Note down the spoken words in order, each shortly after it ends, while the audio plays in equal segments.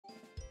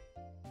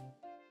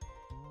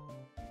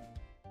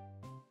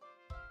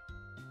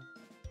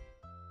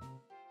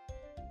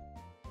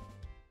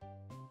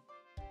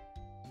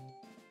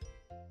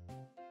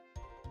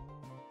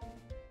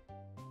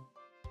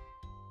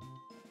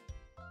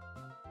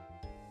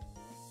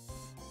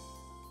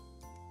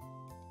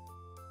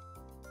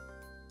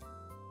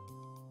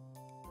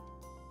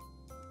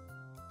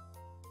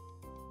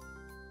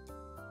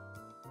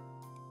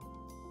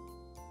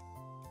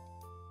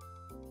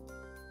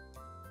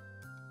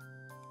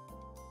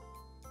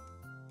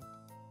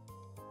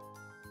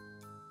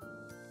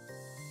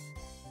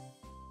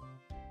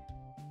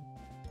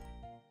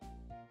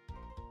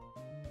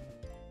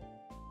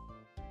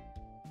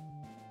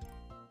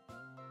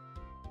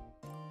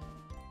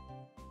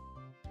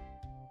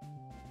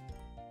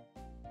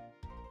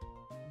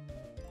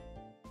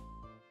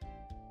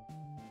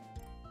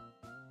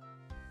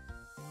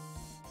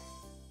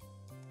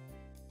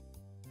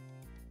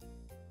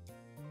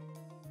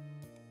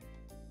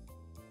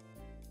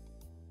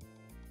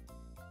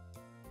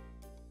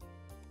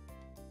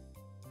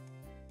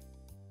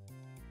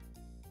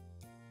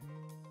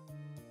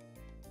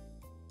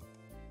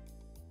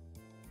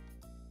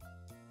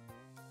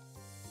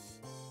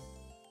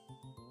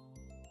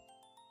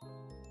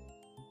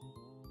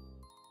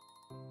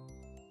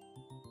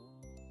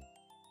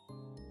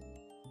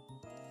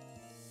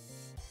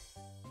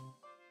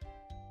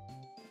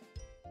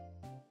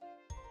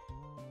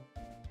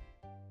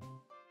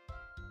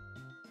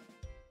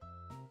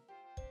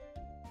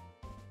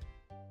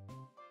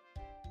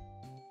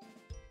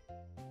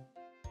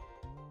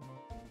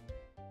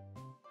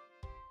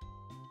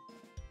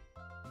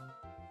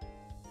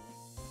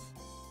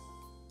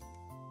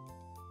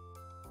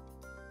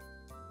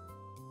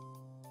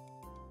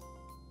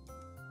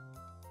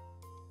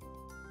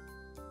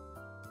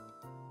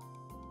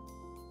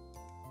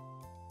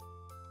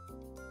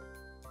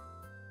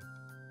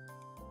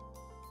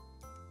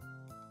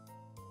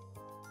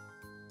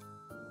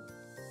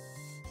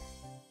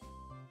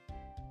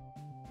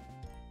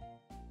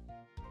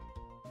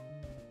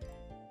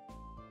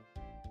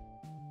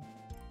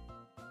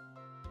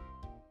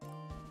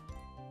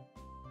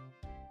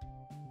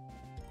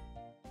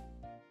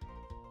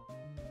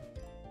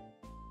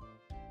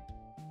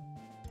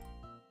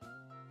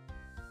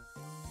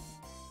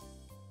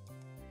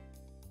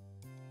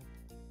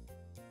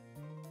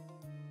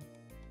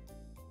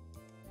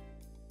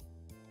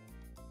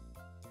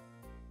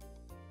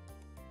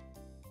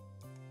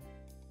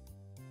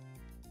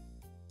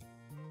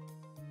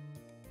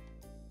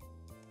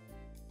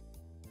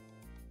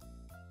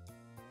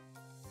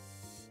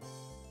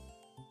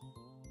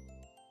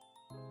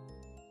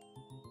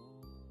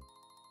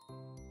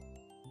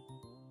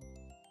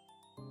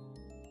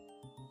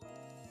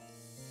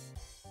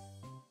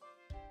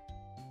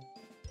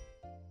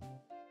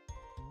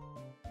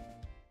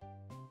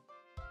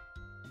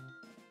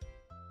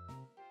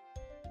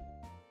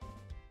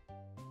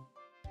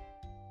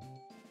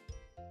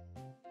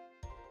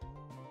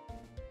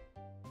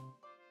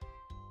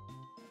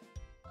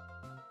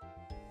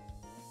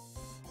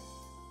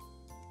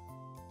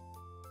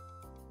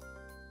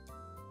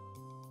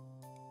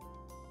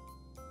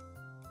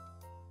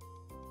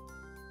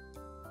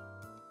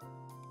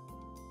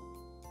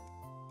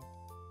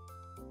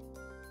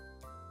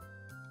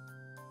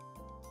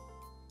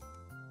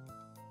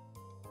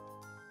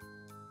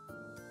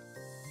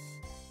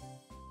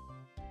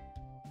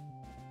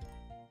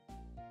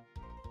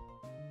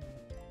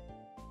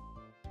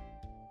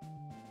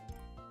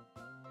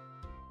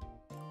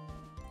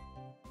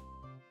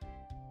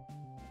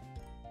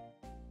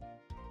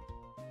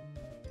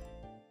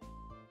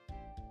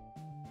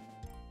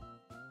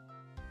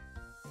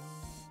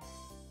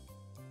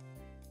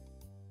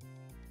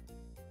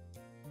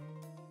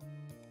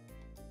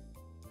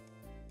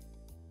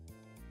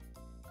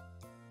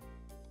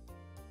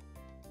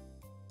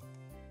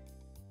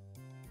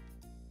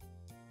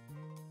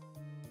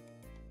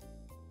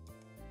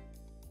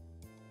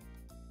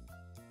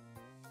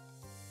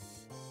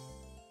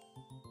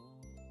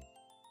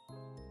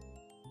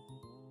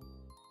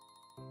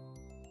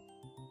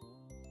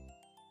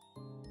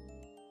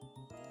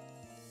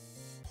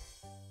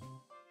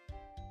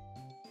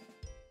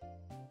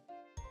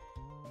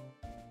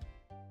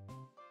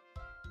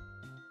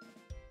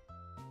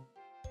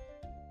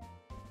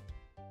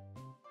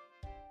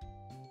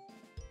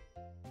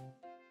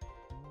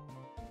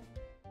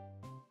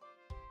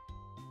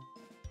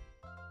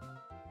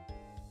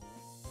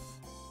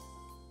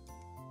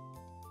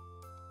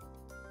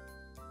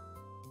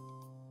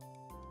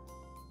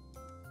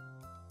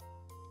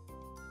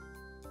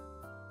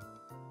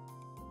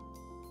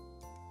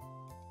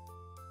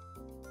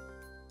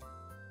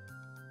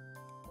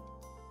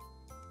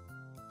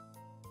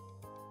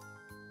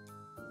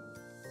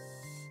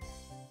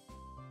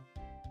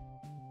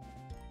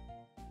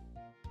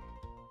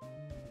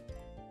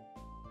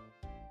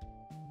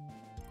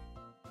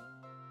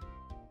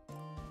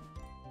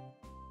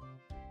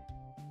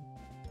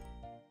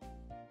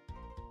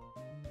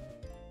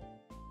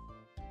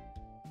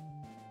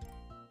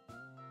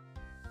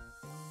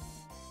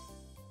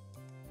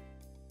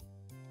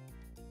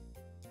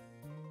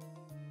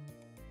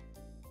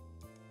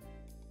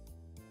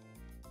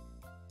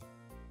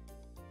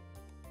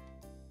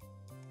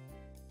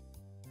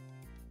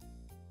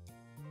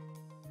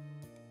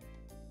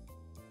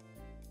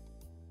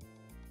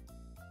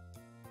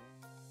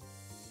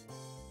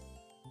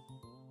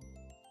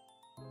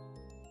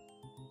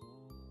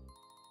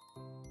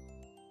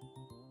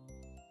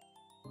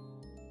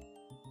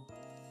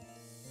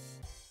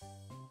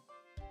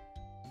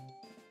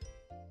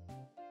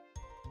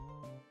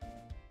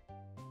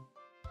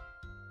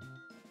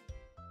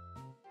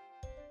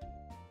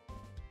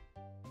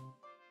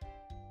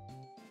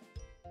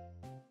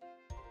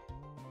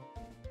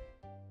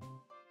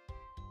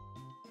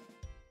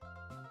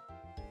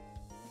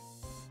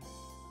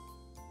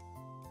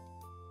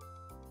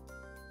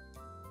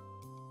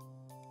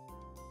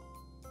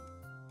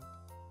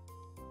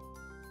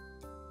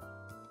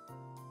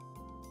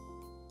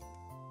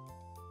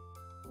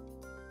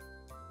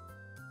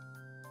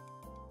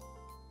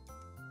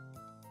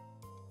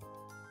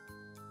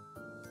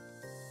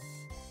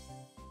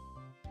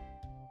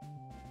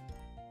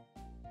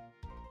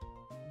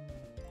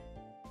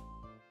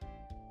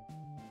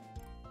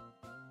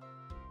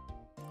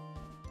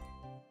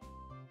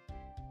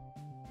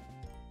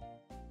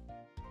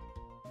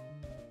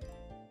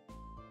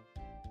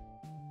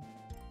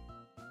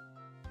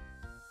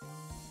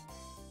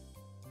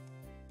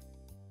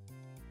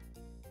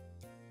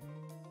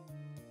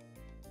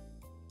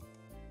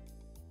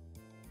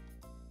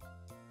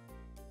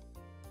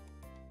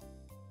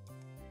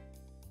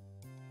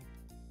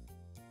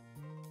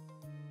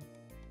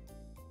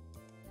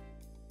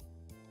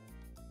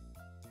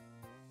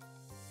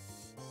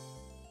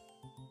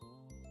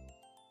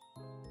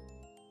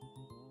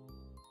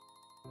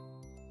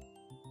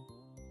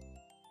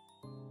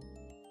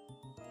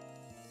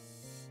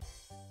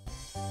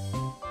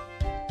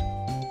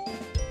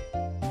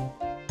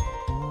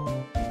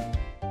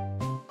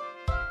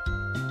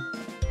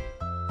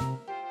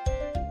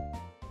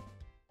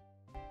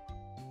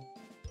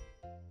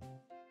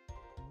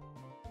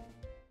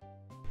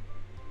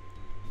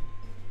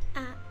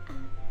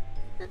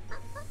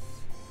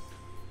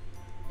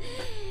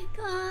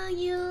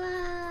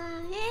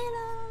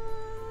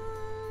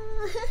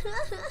Hello,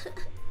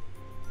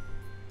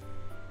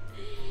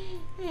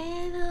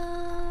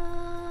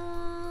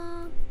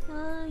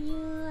 how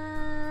you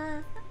are?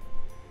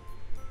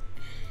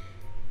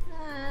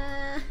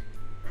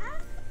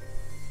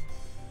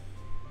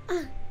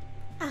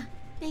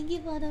 Thank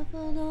you for the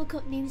follow,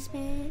 codename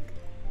Spec.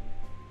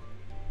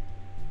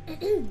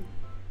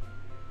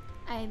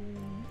 I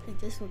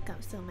just woke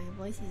up, so my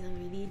voice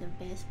isn't really the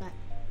best, but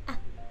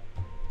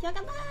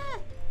welcome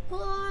back.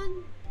 Hold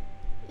on.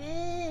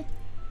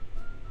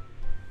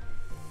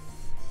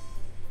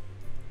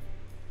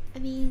 I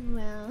mean,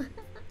 well.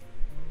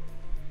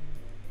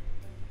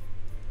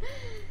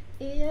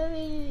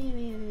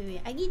 Wait.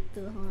 I need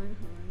to hold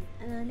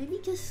on. Let me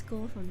just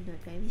go from the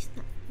very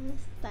start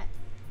first. But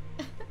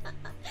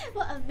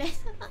what a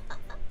mess.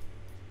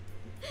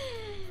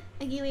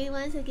 Okay, wait,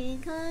 once again,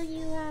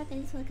 Konnichiwa.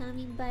 Thanks for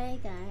coming by,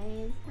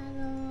 guys.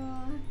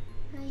 Hello.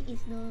 Hi,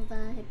 it's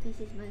Nova. Happy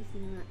 6 months,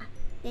 Nova.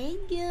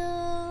 Thank you.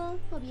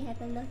 Hope you have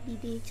a lovely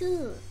day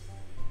too.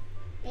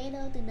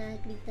 Hello to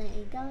Glitter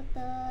and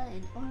Gauta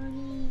and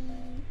Ori.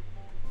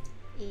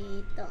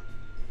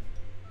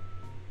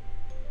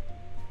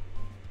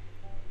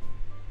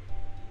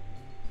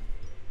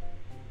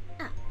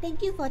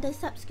 Thank you for the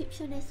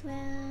subscription as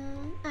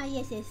well.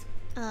 Yes. It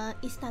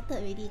started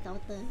already,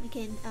 Gauta. You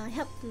can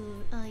help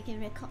to you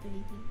can record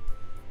already.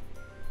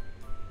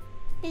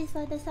 Thanks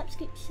for the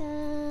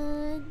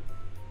subscription.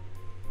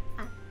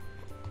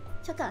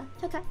 Choka.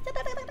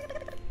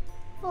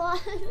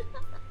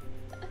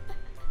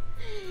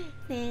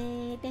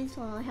 Thanks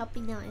for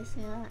helping out as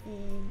well.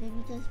 And let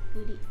me just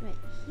put it right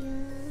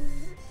here.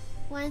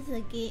 Once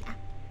again,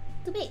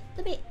 too big.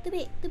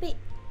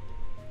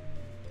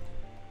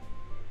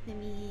 Let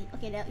me.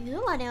 Okay, you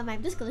know what? Never mind.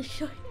 I'm just gonna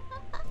show you.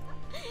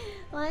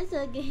 Once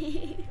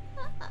again.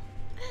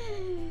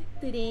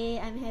 Today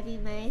I'm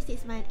having my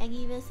 6-month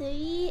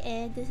anniversary,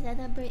 and to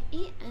celebrate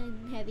it,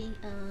 I'm having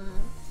a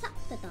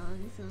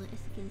subathon. So as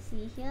you can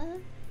see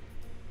here,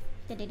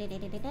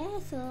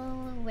 so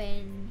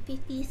when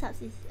 50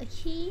 subs is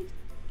achieved,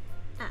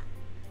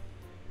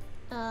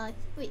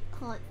 wait,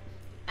 hold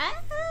on.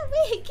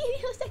 Wait, give me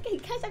a second,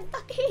 guys. I'm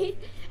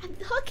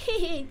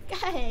talking,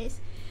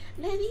 guys.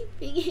 Let me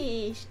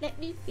finish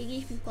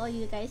before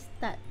you guys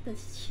start the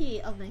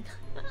shit. Oh my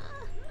god.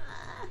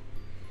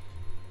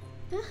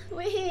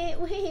 Wait.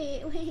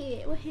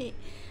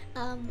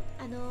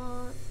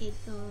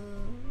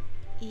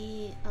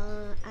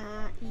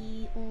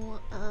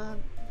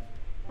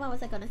 What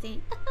was I gonna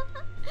say?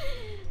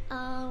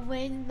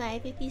 When my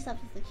 50 subs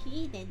is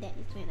achieved, then that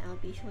is when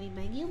I'll be showing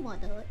my new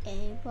model.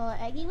 And for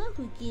anyone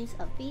who gives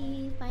a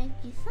free 5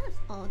 subs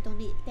or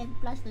donate 10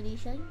 plus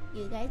donation,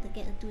 you guys will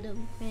get a doodle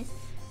request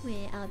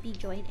where I'll be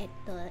joined at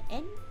the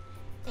end.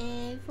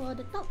 And for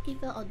the top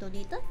giver or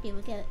donator, they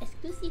will get an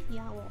exclusive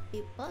VR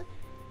wallpaper,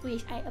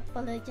 which I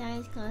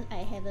apologize because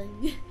I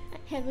haven't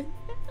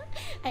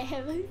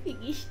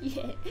finished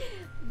yet.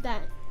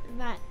 But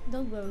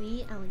don't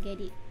worry, I'll get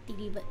it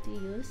delivered to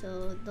you,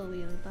 so don't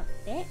worry about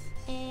that.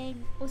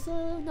 And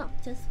also, not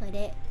just for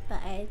that,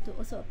 but I have to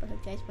also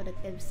apologize for the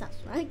 10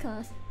 subs one,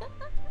 cause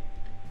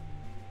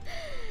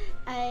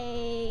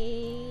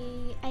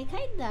I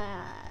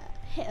kinda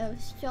had a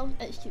strong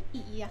urge to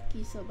eat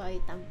yakisoba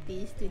with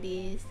dumplings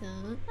today, so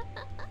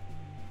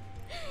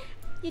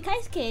you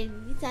guys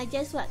can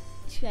suggest what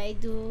should I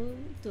do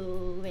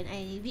to when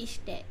I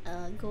reach that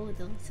goal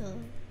though. So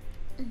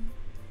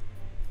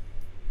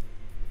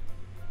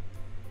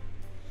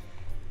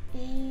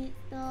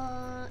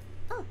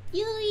oh,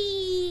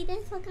 Yuri,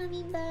 thanks for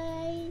coming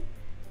by.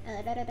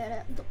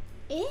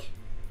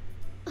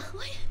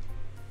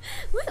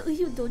 Why would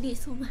you donate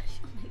so much?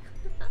 Oh my god.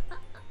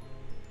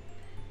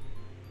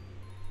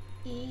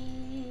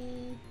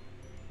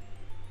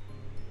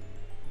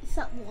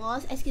 Sub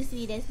wars, excuse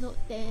me,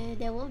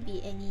 there won't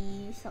be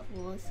any sub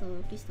wars,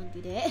 so please don't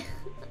do that.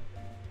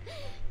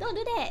 Don't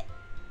do that.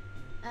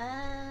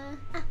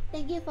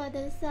 Thank you for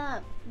the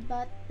sub,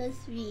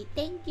 Buttersweet.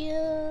 Thank you.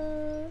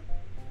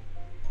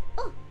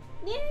 Oh,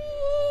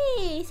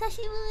 Miri,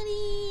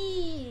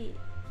 Sashimori.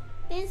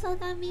 Thanks for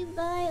coming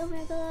by. Oh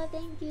my god,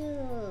 thank you.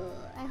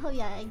 I hope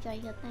you are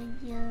enjoying your time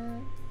here.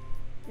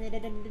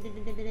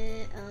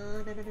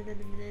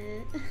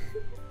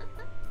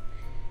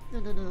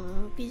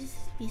 No. Please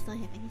don't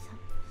have any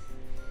subs.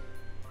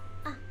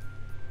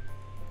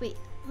 Wait.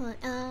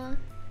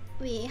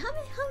 Wait.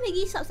 How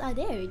many subs are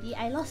there already?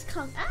 I lost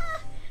count.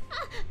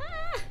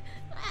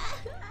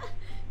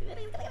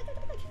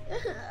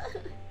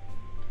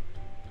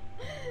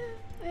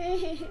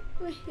 Wait.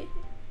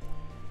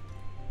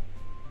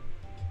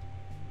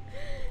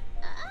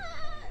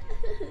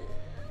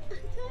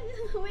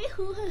 Wait,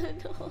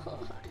 hold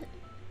on.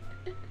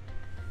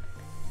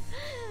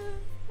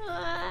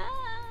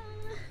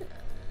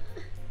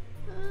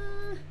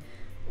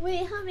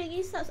 Wait, how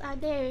many subs are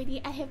there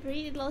already? I have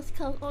already lost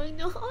count. Oh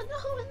no.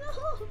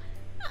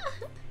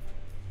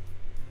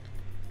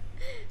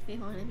 Wait,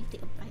 hold on, let me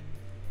take a bite.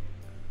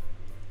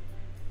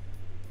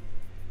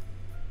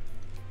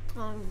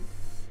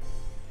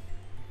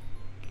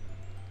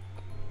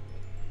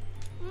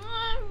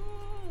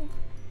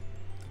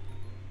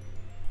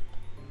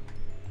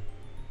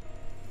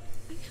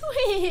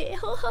 Wait,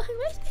 hold on.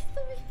 Where's this?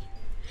 Wait.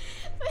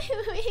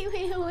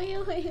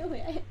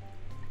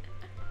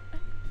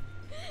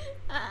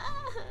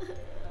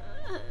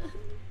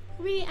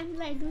 Wait, I'm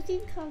like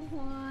losing count.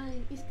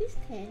 One. Is this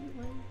 10?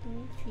 1,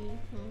 2, 3,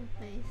 4,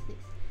 5, 6,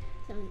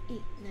 7,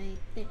 8, 9,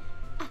 10.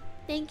 Ah,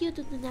 thank you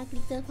to Tuna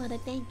Glitter for the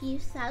thank you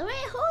sub.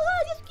 Wait, hold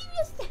on. Just give me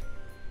a sec.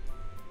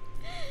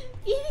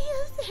 Give me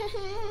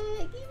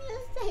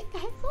a sec,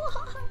 guys.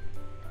 Hold on.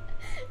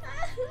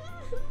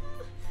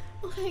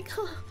 Oh my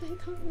god.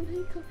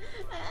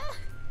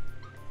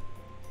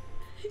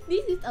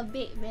 This is a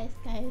big mess,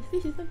 guys.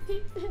 This is a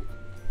big mess.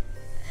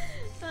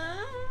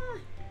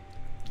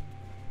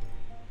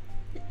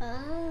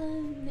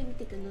 Let me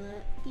take a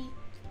look.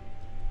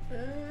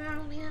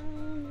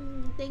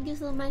 Thank you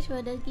so much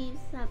for the gift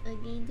sub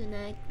again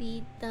tonight,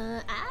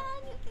 Glitter.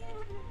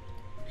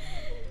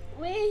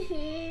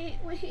 Wait.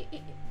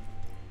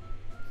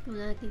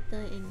 Tuna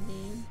Glitter, and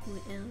then who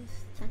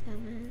else?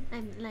 Chakaman.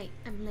 I'm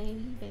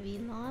very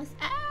lost.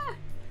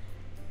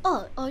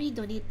 Oh, already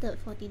donated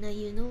 49.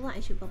 You know what?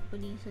 I should probably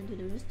listen to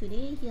the rules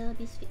today. Here,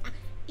 this week.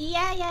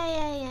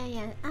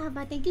 Yeah.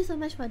 But thank you so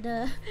much for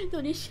the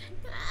donation.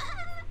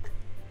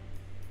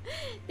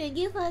 Thank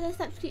you for the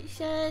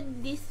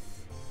subscription. This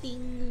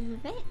thing,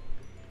 right?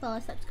 For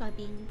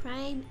subscribing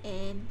Prime,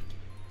 and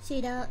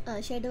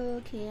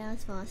Shadow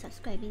Chaos for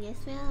subscribing as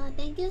well.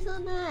 Thank you so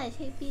much.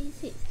 Happy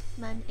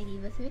 6th-month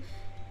anniversary.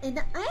 And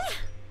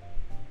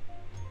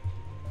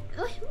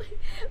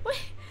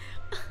wait.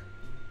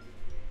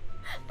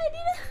 I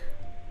didn't.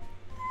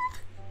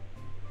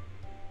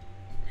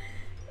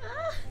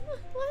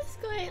 What's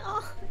going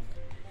on?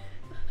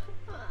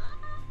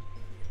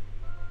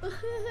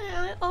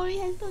 I already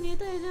have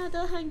donated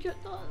another $100.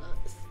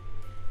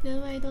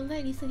 No, I don't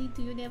like listening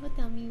to you. Never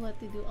tell me what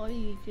to do. All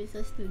you just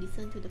to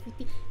listen to the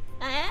 50.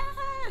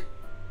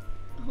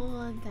 Hold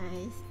on,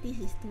 guys. This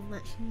is too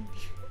much.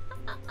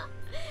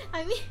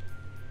 I mean,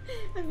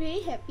 I'm very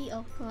happy,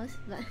 of course,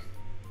 but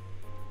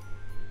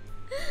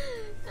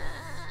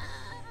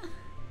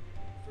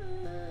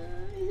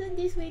isn't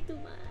this way too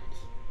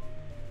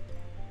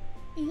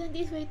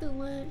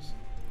much?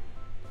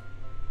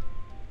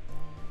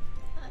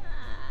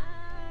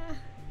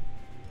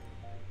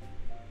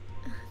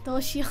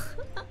 Doshio.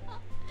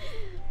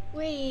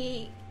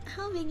 Wait,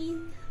 how many?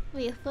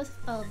 Wait, first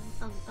of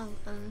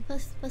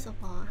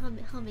all,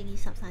 how many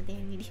subs are there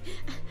really?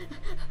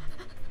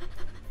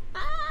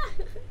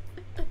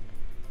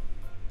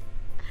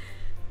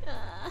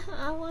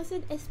 I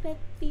wasn't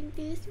expecting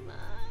this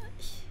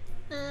much.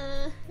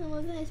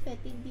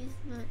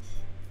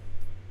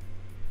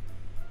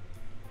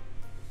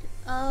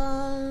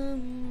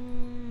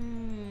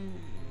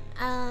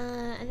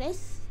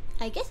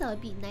 I guess I'll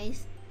be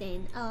nice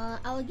then.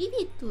 I'll give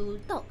it to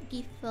top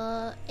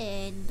giver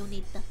and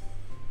donator.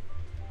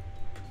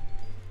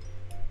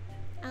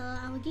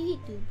 I will give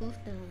it to both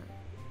the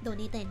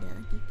donator and the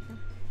giver.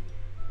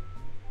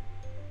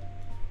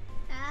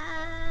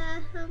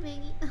 How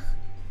many?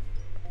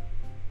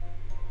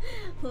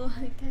 Oh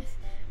my gosh.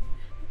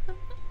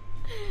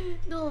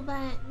 No,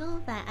 but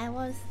I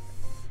was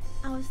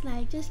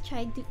like just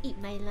trying to eat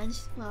my lunch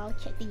while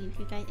chatting with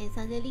you guys, and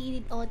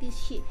suddenly all this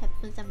shit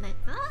happens. I'm like,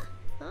 huh?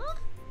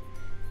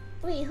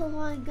 Wait, hold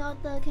on,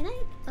 Gauta. Can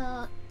I?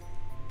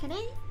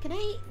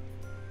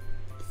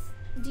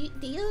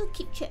 Do you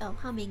keep track of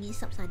how many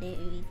subs are there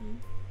already?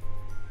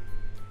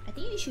 I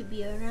think it should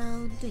be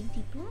around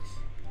 20 plus.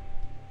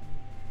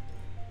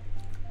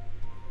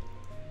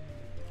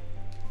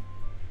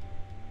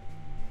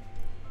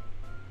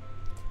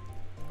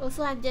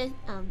 Also, I'm just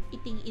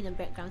eating in the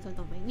background, so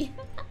don't mind me.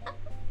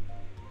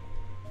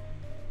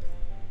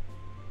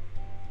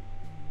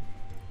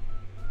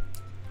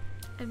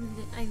 I'm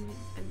eating.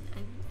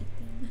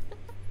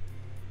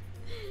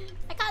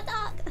 I can't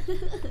talk.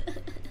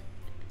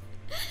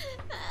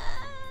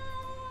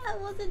 I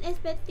wasn't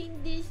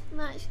expecting this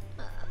much.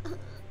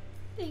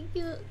 Thank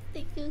you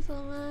so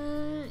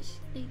much.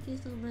 Thank you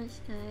so much,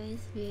 guys.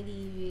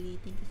 Really,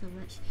 thank you so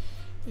much.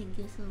 Thank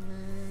you so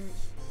much.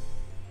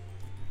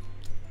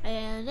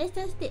 Let's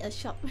just take a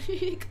short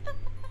break.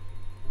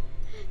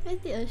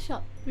 Let's take a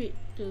short break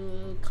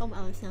to calm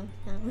ourselves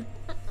down.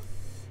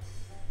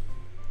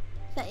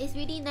 But it's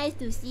really nice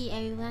to see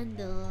everyone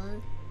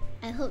though.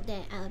 I hope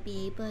that I'll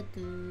be able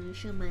to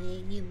show my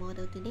new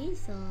model today,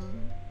 so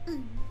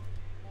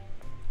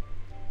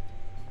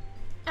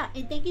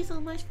and thank you so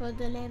much for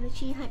the level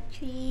 3 hype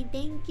train.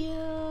 Thank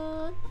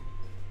you.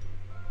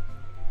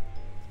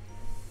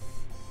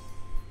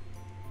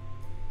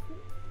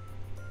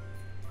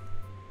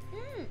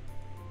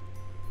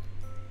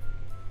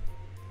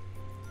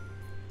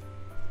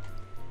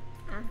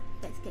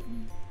 That's get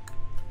me.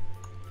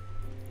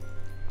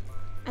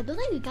 I don't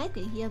know if you guys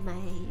can hear my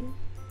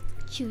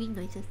chewing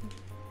noises.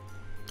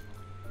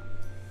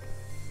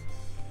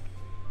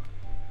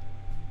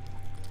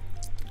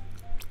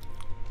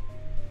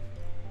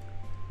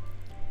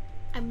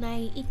 I'm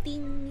like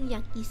eating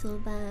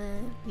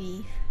yakisoba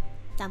with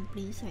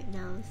dumplings right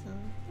now, so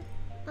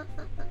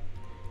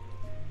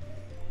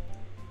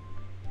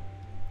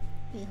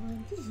wait, Wait, hold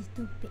on, this is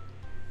too big.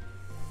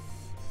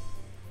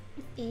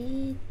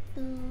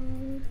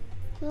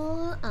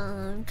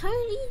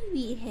 Currently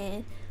we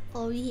have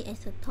Ori as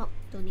the top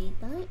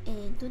donator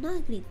and Tuna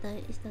Glitter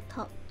is the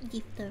top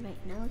gifter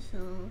right now.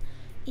 So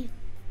if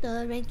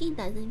the ranking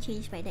doesn't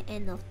change by the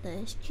end of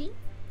the stream,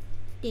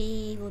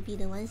 they will be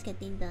the ones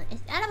getting the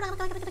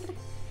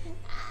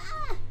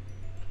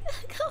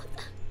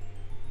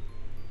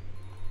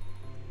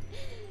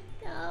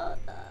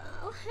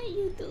what are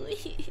you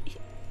doing?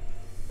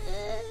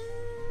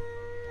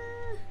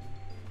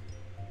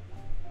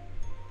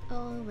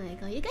 Oh my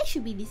god, you guys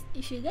should be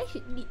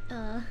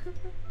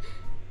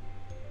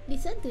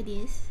listen to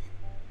this.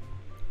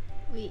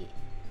 Wait,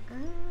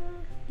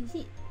 is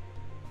it?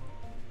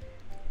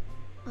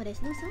 Oh,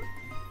 there's no sound.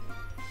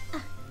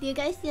 Do you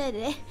guys hear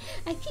that?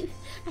 I keep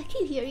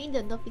hearing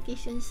the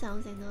notification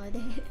sounds and all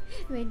that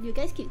when you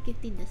guys keep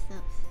gifting the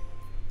subs.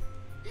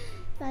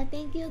 But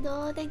thank you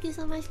though, thank you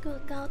so much,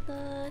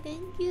 Gauta.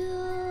 Thank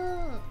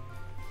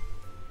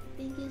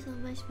you so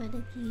much for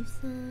the gift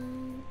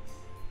subs.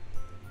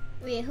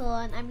 Wait, hold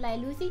on, I'm like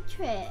losing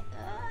track.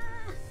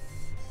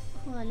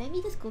 Hold on, let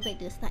me just go back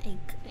to the start and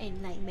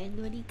like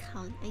manually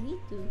count. I need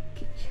to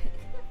keep track.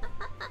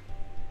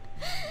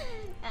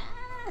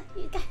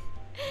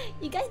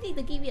 You guys need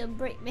to give me a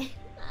break, man.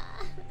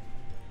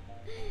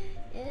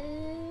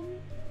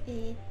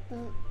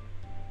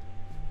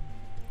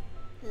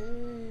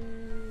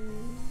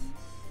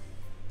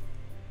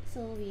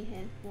 So we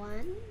have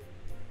 1,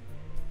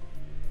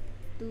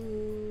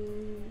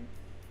 2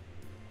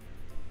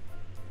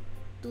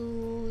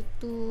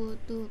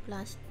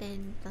 plus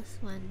 10 plus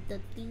 1,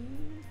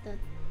 13,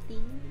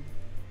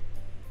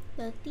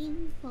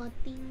 14,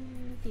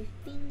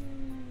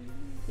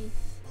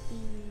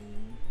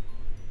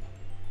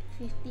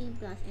 15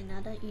 plus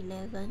another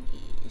 11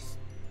 is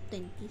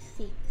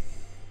 26.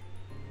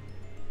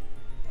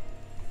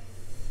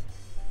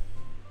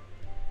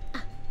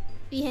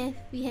 We have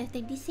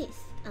 26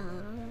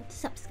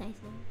 subs, guys.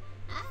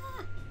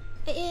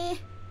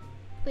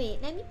 Wait,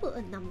 let me put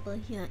a number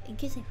here in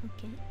case I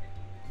forget.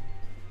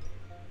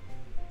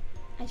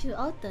 I should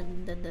out the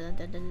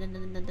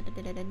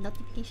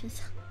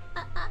notifications.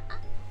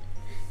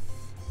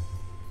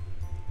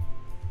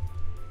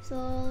 So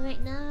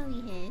right now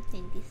we have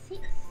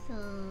 26. So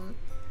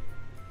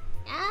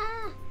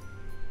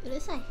udah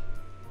selesai.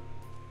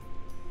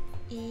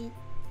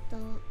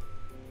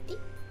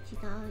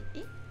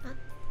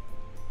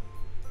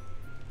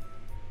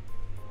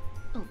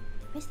 Oh,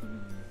 where's the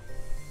number?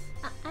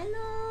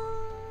 Hello.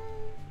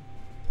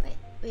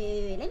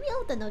 Wait, let me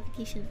out the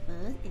notification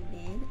first and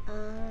then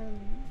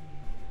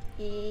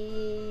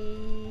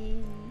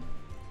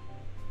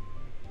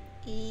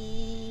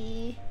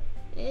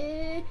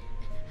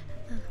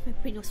my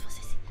brain was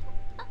processing.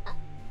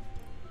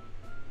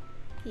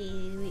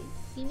 Okay, wait.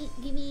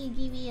 Give me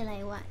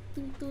like what?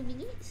 2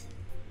 minutes?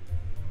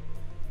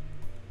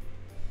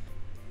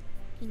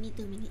 Give me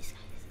 2 minutes,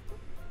 guys.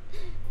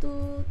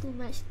 Too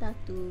much stuff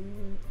to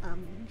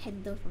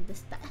handle from the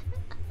start.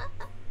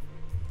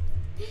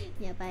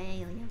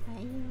 Yabayo.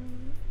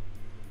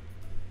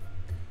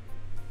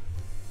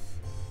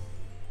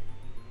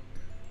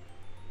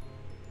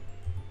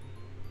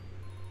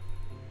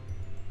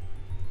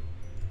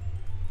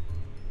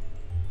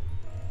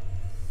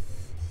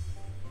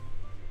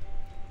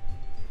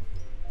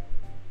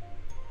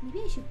 Maybe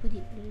I should put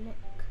it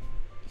black.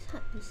 It's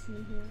hard to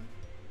see here.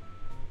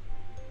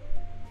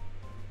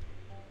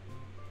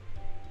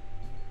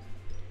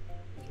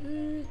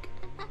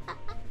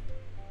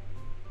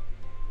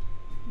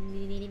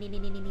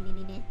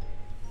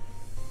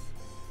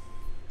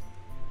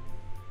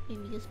 Let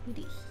me just put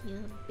it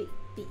here, big,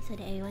 so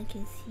that everyone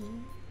can see.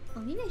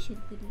 Or maybe I should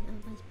put it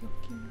as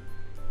blocking.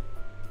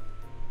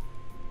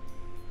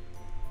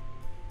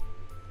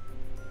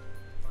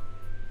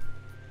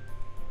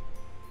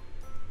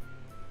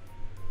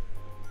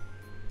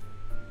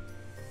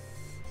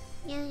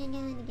 Yeah.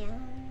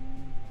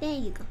 There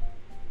you go.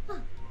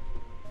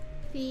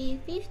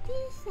 50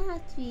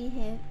 subs we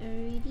have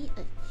already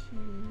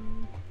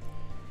achieved.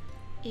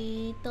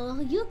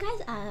 You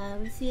guys are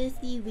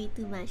seriously way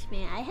too much,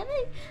 man. I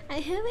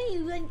haven't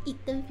even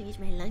finished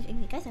my lunch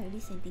and you guys are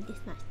already sending this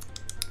much.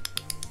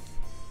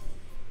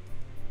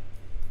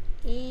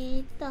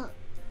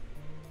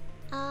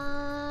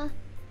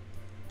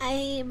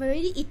 I'm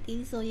already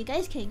eating, so you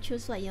guys can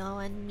choose what y'all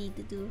want me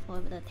to do for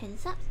the 10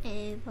 subs,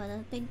 and for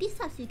the 20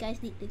 subs you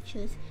guys need to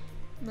choose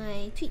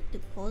my tweet to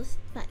post,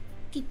 but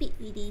keep it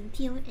within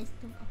TOS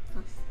though, of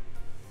course.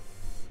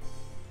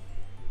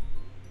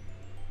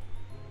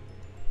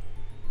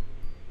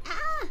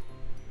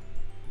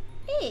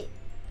 Hey!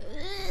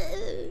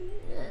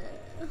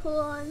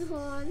 Hold on.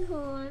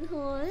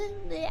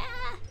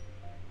 Yeah!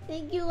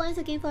 Thank you once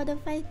again for the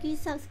 5K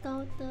subs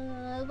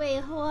counter. Wait,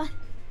 hold on.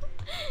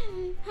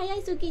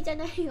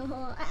 Hayasuki-janayo.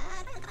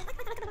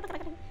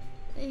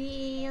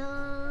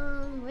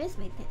 Where's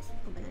my text?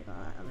 Oh my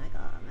god.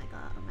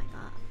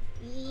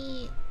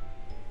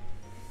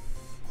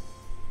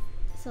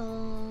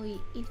 So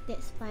if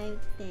that's 5,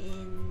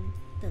 then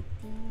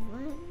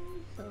 31.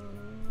 So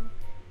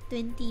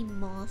 20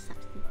 more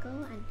subs to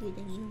go until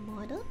the new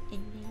model,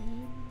 and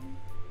then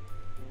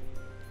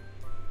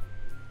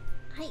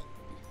hi.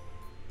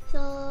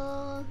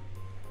 So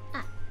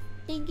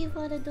thank you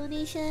for the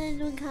donation,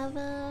 Room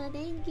Cover.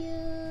 Thank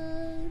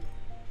you.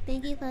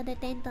 Thank you for the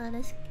 $10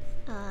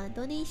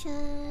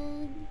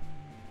 donation.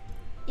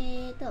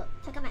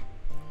 잠깐만.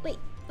 Wait.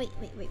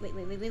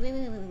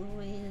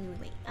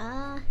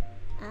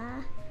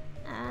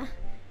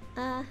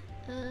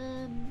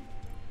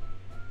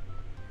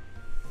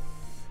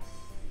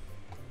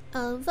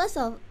 First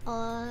of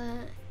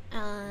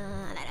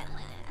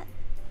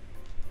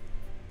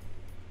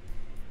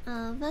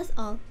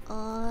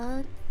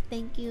all,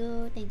 thank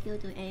you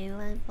to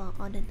everyone for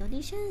all the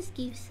donations,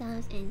 gift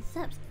subs, and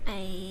subs.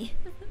 I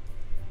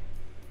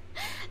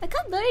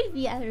can't believe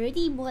we are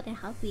already more than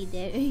halfway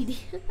there already.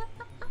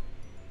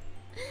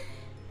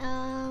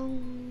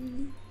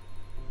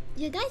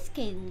 You guys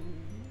can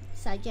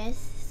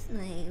suggest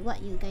like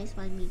what you guys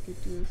want me to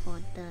do for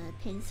the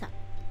 10 subs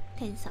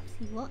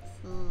reward.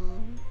 So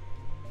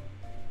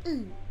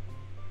and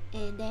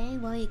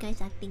then while you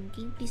guys are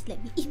thinking, please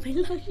let me eat my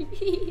lunch,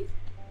 please.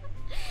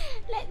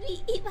 Let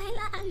me eat my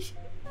lunch.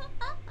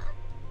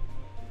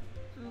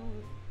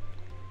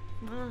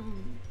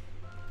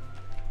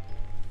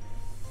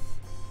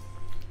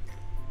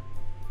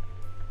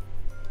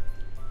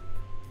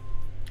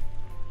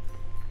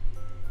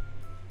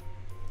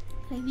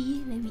 Let me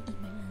eat my lunch.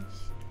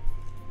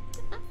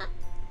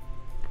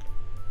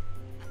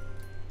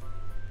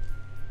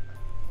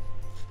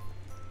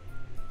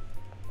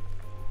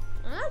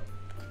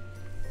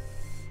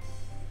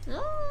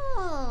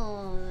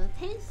 Oh,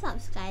 10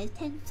 subs, guys.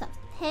 10 subs,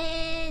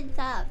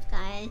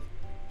 guys.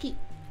 Keep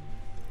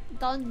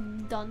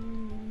don't go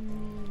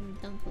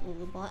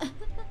overboard.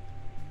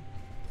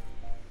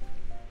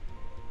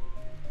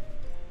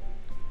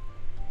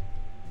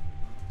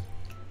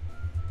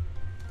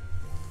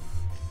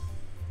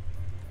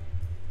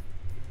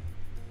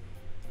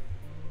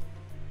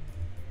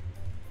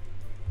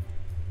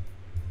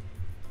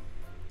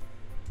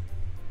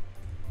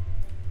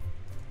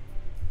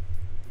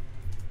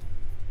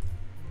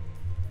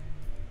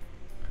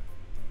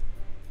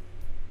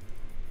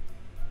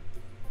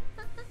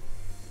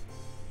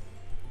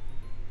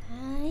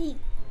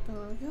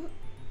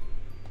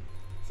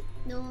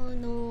 No.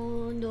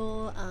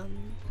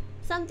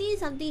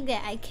 Something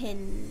that I can,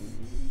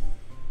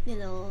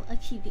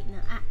 achieve it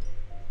now.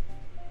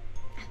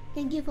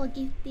 Thank you for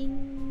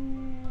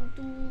gifting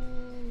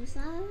 2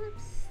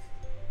 subs.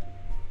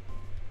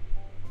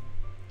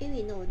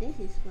 Wait, no, this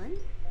is 1.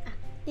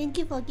 Thank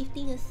you for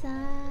gifting a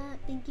sub.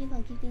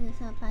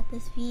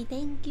 Buttersweet.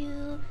 Thank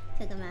you.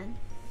 잠깐만.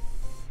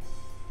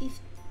 If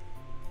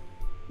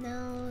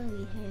now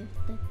we have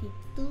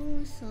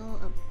 32, so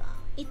about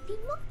 80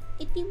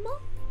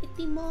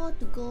 more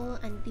to go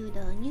until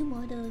the new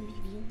model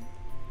review.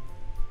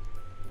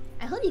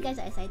 I hope you guys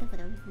are excited for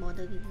the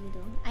model review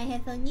though. I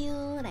have a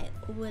new like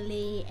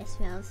overlay as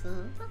well, so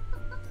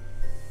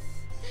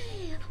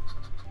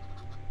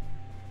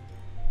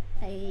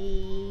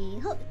I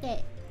hope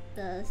that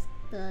the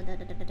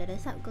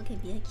sub goal can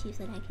be achieved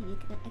so that I can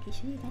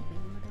show you guys my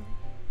model.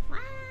 Wow!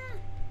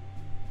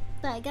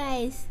 But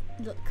guys,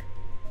 look,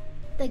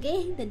 the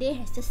day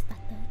has just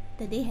started.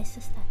 Let's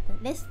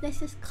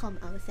just calm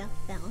ourselves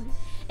down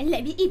and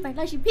let me eat my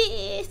lunch in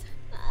peace.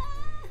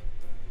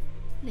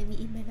 Let me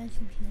eat my lunch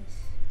in peace.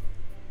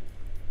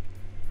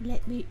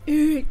 Let me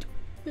eat.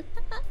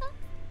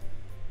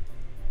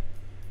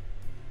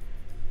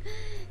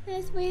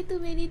 There's way too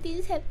many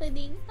things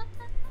happening.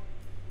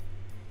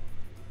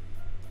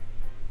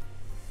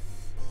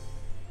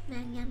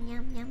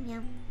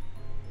 Yum.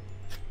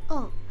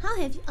 Oh, how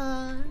have you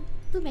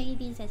too many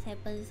things has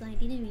happened, so I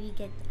didn't really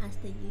get to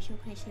ask the usual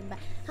question, but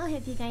how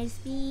have you guys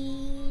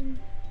been?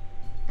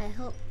 I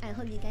hope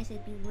you guys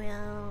have been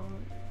well.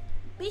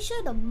 Pretty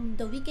sure the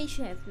weekend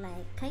should have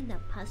like kinda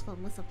passed for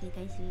most of you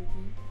guys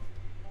already.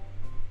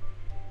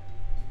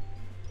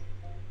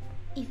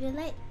 If you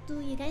like to,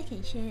 you guys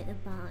can share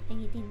about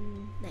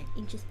anything like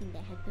interesting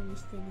that happened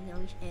recently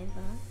or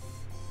whichever.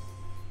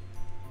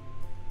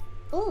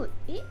 Oh,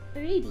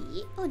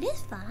 already? Oh,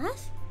 that's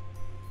fast.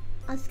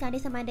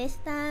 Otsukare-sama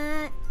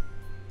deshita.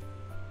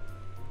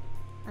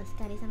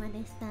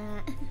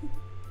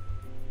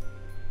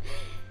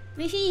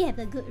 Make sure you have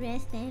a good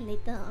rest then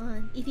later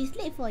on. If it's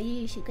late for you,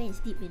 you should go and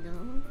sleep, you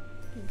know.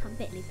 You can come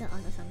back later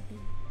on or something.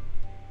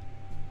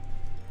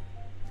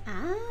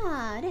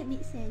 That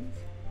makes sense.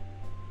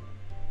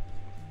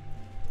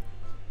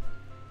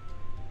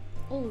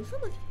 Oh, so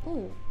much.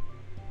 Oh,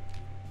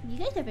 you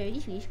guys have already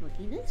finished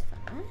working. That's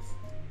fast.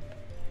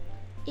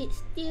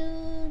 It's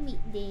still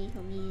midday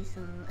for me,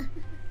 so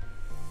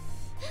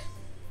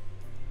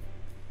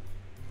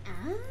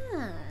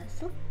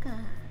soka.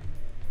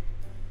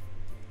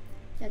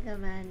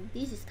 Man,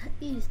 this is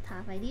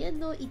tough. I didn't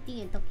know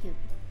eating and talking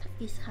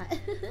is hard.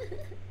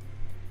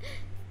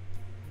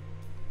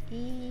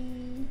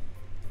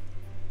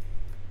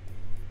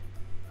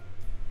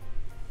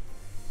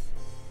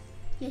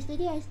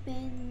 Yesterday I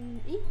spent...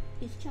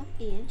 it's 12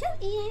 a.m.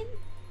 12 a.m.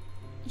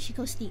 You should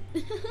go sleep.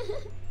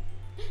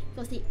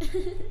 Go sleep.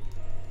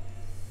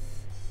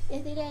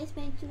 Yesterday I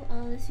spent 2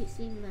 hours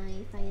fixing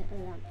my fire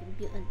alarm and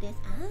built a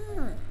desk.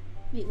 Ah!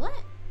 Wait, what?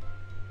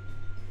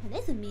 Oh,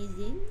 that's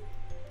amazing.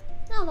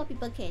 Not a lot of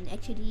people can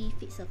actually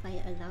fix a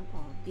fire alarm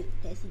or build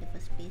desk in the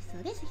first place,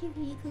 so that's actually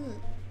really cool.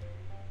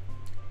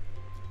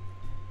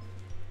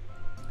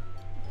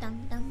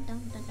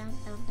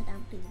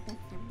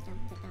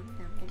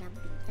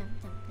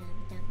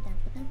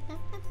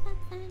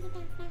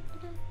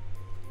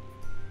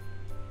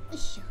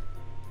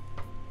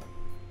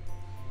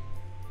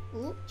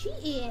 Oh, 3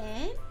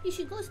 a.m? You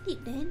should go sleep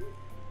then.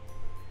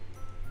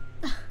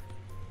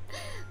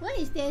 Why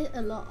is there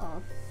a lot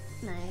of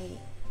like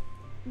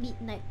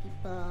midnight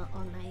people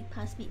or like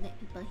past midnight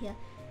people here?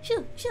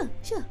 Sure.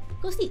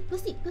 Go sleep. Go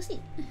sleep.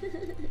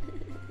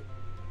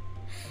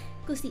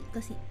 Go sleep,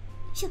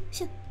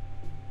 Sure.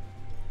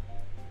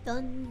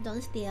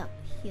 Don't stay up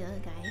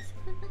here, guys.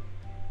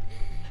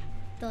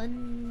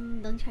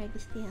 Don't try to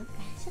stay up,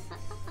 guys.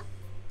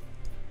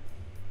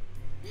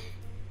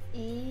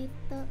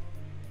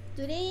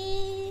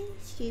 Today's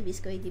stream is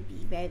going to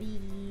be very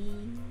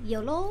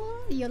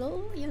yellow.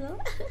 Yellow.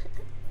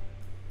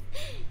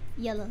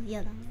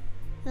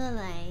 So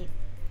like,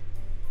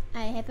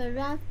 I have a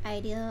rough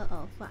idea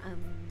of what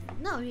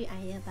not really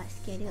idea, but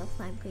schedule of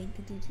what I'm going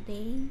to do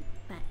today.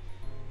 But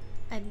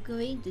I'm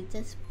going to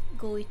just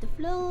go with the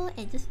flow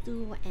and just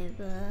do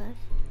whatever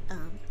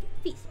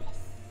fits best.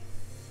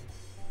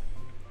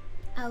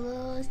 I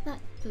will start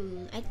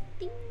to, I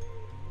think,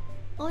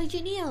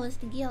 originally I was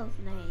thinking of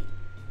like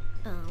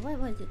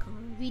what is it called?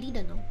 Reading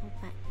the novel,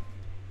 but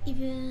if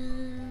you,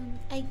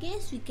 I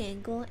guess we can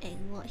go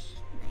and watch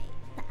like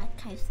the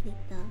archives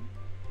later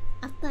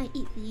after I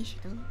eat finish,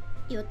 you know.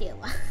 It will take a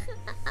while.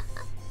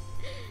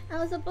 I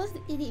was supposed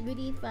to eat it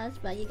really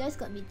fast, but you guys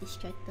got me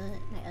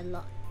distracted like a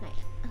lot, like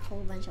a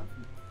whole bunch of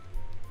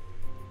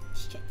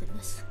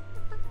distractedness.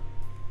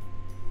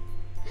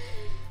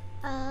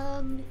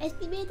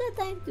 Estimated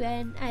time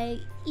when I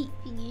eat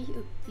finish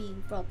would be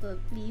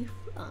probably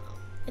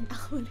an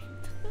hour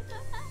later.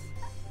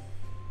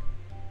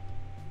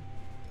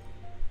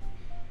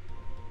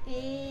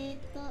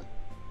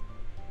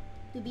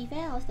 To be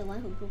fair, I was the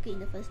one who broke it in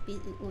the first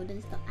place. It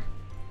wouldn't stop.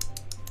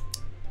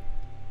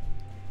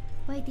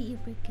 Why did you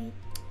break it?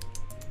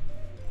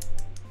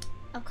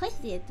 Of course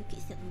they have to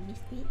fix their own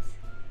mistakes.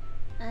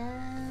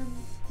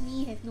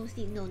 Me have no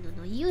sleep. No.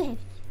 You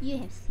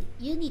have sleep.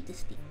 You need to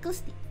sleep. Go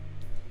sleep.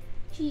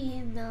 3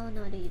 AM now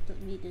that you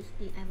told me to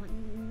sleep. I want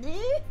no.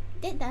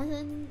 That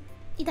doesn't.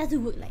 It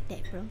doesn't work like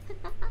that, bro.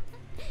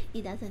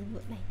 It doesn't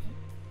work like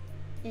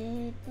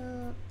that.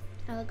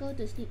 I'll go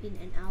to sleep in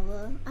an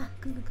hour.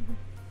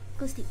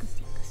 Go sleep.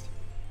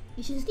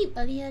 You should sleep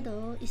earlier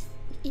though.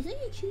 Isn't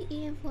it 3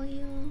 AM for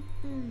you?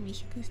 You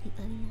should go sleep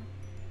earlier.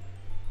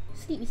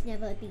 Sleep is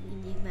never a thing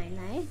in my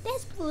life.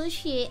 That's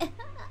bullshit.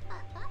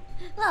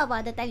 What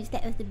about the time you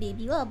slept as a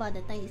baby? What about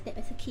the time you slept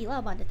as a kid? What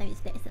about the time you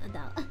slept as an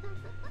adult?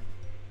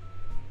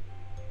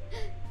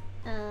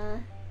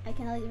 I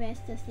cannot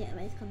rest just yet,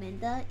 Vice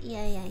Commander.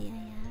 Yeah.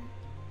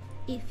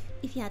 If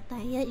you are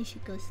tired, you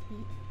should go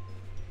sleep.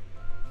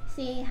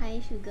 Say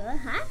hi, Sugar.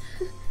 Huh?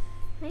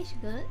 Hi,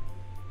 Sugar.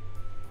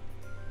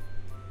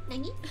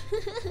 Nani?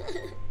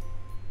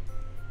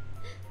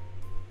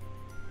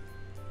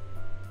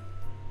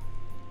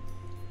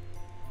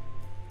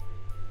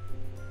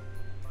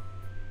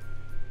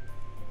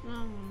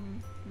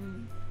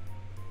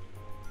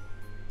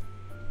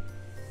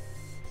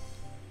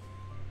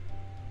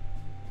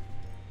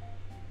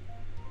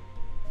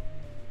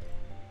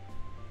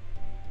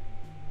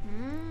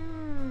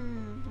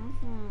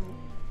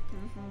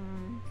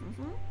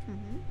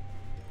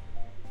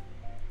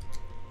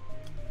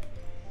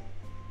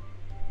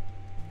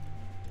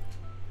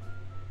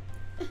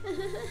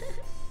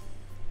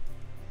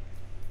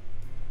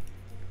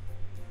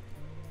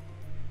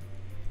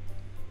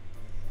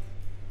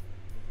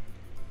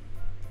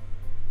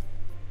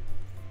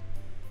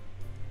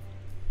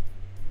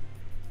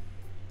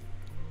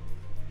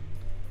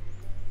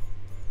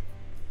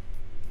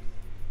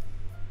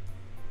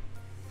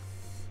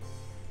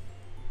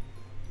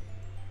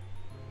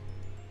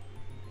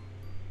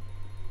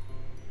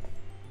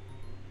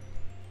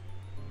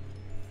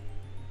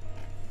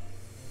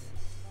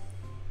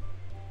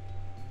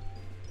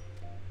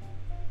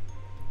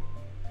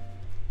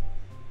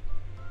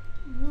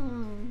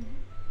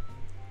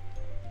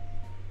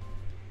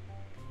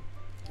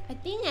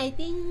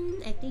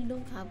 I think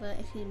don't cover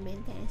actually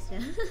meant as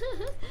well.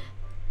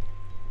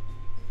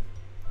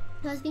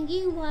 I was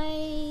thinking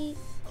why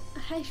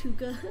hi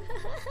Sugar.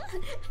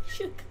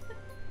 Sugar.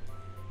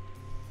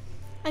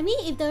 I mean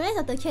if the rest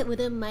of the chat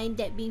wouldn't mind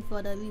that being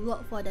for the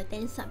reward for the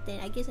 10 sub, then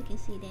I guess I can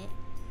say that.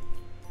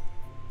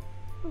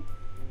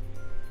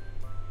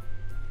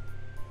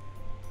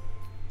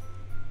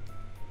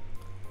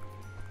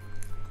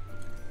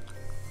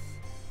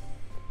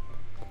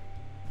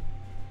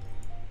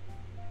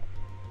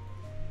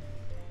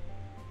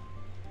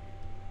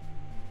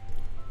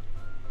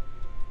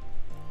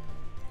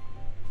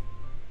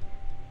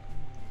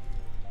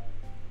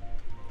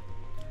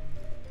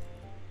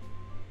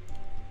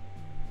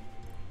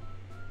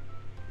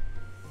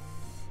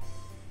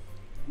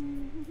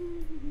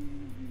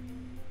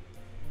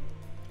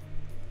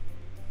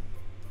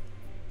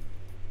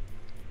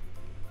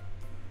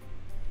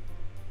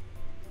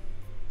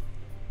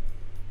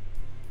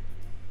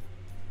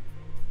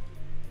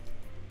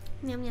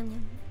 Yum yum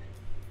yum.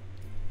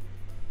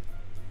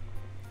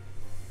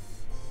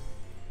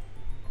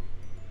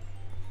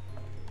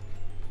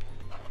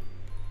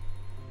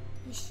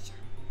 Yes.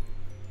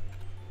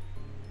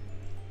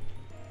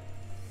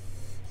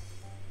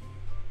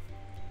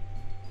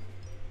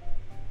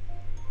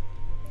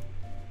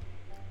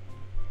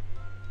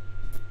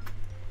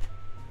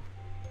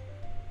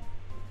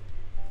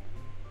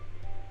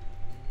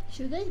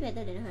 Sugar is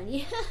better than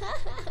honey.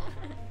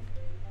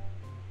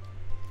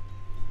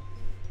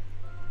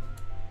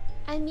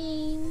 I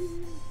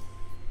mean,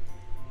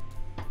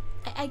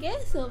 I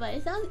guess so, but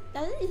it sounds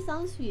doesn't it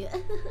sounds weird?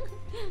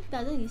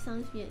 Doesn't it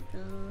sounds weird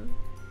though?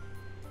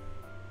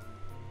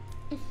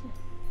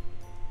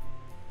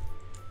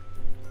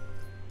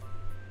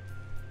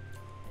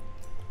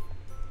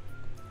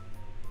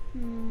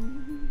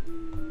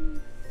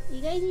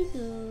 You guys need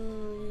to.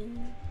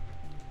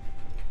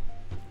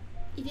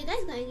 If you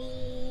guys got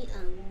any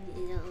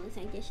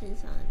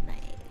suggestions on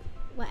like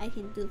what I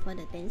can do for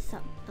the 10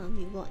 sub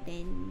reward,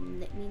 then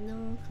let me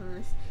know,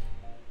 cause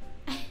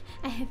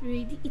I have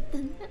already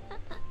eaten.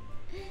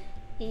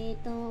 Where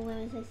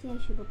was I say I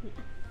should go put?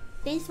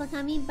 Thanks for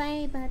coming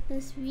by,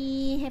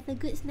 Buttersweet. Have a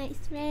good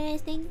night's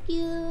rest. Thank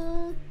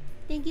you.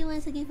 Thank you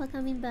once again for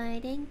coming by.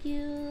 Thank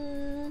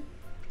you.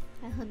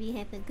 I hope you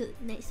have a good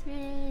night's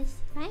rest.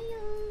 Bye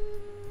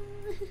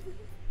y'all.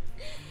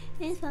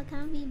 Thanks for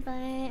coming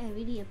by. I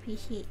really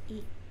appreciate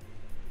it.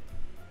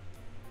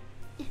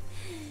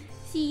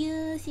 See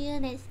you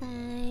next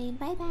time.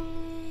 Bye bye.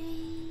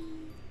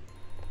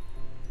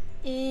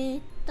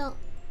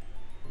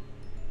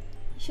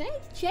 Should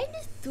I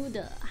just do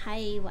the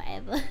high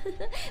whatever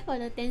for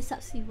the 10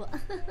 subs reward?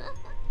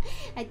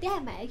 I think I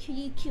might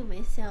actually kill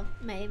myself.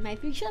 My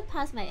future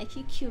past might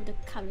actually kill the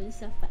current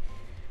self, but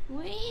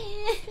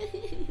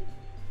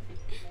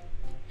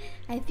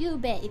I feel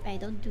bad if I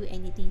don't do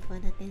anything for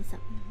the 10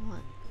 sub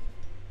reward.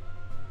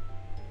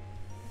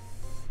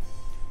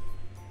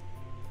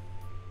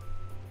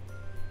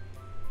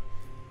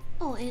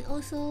 Oh, and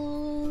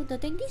also the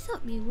 20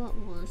 sub reward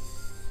was,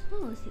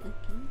 what was it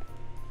again?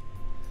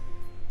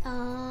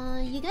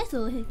 You guys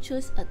will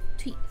choose a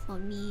tweet for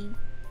me.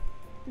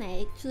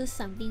 Like choose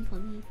something for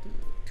me to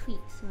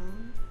tweet. So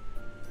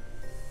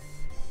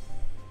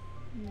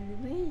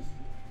where is it?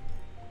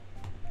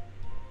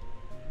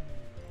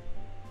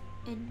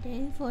 And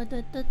then for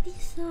the 30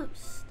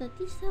 subs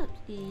is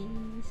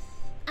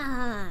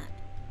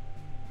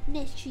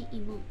next 3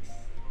 emotes.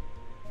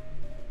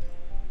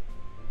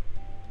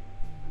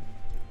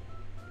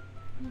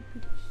 Let me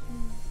put it here.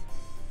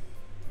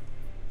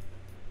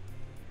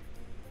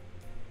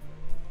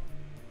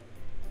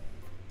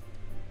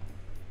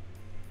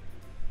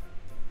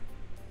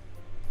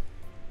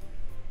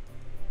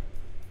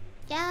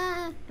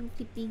 Yeah, I'm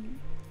keeping.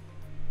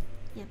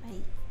 Yeah,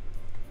 bye.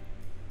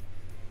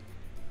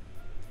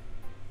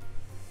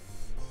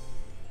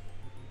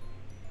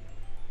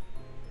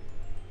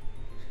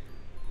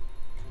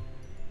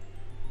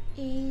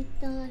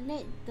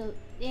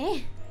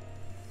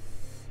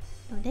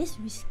 No, that's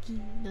risky.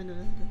 No.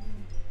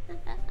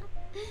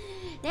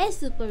 That's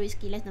super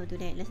risky. Let's not do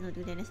that.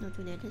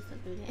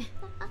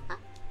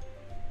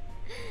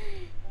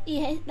 It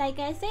has, like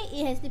I said,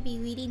 it has to be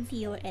within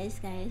TOS,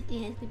 guys.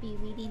 It has to be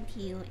within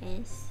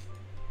TOS.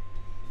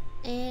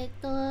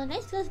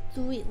 Let's just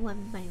do it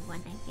one by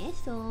one, I guess.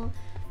 So,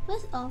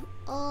 first of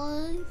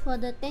all, for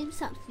the 10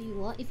 subs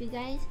reward,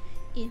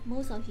 if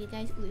most of you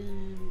guys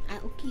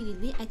are okay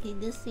with it, I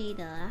can just say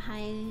the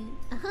high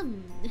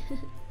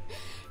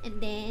and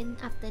then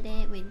after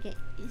that, when that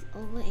is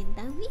over and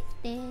done with,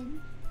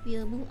 then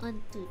we'll move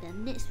on to the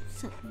next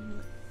sub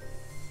reward.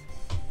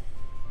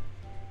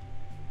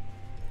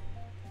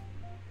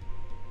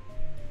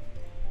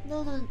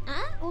 No,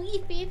 only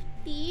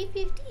 50?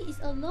 50 is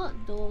a lot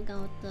though,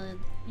 Gautam.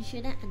 You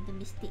shouldn't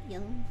underestimate,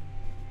 yo.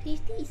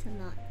 50 is a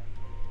lot.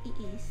 It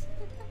is.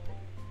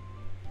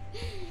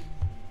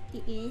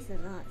 It is a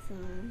lot, so...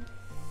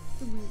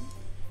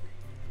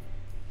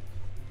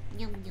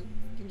 Yum.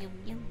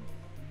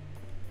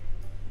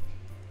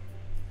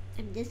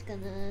 I'm just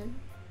gonna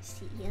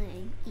sit here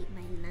and eat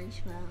my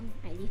lunch while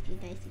I leave you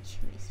guys to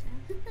chill as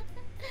well.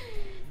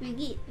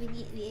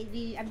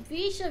 I'm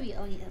pretty sure we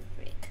all need a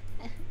break.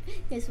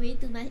 There's way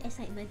too much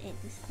excitement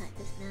at the start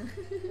just now.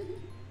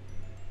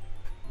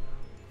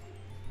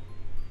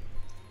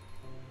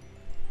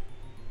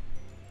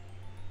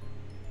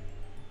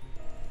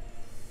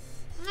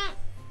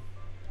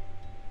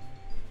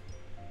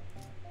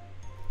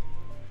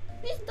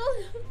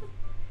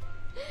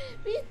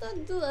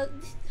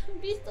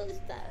 Please don't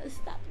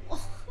start more.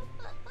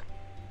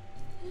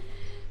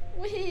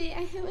 Wait,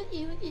 I haven't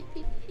even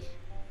eaten it.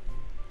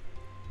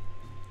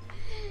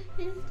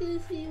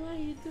 Excuse me, what are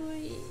you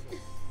doing?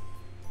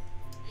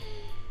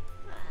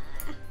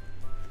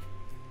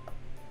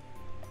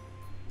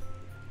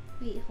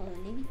 Wait, hold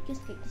on, let me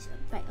just get this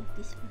a bite of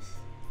this first.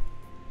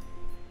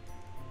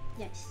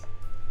 Yes.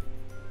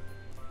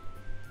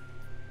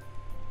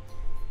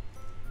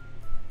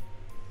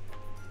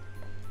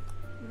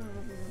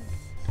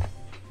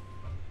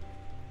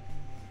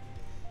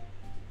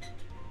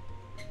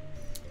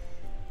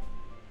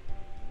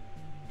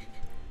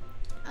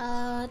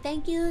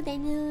 thank you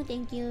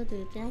to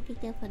the Black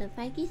Picture for the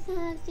 5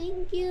 kisses.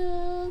 Thank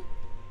you.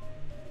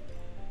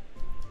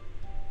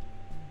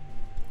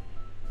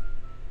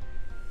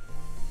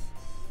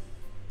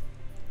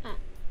 Ah.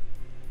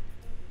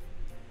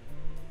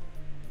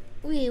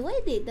 Wait,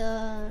 why did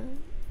the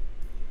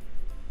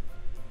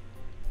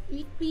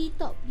weekly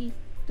top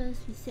gifters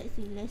resets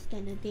in less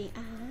than a day?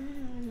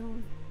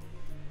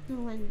 No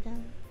wonder.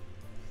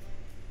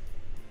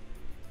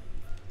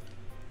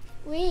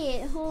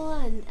 Wait, hold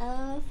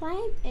on. 5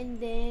 and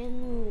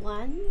then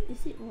 1.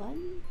 Is it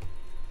 1?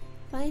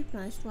 5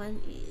 plus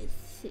 1 is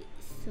 6.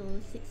 So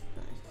 6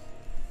 plus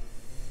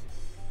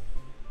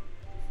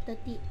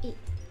 38.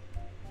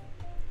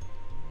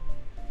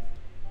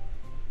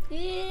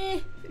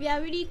 We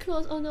are really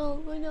close. Oh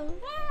no.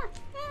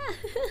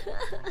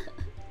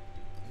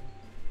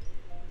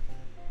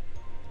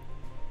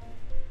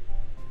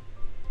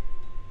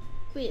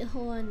 Wait,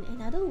 hold on.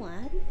 Another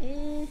one?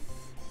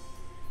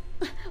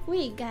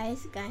 Wait,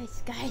 guys,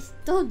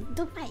 don't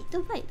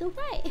fight.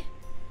 Oi.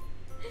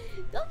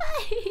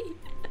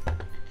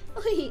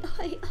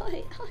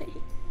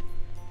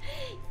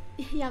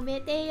 やめ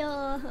て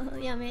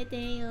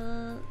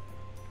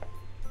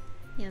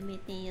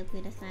よ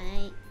くださ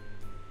い。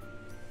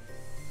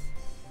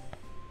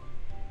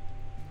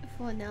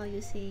For now,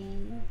 you say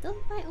don't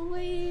fight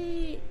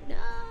away. No.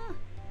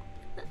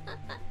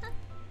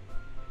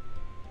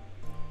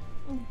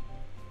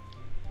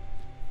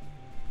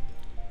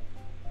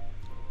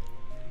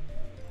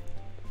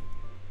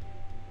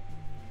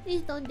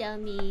 Please don't tell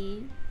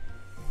me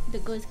the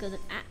ghost gonna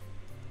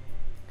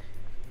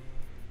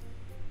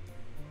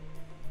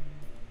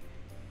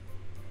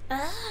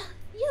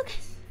you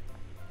guys.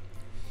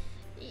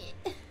 Yeah.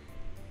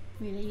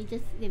 Wait,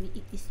 let me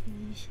eat this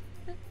finish.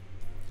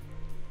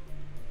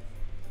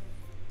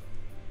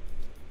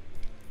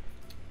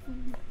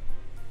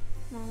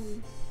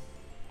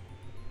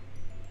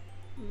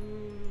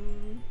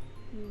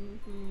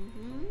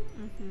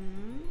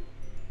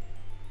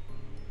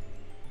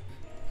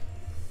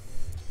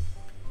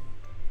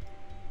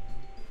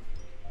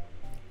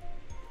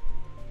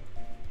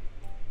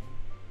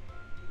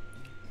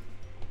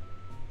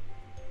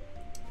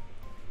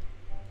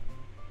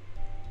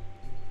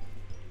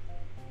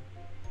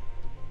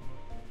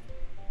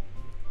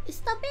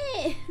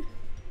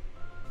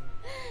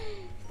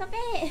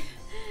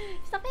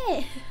 Stop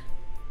it!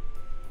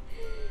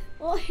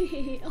 Oi.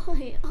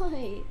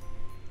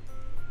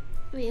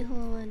 Wait,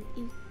 hold on.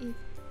 If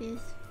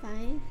there's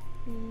 5,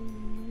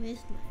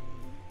 where's my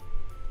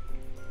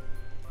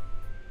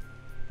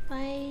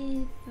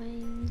 5,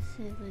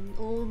 7?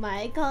 Oh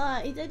my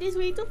god, isn't this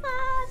way too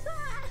fast?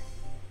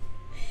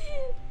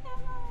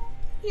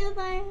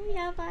 Yabai.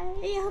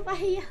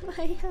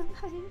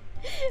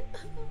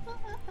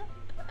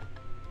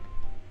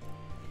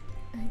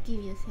 Give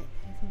me a sec,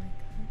 guys. Oh my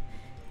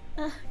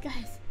god.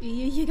 Guys,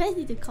 you guys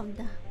need to calm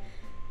down.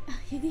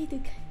 You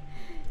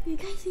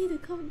guys need to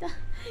calm down.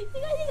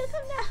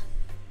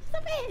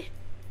 Stop it!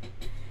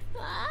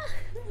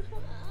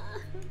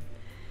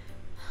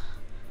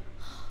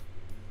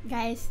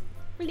 Guys,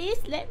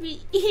 please let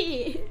me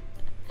eat.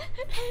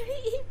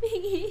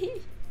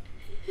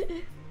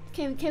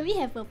 Can we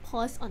have a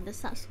pause on the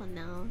subs for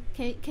now?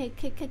 Can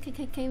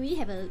we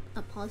have a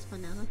pause for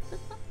now?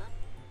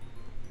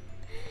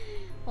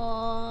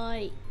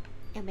 Oi,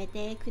 やめ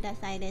てくだ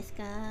さいです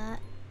か?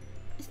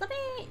 Stop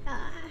it!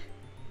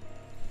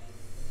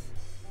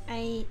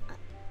 Oi!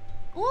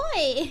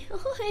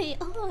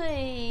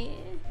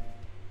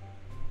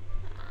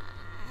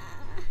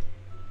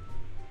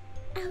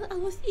 I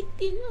was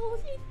eating.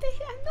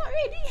 I'm not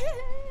ready yet.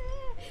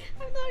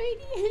 Oh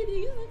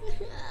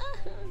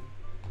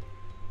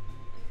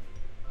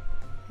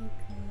my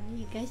god,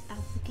 you guys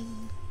are freaking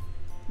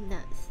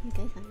nuts. You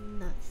guys are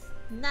nuts.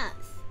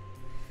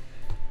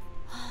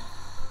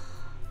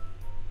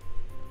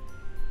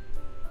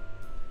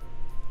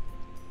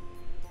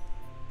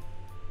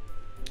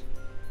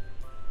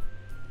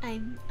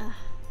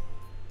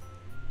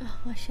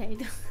 What should I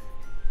do?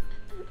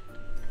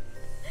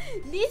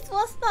 This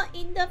was not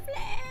in the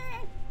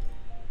plan.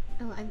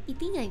 Oh, I'm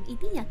eating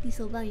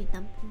yakisoba with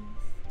dumplings.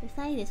 That's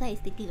why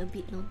it's taking a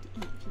bit long to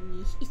eat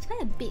finish. It's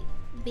quite a big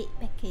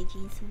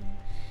packaging, so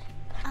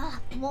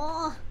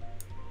more.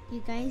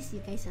 You guys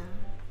are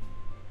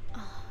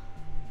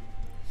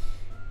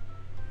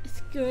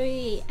screw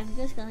it. I'm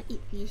just gonna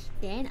eat fish,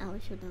 then I will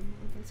show them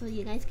more. So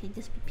you guys can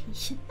just be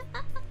patient.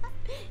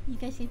 You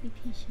guys can be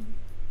patient.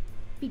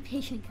 Be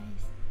patient,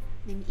 guys.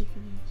 Let me eat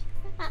finish.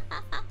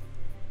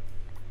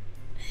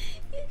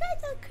 You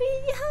guys are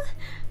crazy.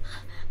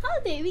 How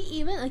did we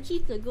even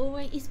achieve the goal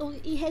when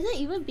it hasn't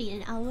even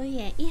been an hour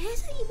yet? And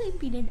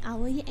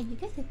you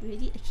guys have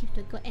already achieved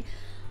the goal. And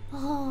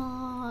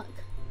Hawk.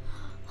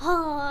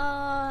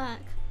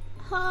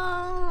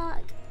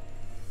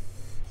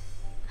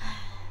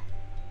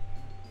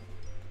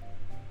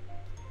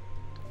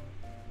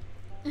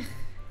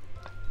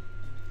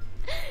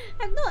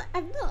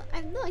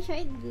 I'm not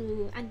trying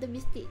to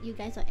underestimate you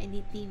guys or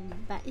anything,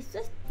 but it's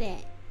just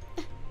that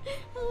I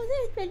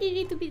wasn't expecting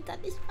it to be done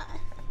this fast.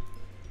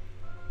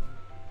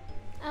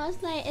 I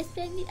was like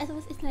expecting.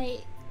 It's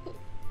like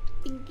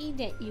thinking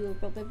that you will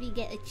probably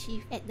get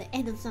achieved at the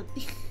end of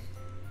something.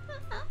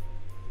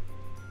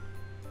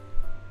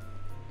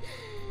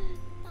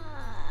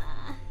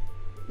 Ah,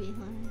 wait,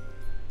 hold on.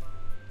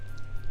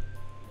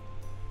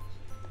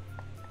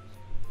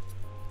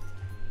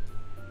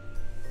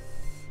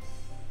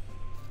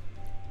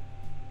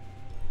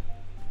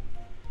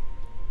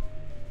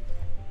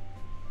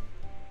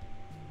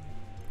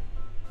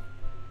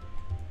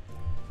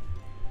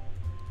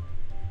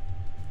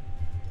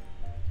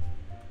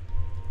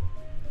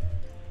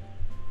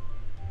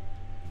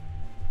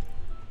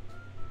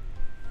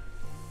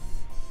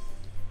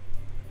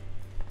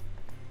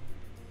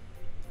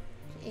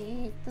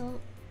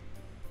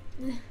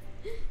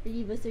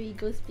 Anniversary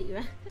go speak,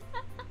 right?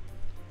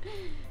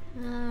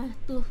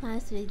 Too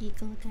fast already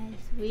go,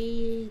 guys.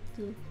 Way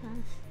too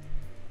fast.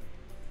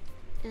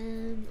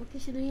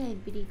 Occasionally I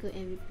really go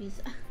and repeat.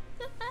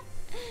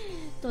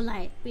 So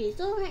like, wait.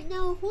 So right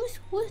now, who's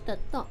the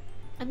top?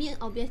 I mean,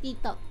 obviously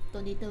top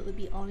donator would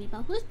be Ori,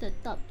 but who's the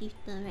top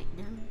gifter right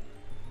now?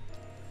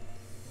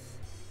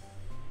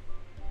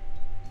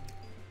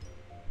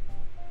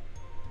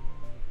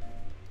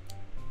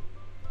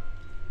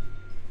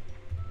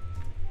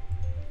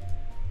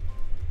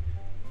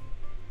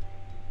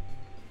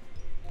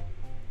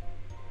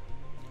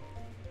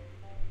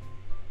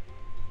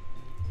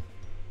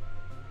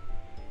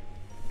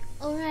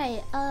 Alright,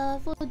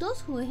 for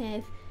those who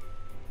have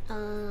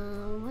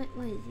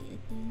what is it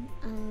again?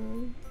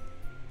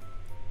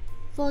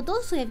 For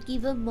those who have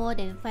given more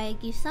than 5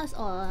 gift subs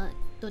or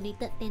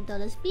donated $10,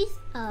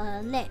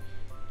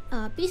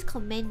 please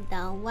comment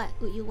down what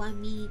would you want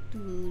me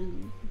to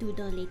do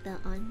the later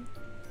on.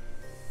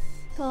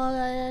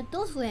 For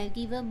those who have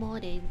given more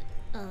than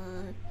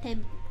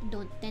 $10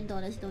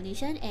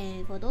 donation,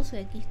 and for those who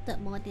have gifted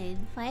more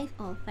than 5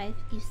 or 5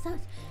 gift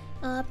subs,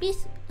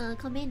 please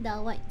comment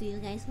down what do you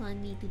guys want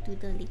me to do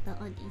the later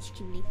on in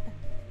stream later.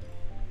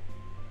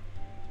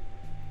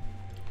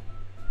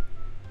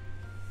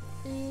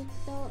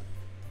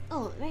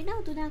 Oh, right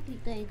now do not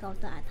click the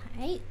encounter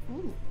attack.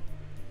 Ooh.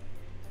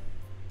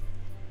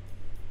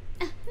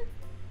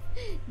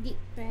 Deep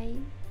fry.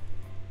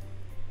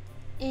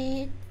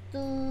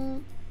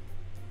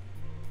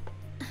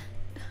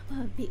 What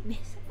a big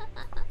mess.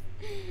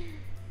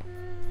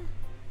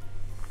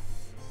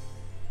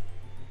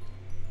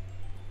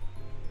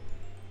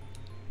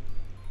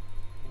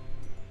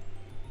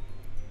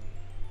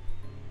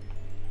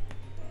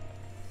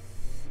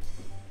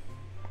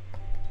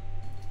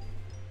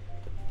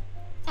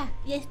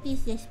 Yes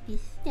please, yes please.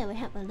 That will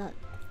help a lot.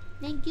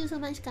 Thank you so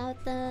much,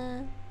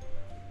 Scouter.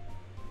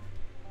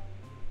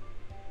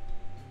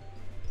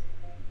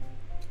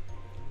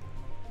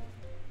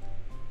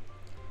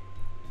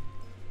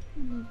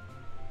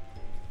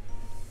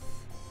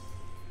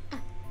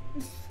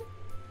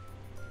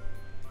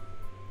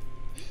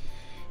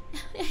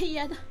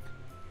 Yeah.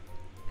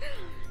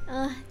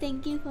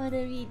 Thank you for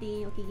the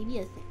reading. Okay, give me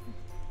a sec.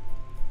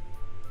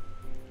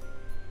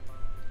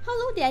 How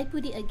long did I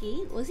put it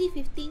again? Was it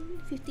 15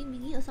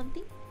 minutes or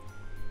something?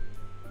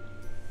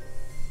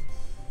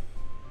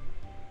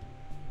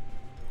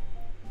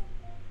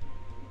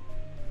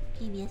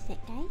 Give me a sec,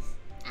 guys.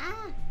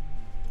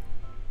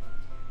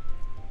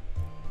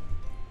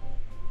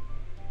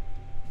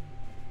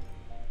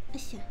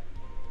 Asha.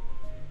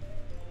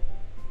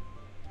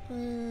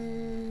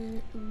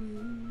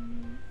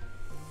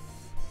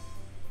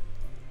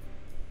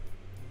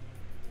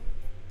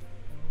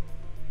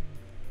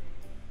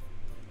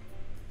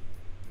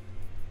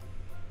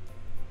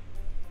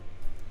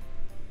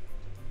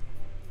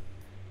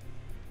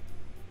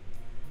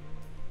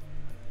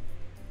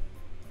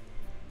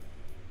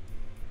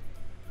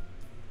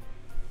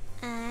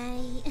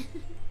 I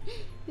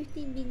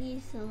 15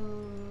 minutes, so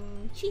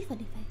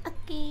 3:45.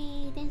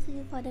 Okay, thanks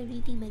you for the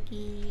reading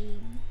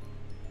again.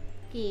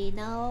 Okay,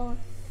 now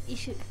it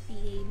should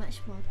be much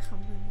more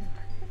common now.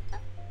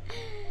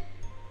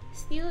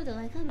 Still though,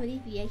 I can't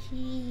believe you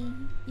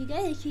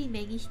guys actually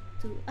managed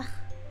to I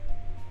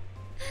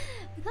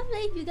can't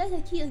believe you guys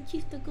actually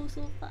achieved the goal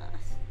so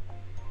fast.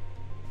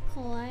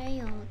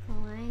 Kawaii.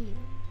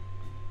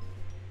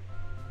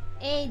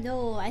 Eh,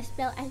 no, I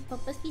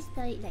purposely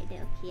spell it like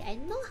that, okay? I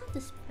know how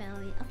to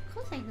spell it. Of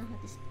course I know how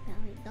to spell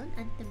it. Don't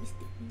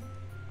underestimate me.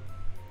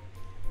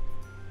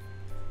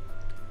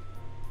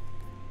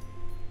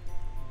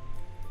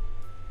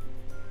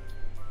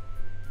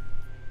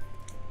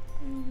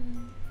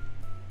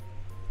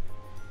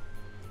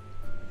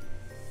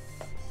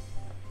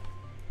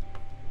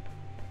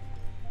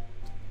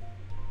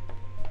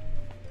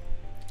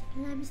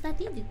 I'm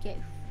starting to get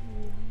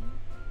full.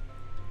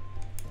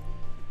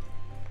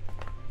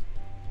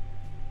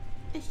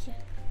 Asha.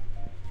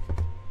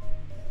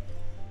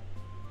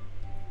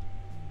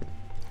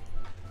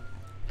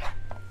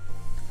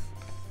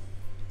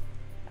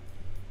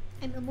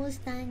 I'm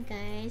almost done,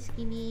 guys.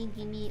 Give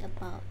me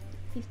about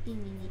 15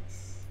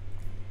 minutes.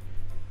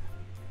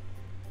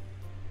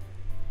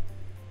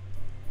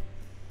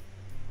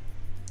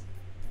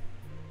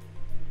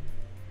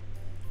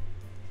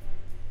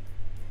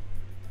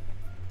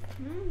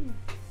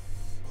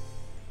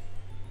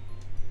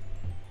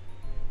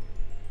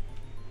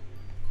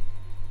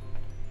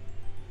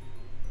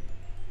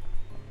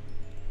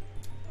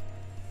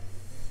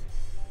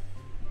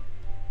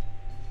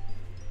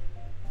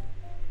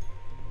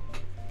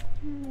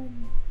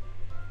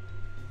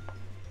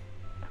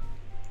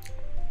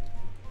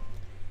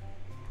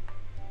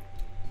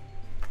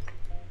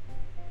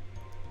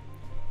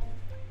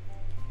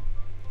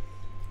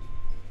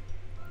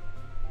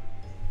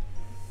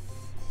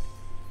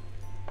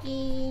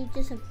 Okay,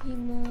 just a few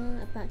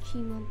more, about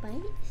 3 more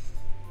bites.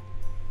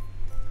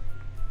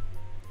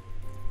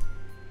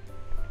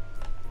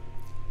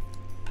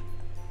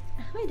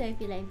 Why do I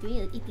feel like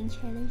doing an eating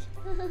challenge?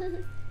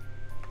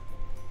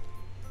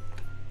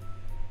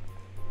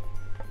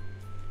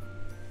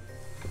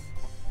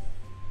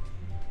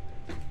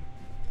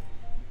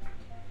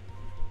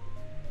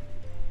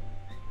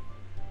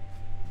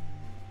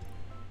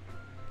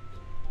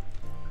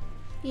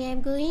 Yeah,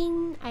 I'm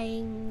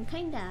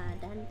kinda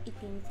done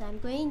eating, so I'm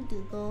going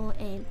to go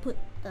and put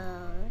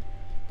the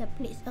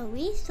plates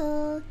away.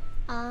 So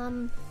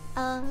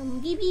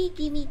give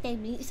me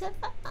 10 minutes.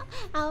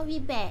 I'll be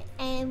back,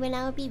 and when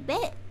I'll be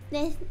back,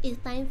 then it's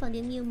time for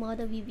the new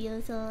model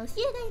review. So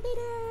see you guys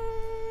later.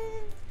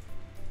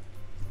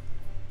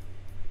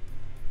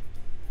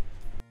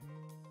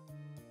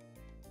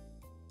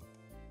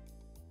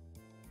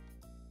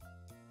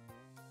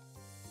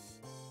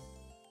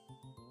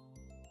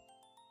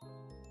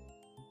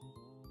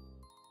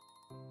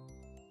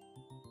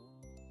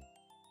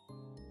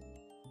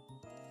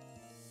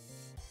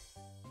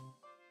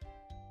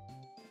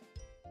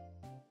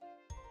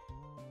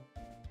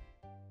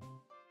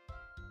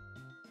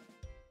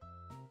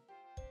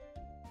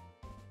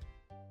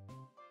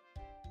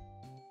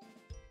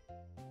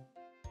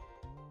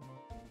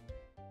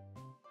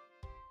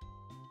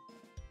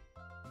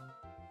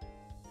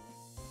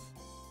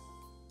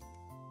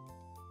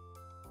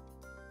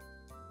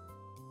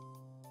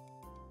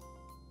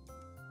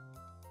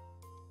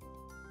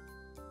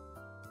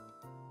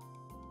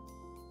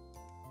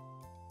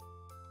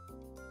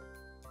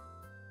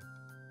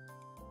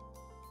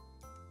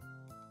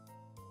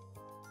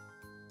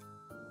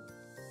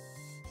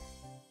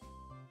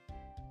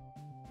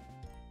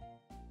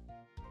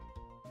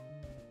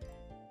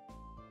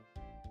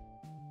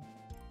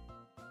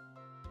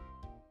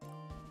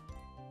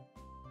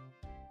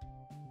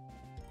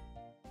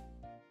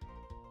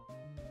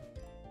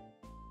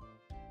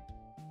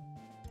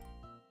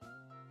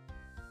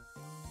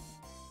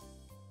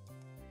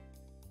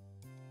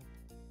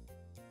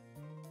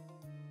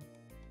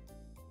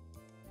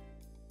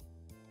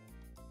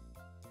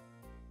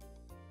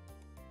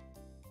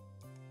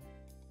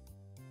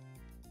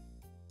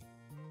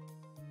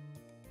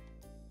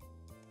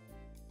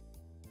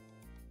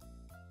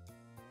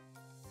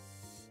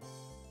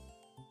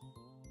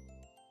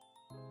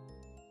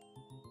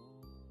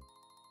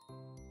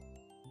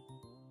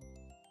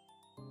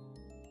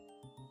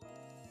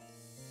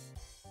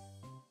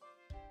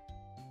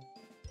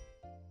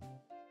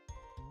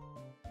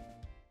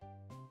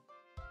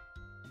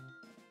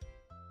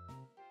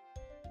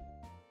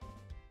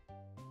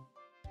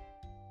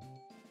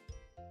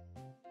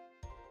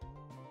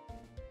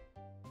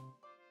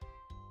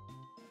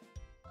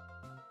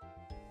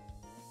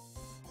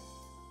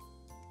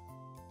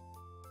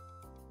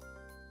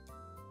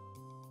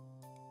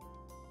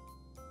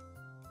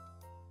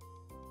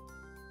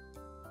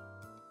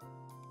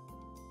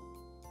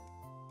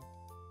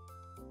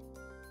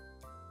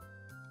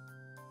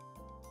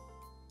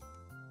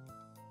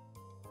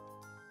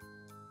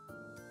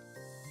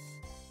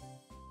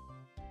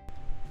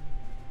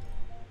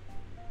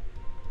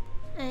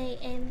 I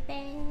am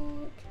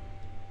back.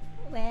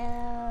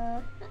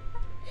 Well,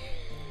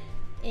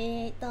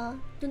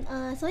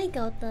 sorry,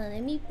 Galton.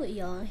 Let me put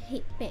your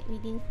head back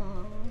reading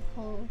for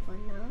hold for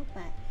now.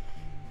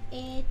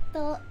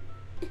 But,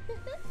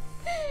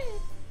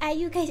 are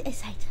you guys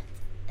excited?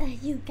 Are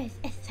you guys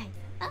excited?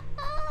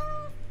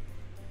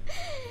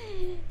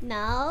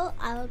 Now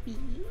I'll be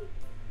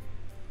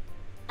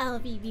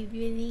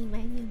reviewing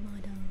my new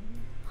model.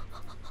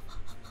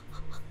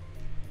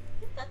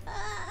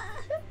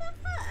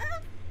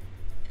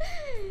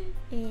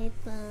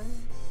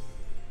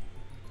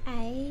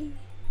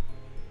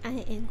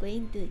 I am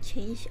going to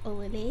change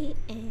overlay,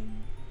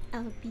 and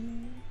I'll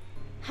be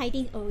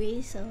hiding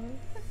away, so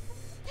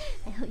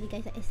I hope you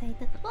guys are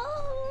excited.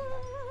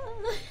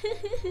 Oh!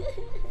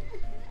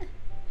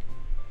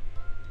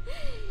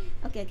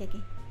 Okay. Okay.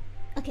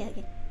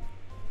 Okay.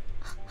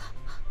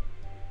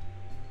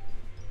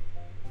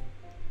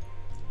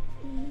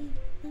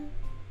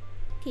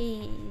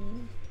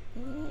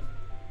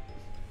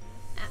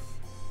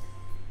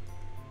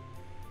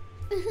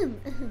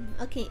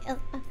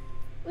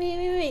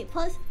 Wait.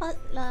 Pause.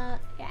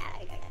 Yeah.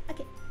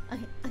 Okay.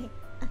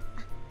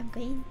 I'm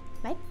going.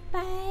 Bye.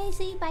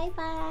 See you. Bye.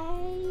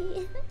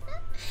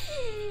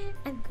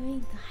 I'm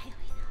going to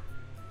highway now.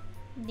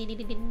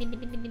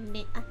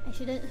 I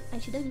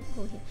shouldn't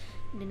go here.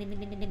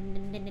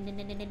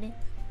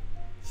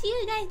 See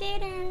you guys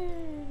later.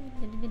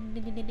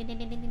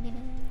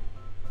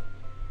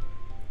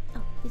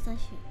 Oh, this one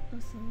should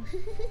also.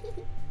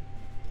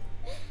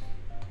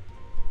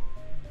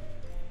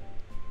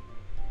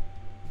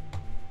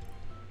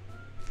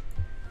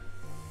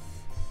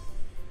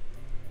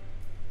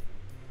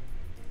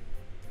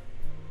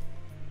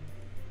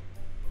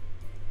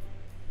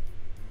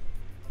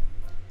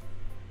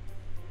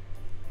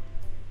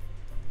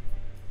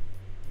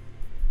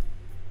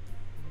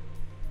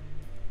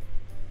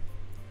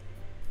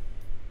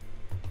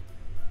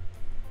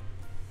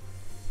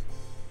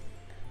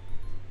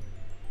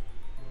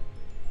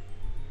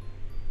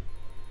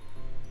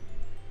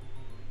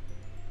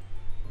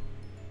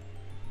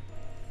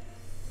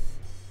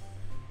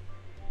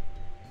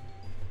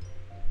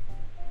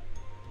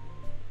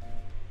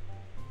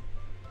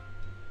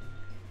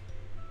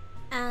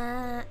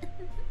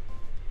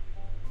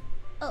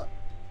 Oh,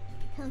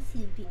 I can't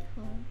see a bit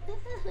home.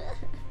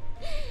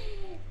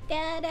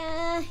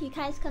 Ta-da! You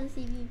guys can't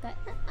see me, but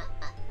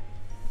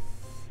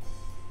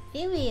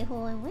hey, wait,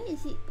 hold on. Where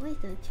is it? Where's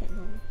the chat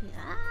now?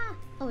 Ah!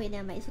 Oh wait,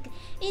 never mind. It's okay.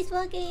 It's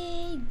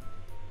working.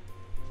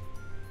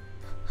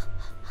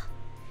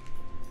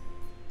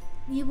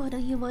 New model,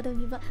 new model,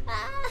 new model.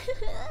 Ah!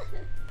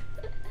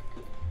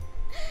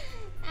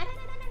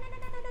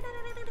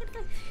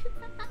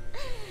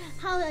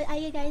 How are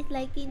you guys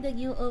liking the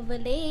new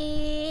overlay?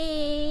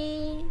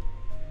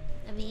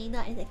 I mean,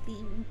 not exactly.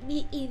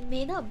 It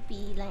may not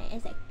be like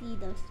exactly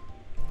the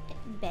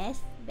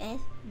best,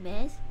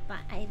 but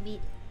I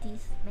made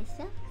this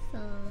myself. So,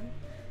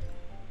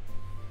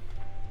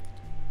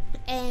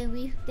 and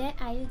with that,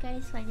 are you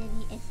guys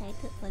finally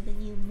excited for the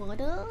new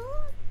model?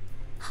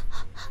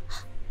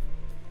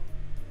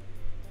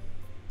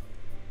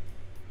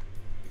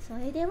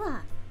 Sorry, there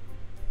were.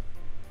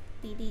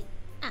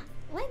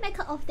 Why am I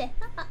cut off there?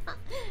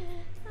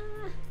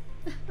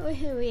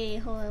 Wait,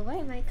 hold on. Why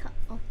am I cut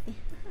off there?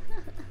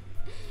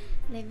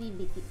 Let me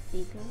make it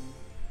bigger.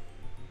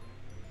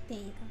 There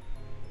you go.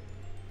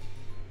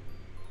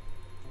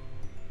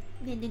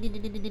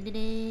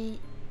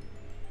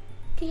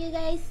 Can you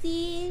guys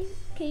see?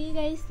 Can you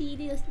guys see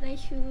those nice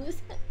shoes?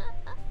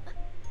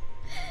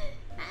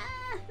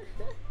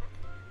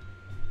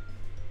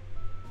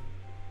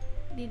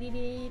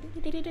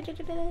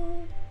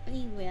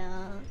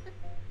 Well,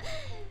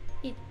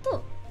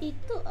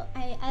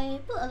 I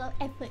put a lot of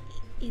effort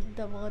in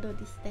the model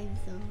this time,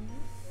 so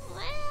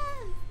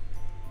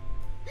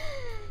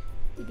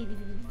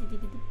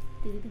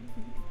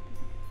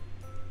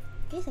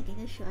guess I can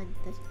just show on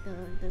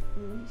the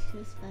full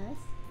shoes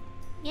first.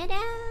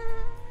 Yada!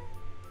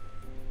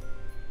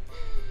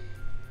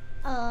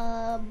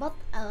 But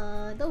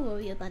don't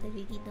worry about the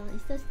beginner,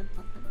 it's just the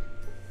bottom.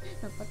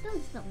 The bottom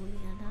is not moving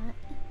a lot.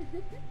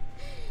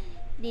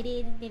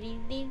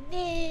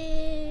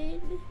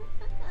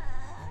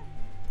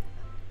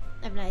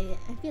 I'm like,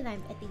 I feel like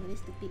I'm acting really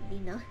stupidly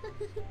now.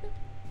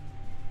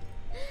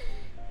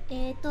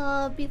 And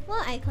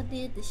before I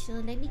continue the show,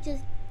 let me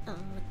just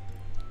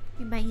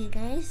remind you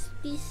guys,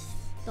 please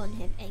don't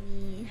have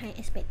any high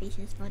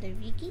expectations for the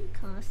rigging,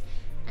 cause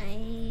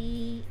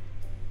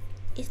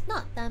it's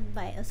not done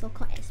by a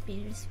so-called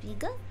experienced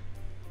rigger,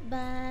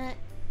 but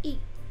it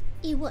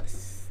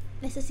works.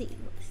 Let's just say it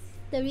works.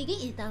 The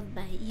rigging is done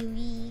by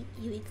Yui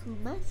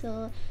Kuma,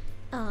 so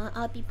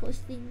I'll be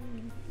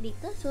posting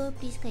later, so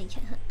please go and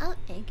check her out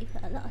and give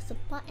her a lot of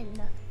support and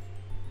love.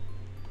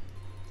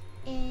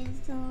 And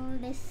so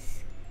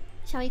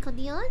shall we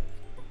continue on?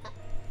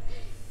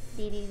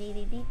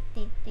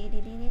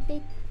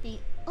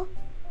 Oh,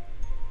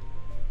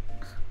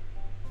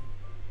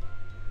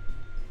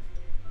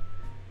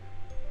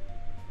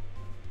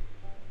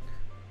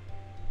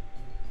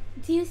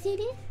 do you see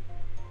this?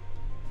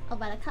 Oh,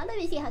 but the color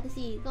is hard to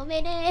see. Go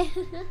mene.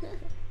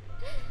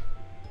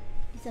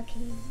 It's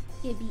okay.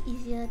 It'll be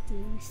easier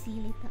to see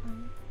later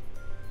on.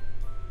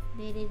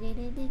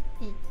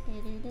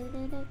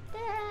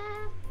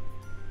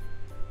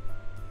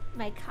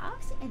 My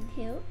calves and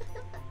tail.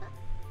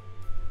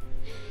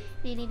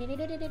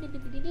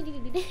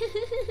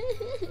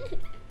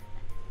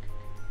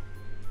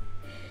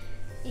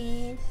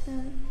 It's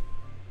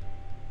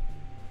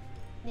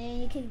there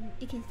you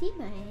can see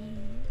my.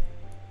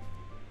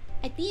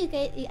 I think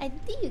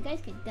you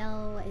guys can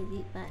tell what is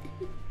it, but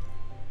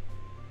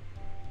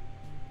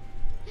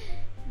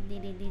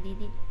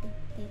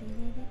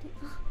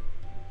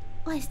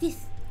what is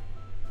this?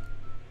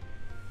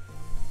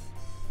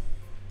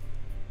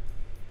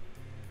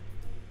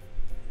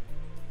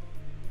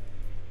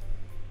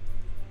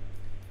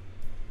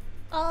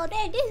 Oh,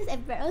 this is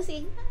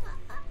embarrassing.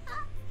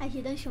 I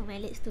shouldn't show my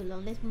legs too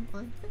long. Let's move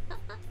on.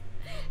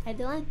 I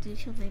don't want to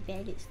show my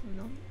bare legs too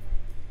long.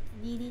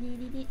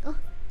 Oh.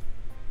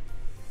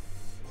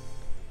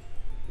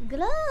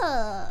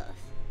 Gloves!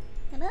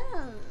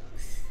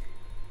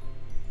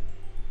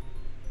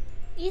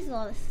 This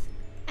was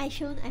I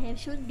have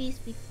shown this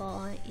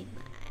before in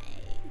my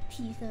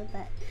teaser,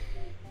 but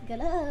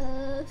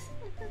gloves.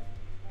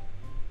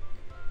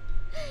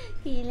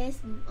 Okay,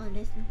 let's move on.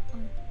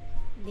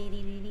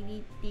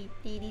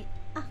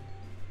 Ah,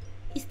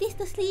 is this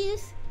the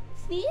sleeves?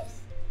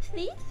 Sleeves?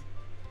 Sleeves?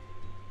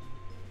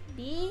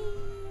 Yeah.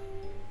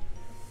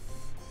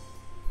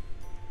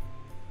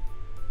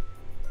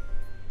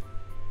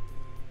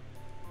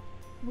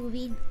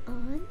 Moving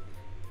on.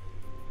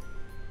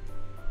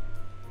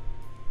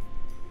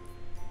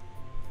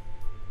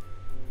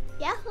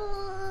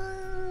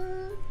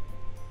 Yahoo!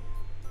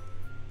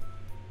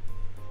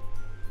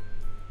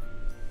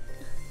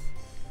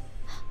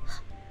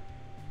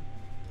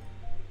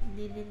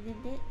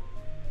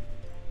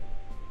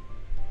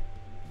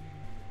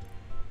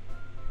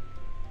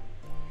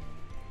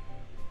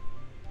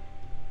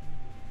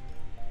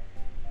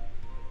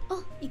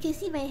 Oh, you can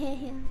see my hair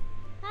here.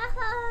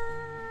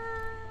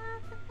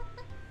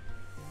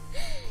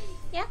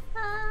 Yeah.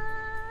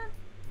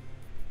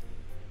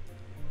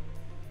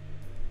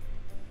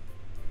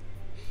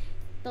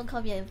 Don't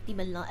call me a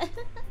demon lord.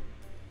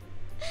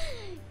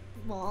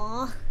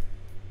 More.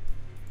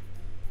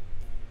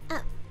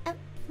 Up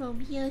from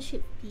here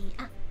should be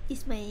up.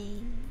 It's my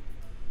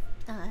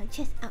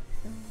chest up,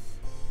 so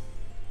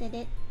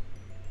that.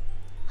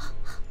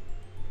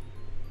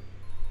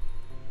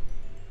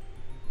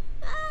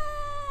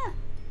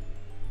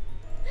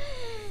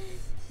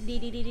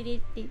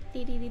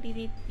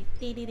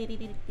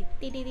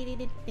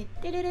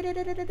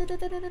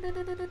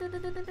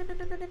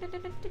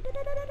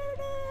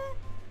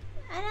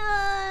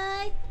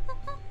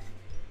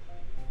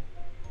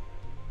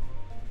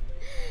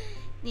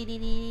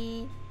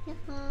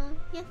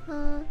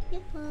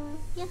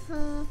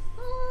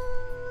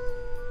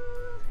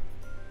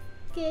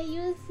 Can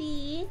you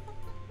see?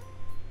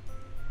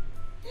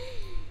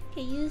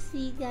 Can you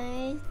see,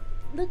 guys?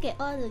 Look at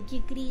all the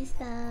jiggly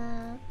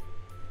stuff.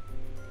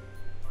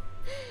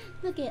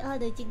 Look at all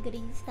the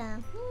jiggling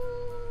stuff.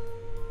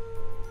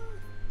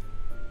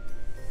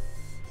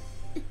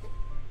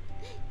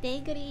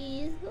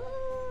 Dangries.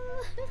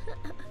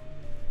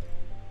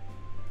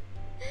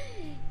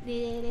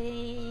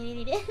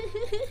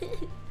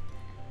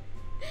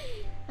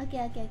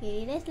 Okay.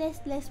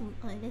 Let's move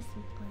on.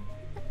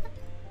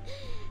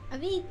 I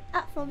mean,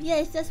 up from here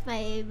is just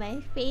my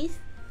face,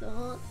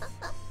 so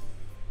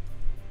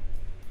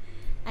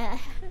I'll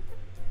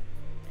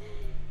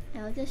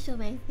just show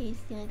my face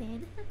here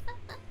then.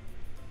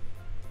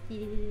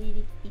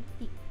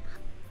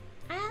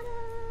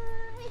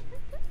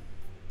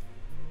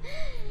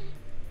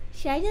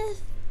 Should I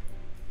just...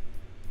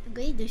 I'm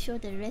going to show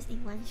the rest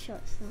in one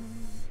shot, so...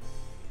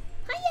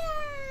 Hiya!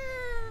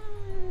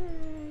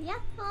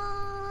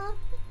 Yahoo!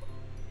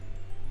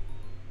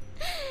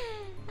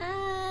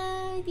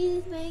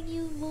 This is my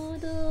new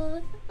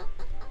model.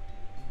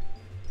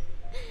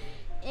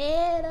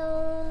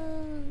 Hello!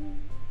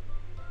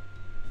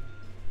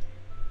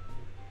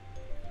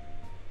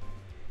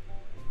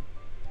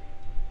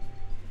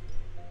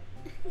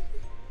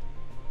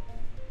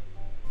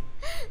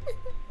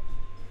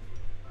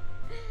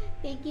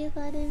 Thank you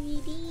for the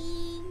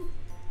reading.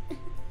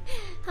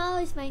 How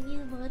is my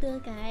new model,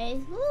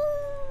 guys? Woo!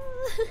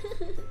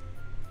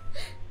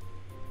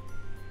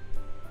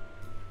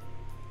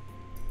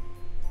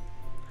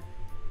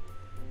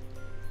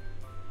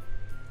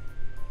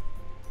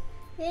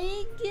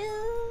 Thank you.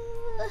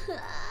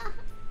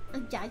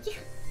 I'm judging.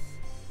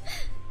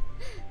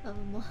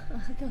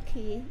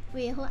 Okay.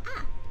 Wait, hold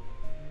up.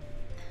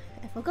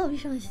 I forgot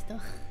which one is the.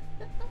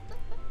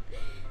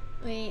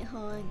 Wait,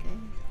 hold on,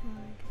 guys.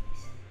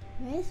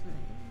 Where's my...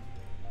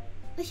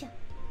 Where's your...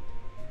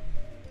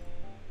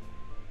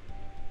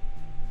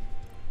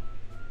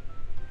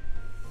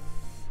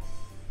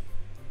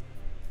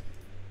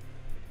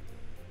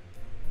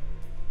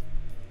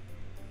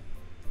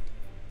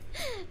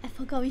 I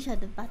forgot which are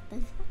the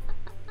buttons.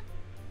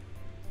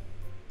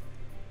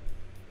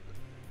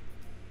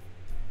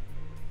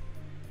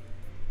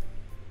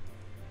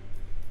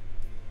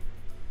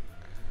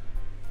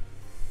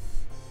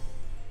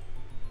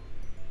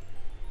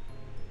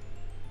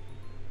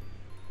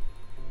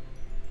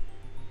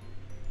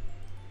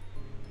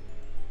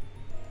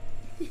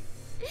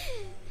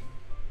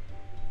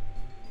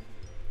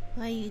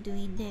 What are you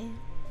doing there?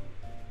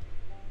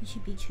 You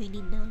should be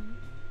training now.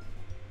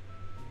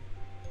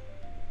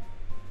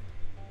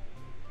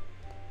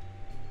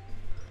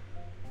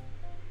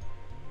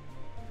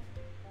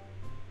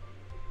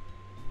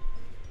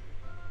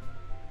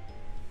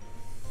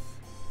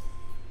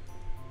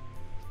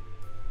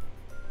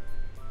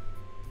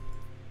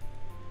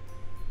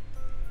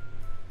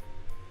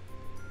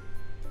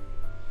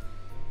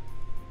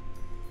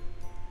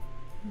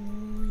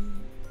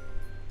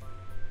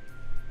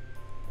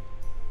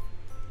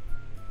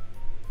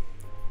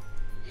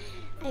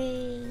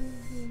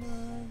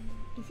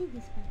 Is it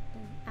this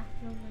button? Ah,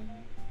 no one.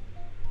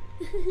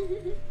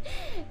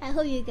 I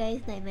hope you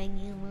guys like my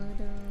new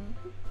model.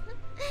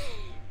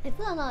 I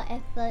put a lot of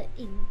effort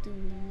into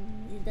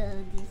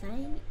the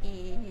design,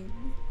 and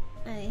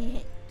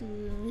I had to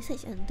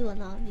research and do a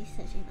lot of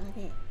research and all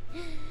that.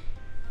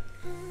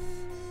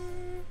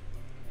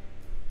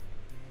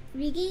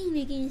 Rigging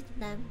is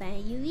done by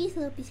Yuri,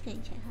 so please go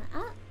and check her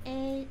out.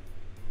 And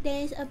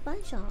There's a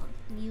bunch of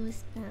new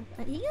stuff.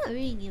 I think not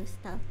really new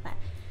stuff, but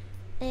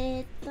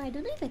I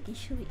don't know if I can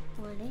show it.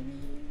 Oh, let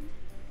me.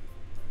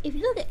 If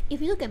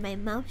you look at my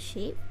mouth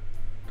shape.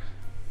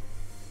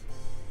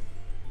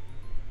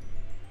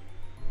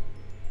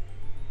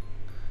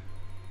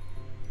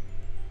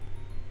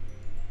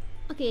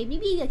 Okay,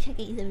 maybe your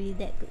checking isn't really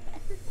that good.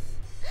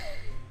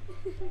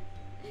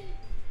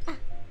 Ah,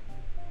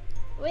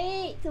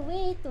 wait.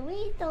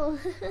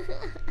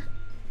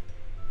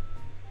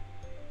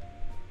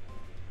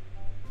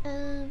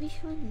 Which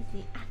one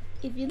is it? Ah,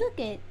 if you look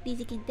at this,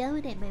 you can tell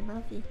that my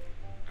mouth is.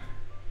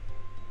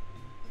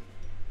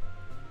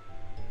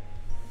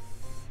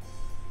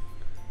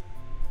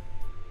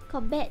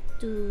 Compared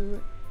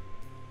to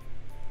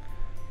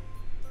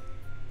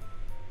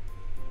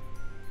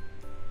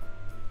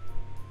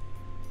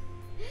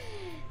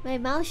my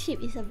mouth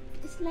shape is a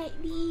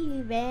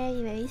slightly,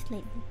 very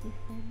slightly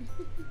different.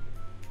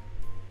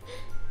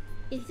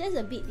 It's just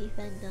a bit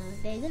different though.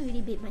 There isn't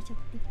really big much of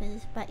a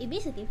difference, but it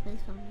makes a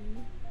difference for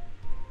me.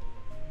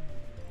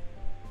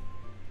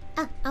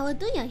 Ah, I will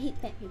do your heat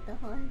back later.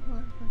 Hold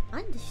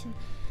on the show.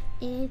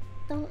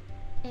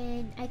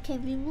 And I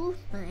can remove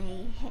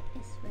my head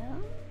as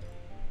well.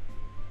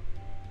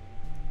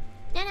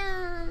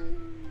 Ta-da!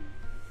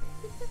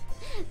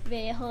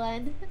 Wait, hold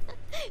on.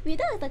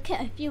 Without the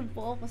cap, I feel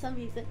bored for some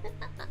reason.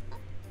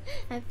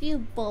 I feel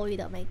bored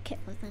without my cap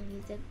for some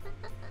reason.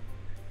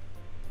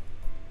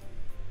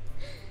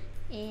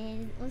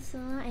 And also,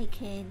 I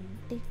can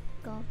take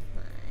off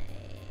my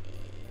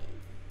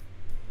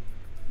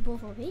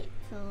both of it.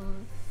 So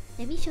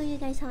let me show you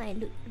guys how I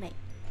look like.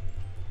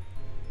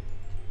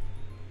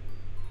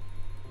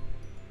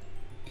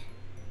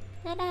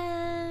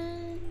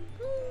 Ta-da!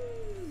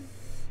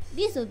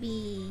 This will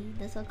be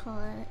the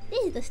so-called.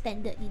 This is the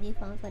standard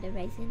uniform for the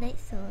Rising Knight.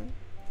 So,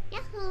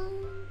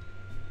 yahoo!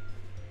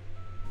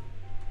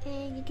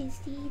 And you can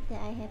see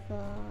that I have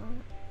a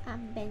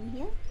armband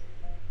here.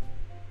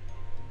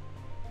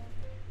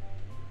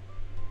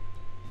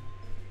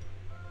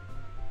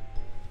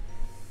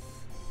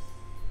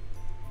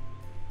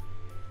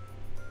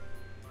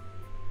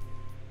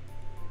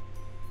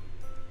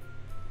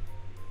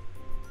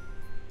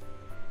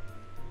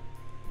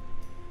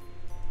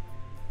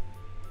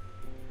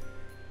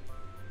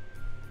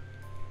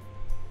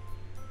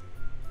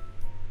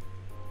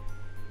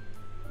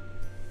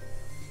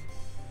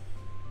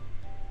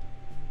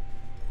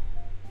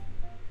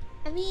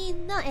 I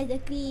mean, not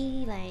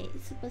exactly like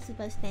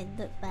super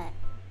standard, but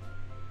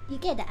you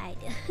get the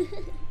idea.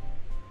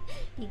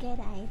 You get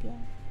the idea.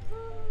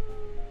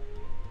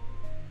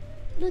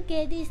 Look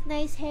at this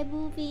nice hair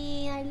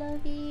moving. I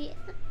love it.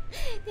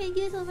 Thank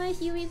you so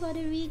much, Yuri, for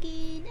the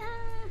rigging.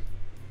 Ah.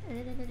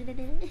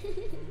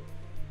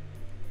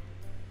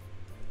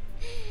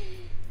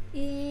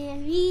 Yeah,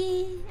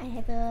 I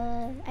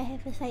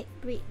have a side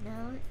braid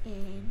now,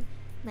 and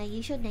my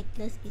usual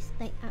necklace is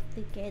tied up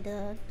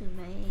together to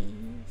my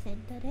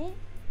center there.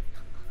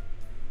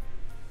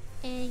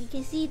 And you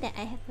can see that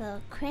I have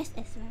a crest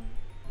as well.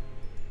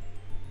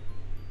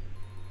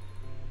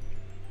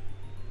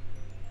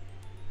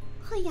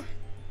 Oh yeah.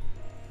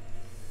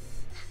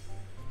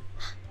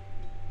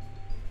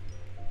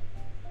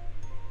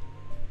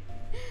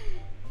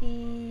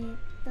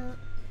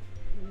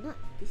 Not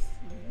this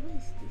one. What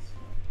is this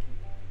one?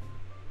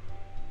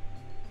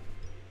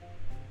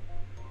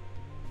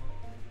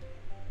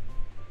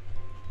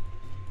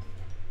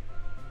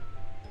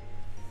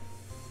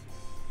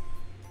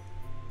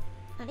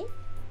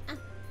 Ah,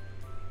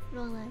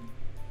 wrong one.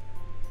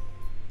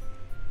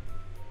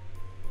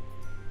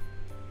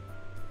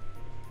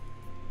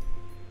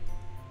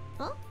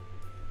 Oh?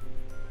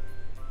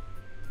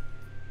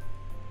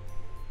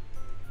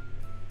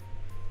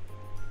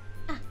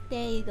 Ah,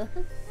 there you go.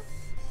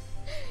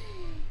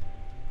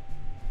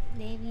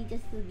 Let me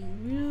just be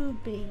real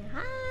big.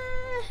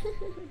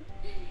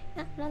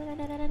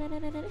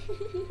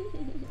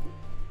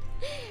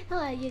 How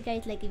are you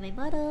guys liking my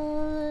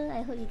model?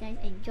 I hope you guys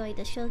enjoy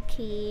the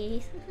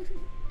showcase.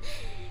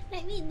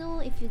 Let me know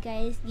if you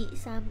guys need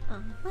some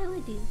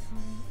what do you call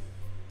it?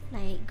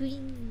 Like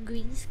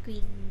green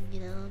screen, you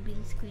know,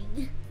 green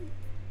screen.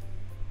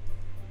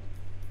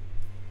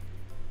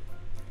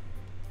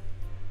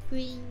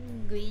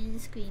 green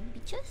screen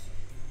pictures.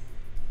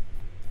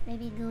 Let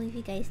me know if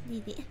you guys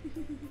need it.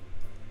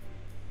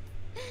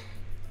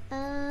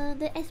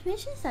 The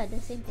expressions are the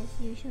same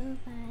as usual,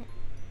 but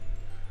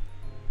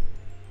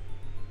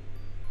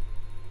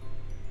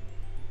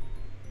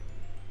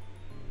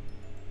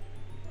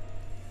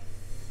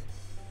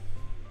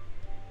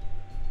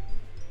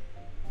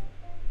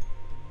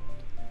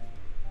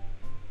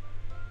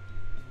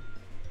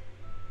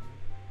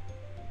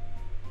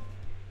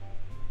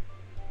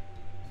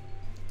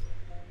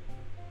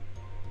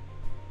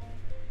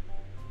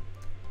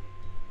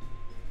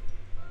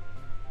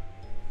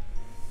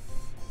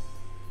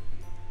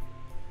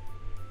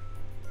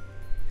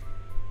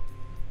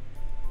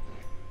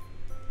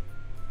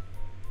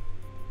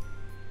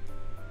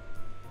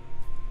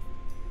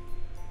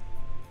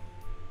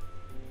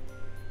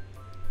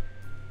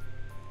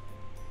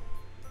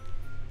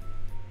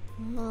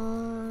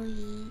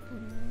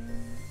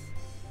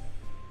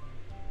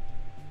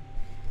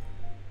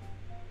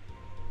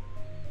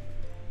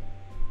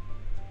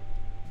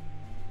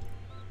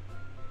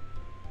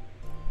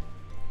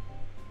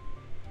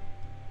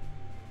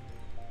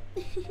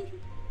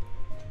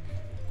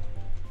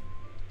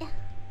Yeah.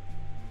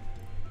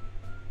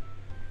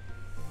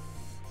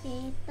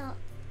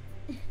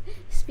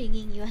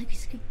 Speaking you are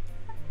screaming.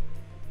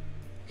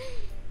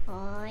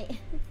 Oi.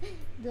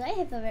 Do I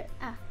have a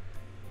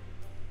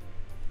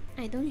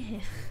I don't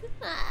have.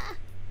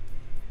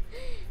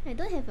 I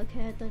don't have a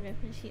character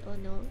reference sheet. Oh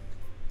no.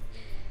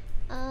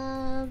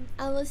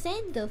 I will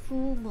send the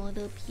full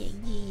model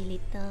PNG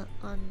later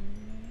on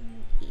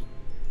in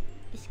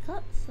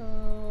Discord,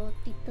 so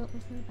Twitter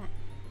also, but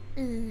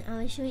I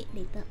will show it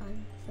later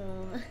on. So,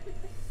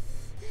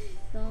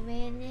 so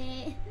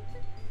many.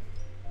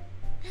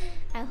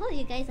 I hope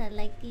you guys are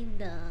liking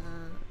the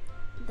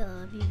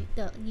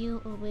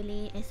new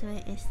overlay as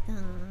well as the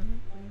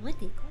what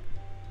do you call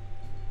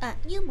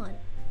it? New mod.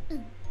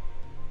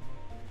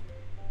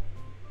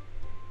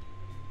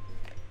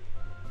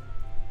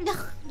 No,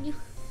 new.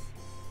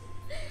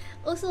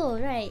 Also,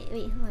 right,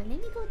 wait, hold on, let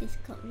me go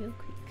Discord real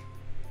quick.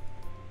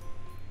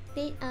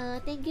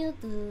 Thank you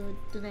to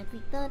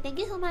Twitter. Thank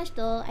you so much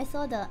though. I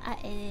saw the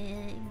art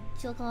and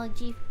so-called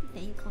GIF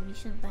that you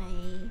commissioned by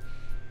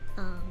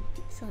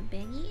Pixel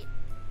Benny.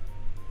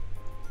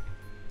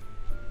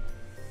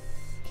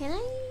 Can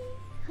I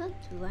how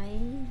do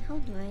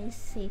I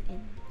save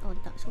and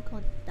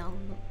so-called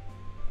download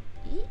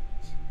it?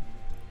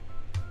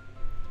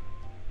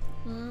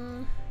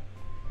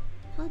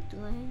 How do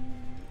I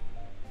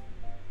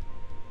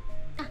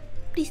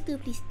please do.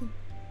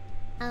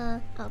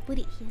 I'll put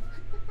it here.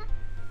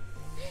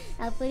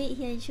 I'll put it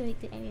here and show it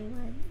to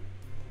everyone.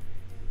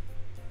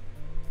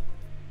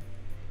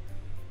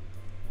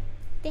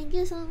 Thank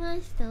you so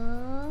much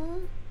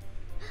though.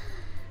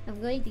 I'm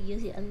going to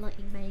use it a lot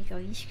in my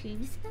drawing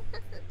streams.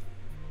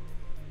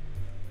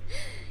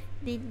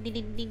 Ding ding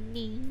ding ding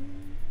ding.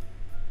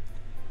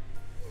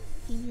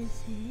 Give me a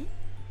sec.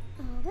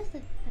 What's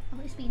the... Oh,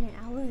 it's been an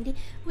hour already.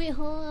 Wait,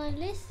 hold on.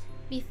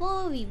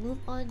 Before we move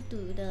on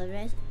to the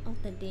rest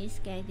of the day's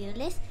schedule,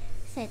 let's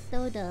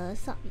settle the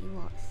sub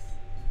rewards.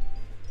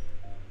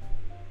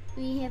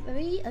 We have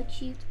already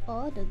achieved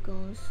all the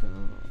goals, so...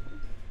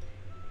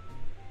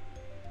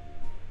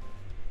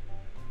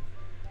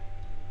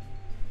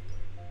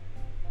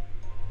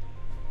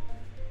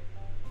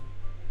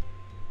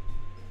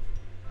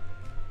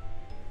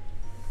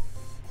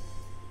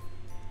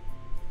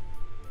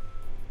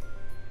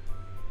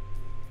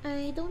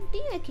 I don't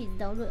think I can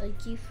download a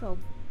GIF from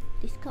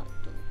Discord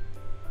though.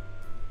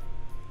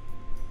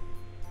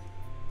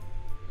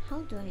 How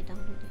do I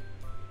download it?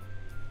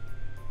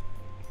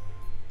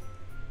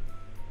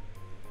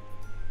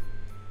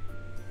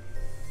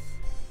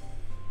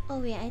 Oh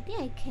wait, I think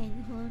I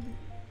can. Hold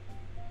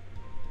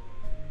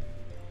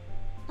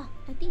on.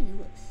 I think it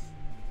works.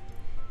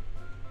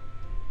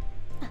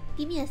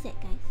 Give me a sec,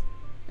 guys.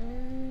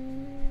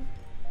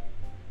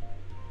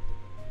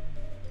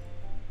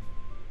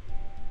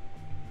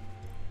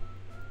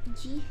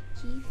 G.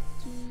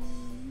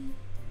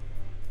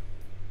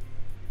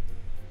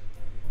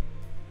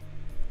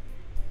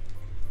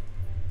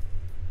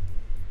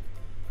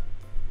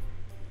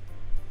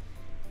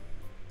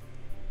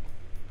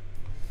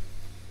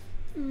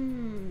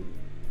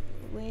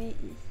 Where is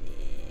it?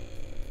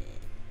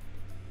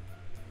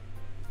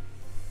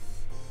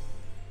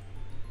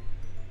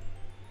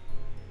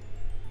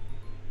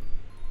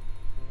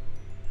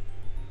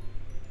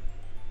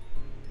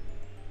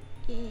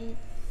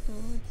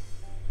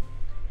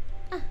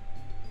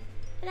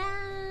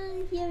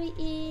 Here it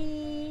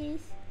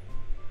is.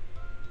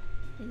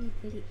 Let me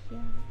put it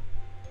here.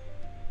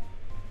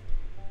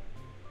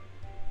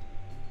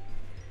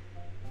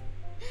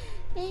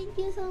 Thank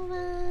you so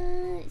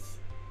much.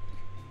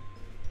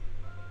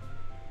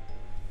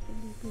 Let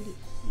me put it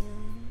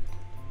here.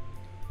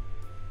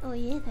 Oh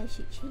yes, I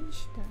should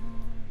change the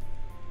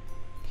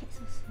text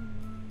also.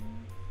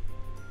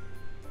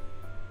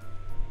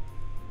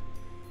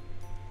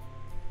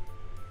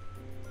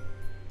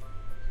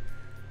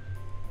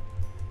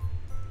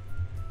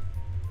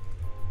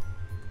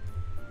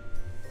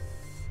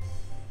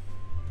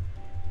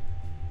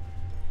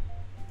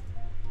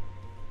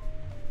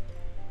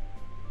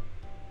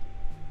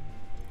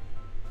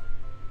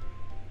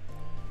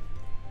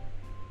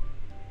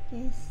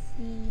 Let's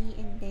see,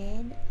 and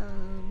then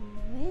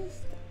where's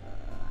the...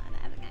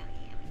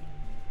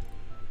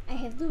 I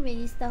have too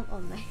many stuff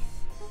on my...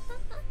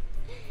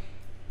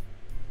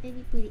 Let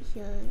me put it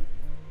here.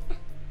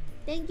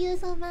 Thank you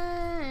so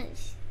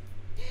much.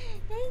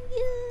 Thank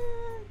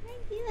you.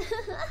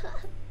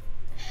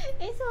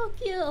 It's so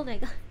cute. Oh my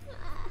god.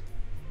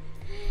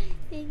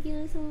 Thank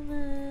you so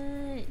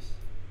much.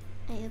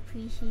 I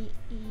appreciate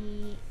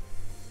it.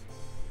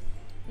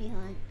 Wait,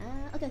 hold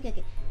on.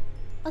 Okay.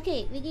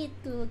 Okay, we need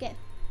to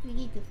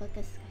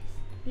focus, guys.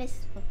 Let's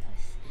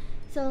focus.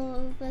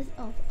 So first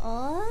of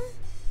all,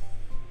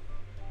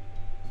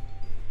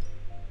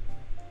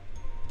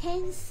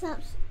 10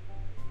 subs.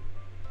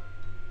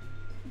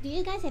 Do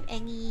you guys have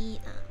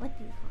any what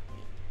do you call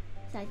it?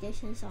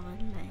 Suggestions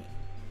on like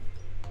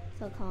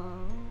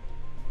so-called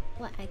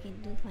what I can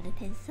do for the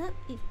 10 sub?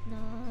 If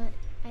not,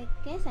 I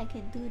guess I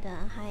can do the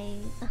high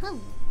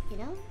you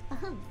know,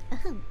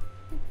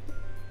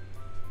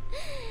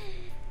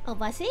 Oh,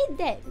 but saying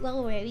that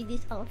while wearing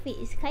this outfit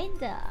is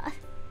kinda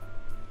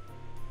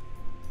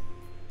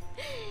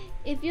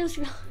it feels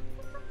wrong.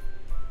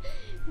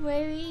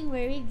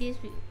 wearing this,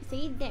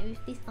 saying that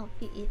with this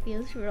outfit, it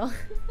feels wrong.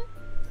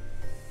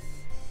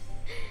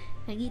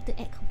 I need to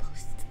add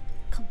compost.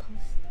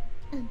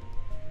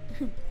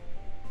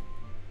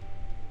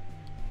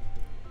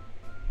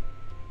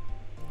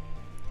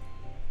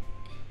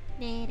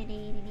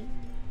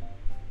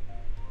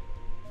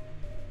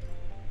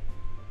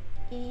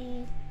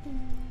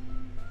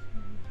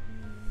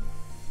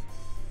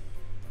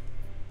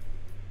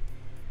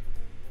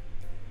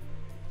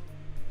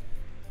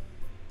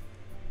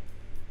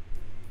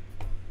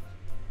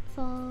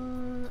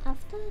 For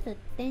after the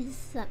 10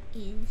 sub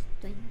is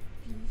 20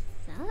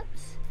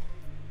 subs.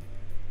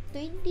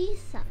 20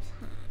 subs,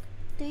 huh?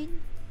 20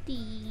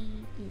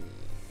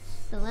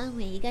 is the one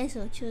where you guys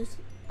will choose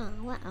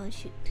what I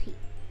should tweet.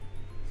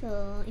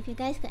 So if you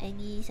guys got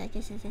any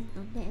suggestions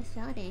on that as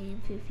well,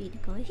 then feel free to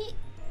go ahead.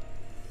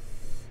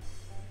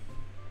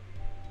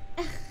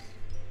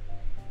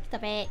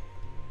 Stop it.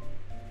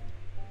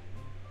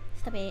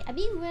 I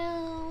mean,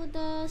 well,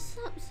 the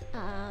subs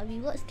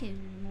rewards can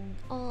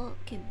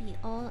be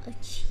all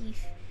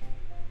achieved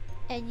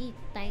any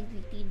time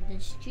within the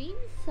stream.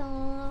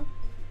 So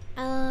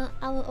I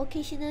will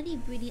occasionally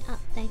bring it up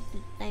time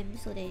to time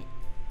so that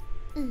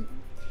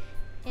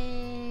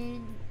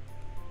and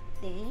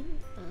then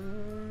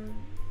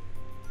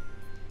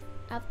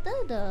after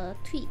the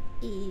tweet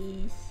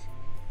is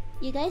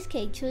you guys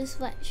can choose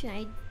what should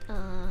I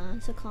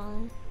so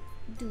called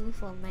do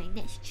for my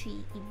next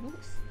 3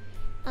 emotes.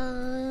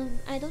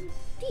 I don't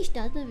think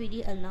doesn't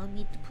really allow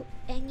me to put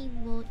any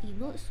more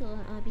emotes, so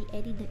I'll be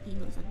adding the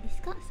emotes on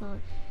Discord. So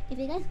if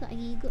you guys got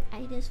any good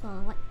ideas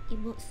for what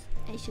emotes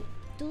I should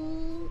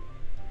do,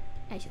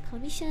 I should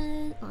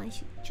commission or I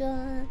should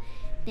draw,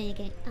 then you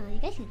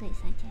guys can go and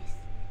suggest.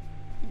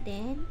 And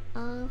then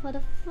for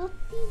the 40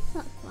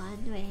 subs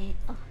one where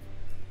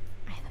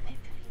I have a bad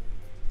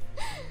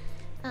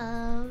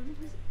feeling.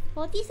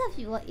 40 subs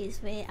reward is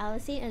where I'll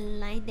say a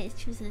line that's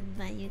chosen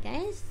by you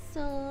guys.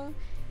 So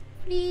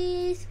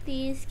please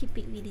keep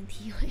it within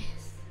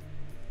TOS.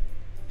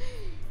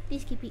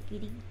 Please keep it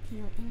within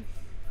TOS.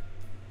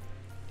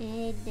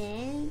 And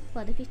then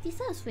for the 50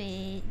 subs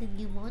where the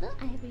new model,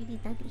 I have already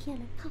done it here.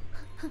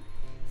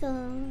 So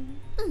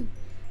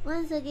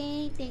once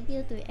again, thank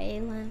you to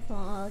everyone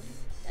for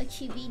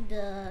achieving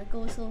the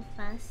goal so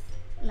fast.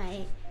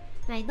 Like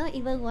not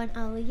even 1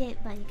 hour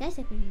yet, but you guys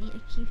have already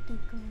achieved the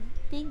goal.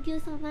 Thank you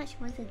so much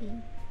once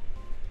again.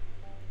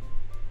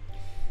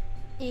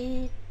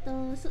 And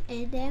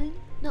then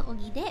not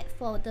only that,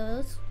 for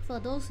those who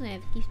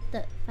have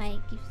gifted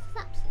 5 gift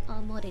subs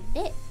or more than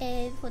that,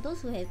 and for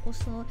those who have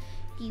also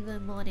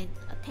given more than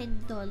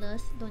 $10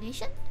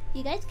 donation,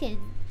 you guys can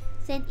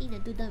send in a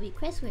doodle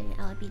request where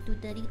I'll be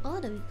doodling all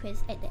the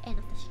requests at the end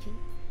of the stream.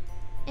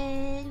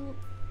 And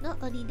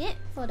not only that,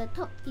 for the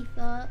top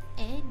giver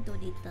and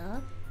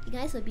donator, you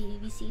guys will be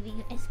receiving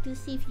an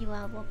exclusive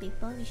UR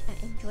wallpaper which I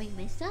am drawing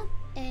myself,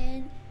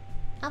 and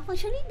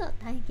unfortunately not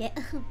done yet.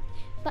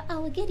 But I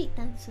will get it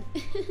done soon.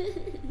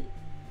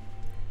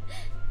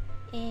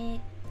 And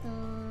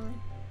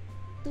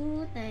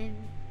 2 times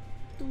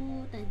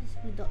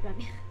bulldog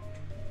ramen.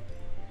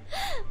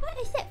 What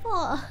is that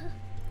for?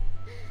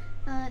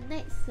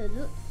 Night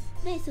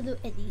salute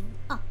ending.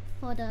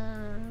 For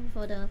the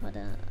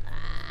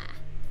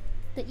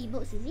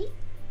emotes, is it?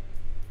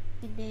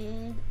 And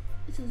then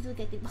Suzu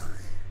getting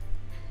bonked.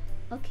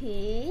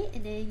 Okay,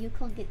 and then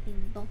Yukon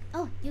getting bonked.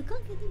 Oh,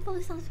 Yukon getting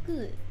bonked sounds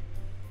good.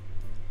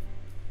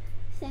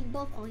 Send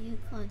both on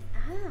Yukon.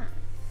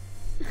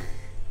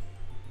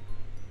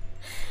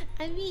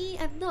 I mean,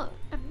 I'm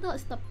not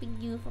stopping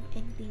you from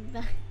ending,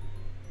 but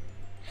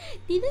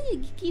didn't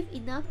you give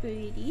enough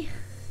already?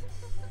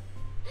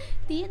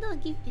 Did you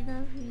not give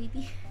enough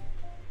already?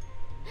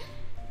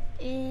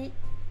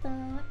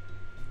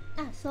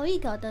 Sorry,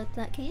 Gauda,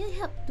 can you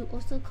help to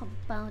also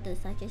compile the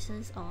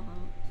suggestions of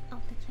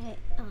the chat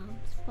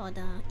for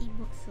the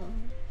emotes? So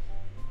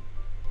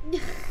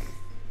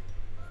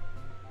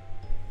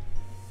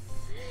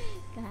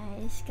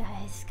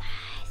guys.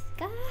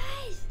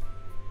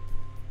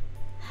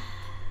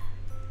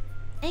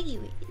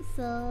 Anyway,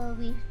 so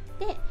with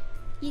that,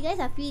 you guys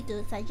are free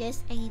to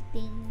suggest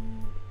anything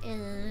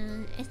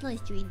as long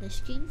as during the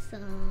stream. So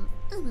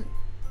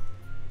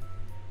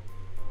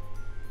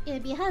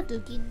it'll be hard to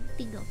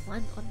think of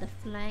one on the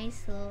fly,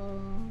 so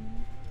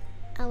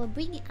I will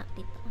bring it up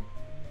later on.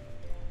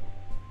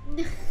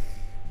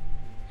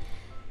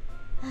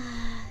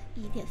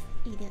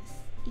 Idiots.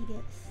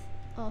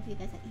 All of you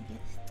guys are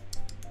idiots.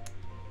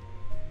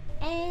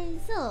 And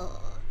so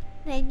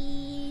let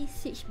me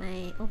switch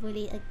my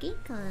overlay again,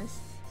 cause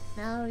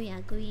now we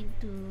are going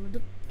to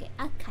look at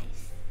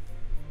archives.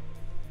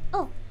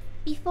 Oh,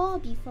 before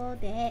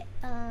that,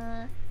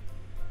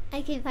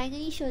 I can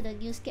finally show the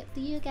new script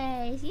to you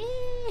guys.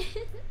 Yay!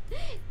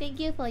 Thank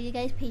you for you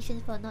guys'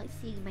 patience for not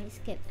seeing my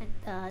script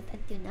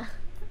until now.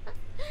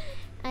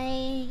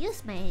 I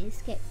use my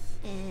script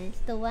as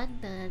the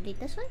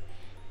latest one,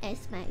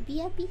 as my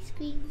BRP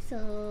screen.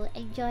 So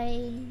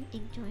enjoy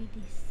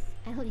this.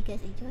 I hope you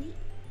guys enjoy it.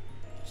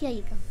 Here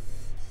you go.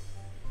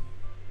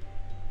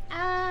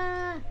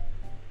 Ah!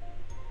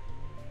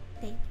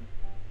 Thank you.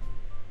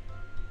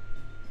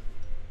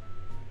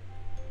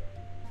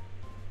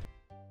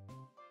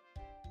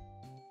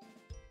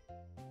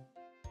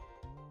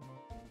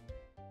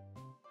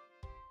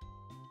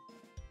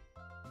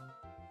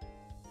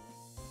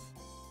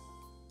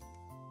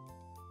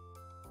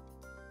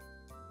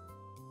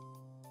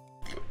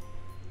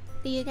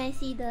 Do you guys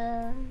see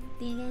the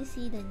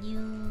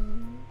new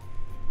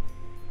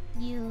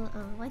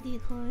what do you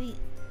call it?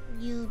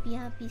 New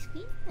BRP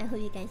screen? I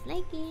hope you guys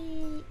like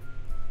it.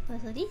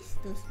 Also, this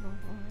too small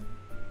one.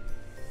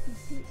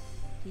 Is it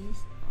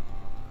this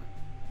or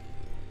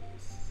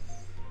this?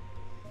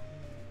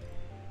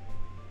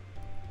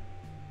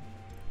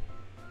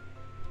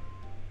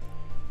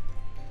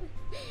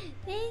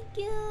 Thank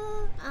you.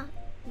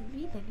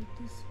 Maybe a bit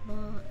too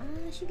small.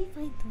 Should be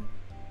fine too.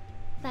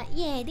 But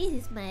yeah, this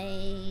is my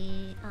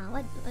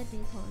what do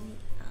you call it?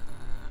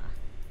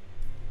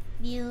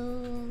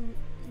 New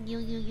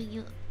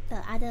the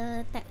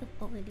other type of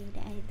overlay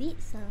that I did.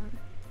 So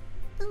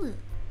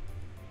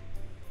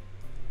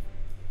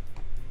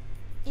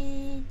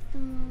and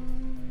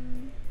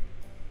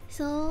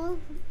so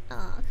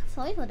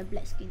sorry for the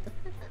black screen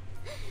though.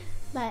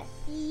 But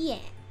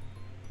yeah,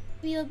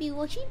 we will be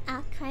watching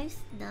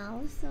archives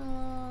now. So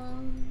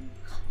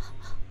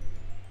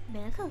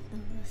man, I'm kind of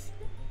nervous.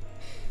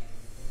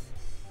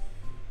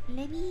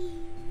 Let me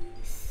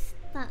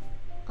start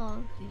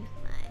off with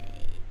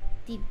my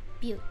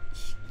debut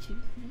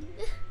stream.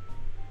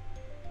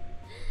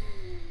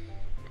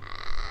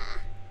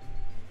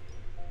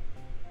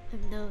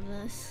 I'm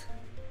nervous.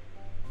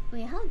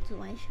 Wait, how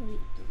do I show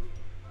it to?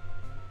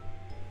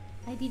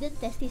 I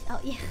didn't test this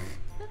out yet.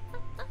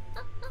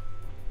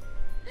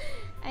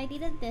 I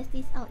didn't test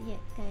this out yet,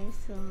 guys,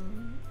 so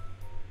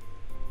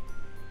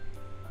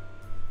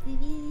let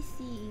me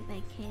see if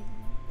I can.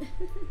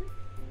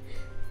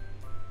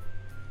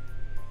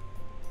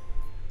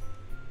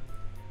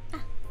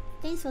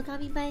 Thanks for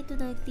coming by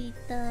tonight,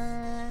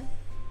 Tita.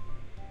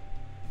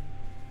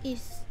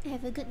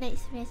 Have a good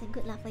night's rest and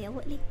good luck for your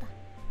work later.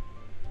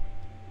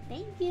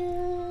 Thank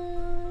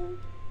you.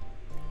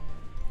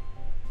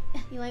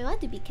 You might want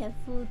to be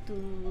careful to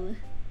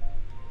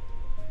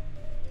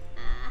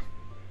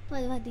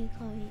what do you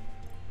call it?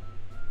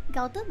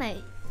 Gautam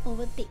might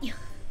overtake you.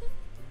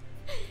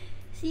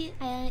 See,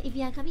 if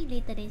you are coming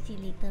later, then see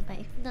you later. But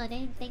if not,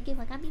 then thank you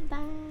for coming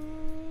by.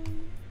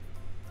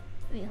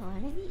 Wait, hold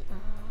on. Let me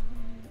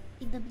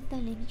in the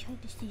meantime, let me try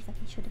to see if I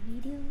can show the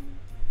video.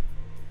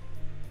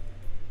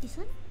 This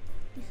one?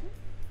 This one?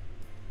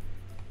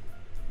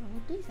 I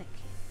wonder if I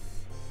can.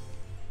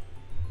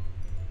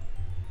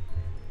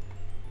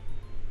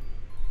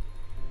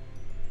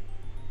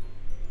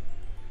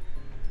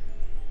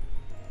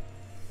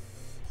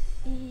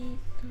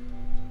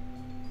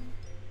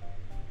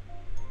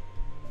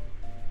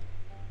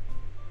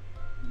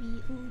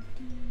 VOD.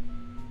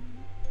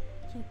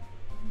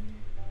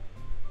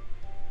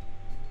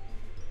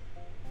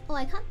 Oh,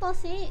 I can't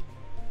pause it.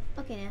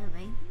 Okay, never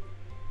mind.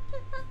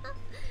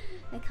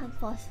 I can't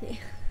pause it.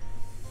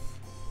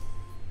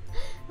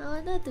 I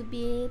wanted to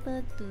be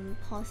able to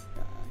pause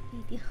the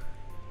video.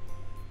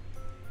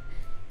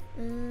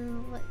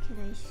 What can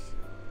I show?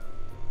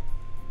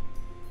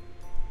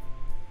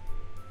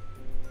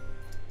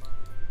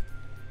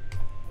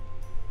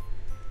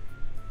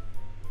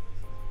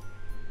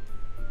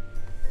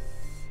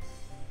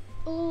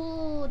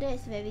 Oh,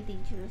 that's very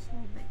dangerous.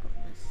 Oh my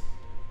goodness.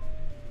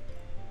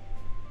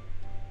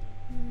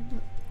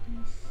 Not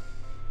this.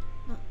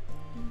 Not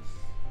this.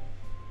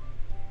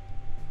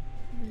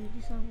 No,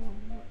 this one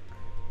won't work.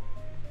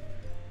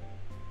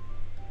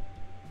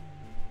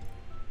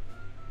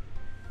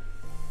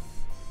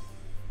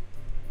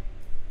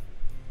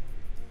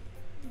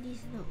 This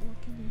is not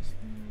working as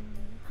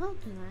well. How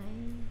do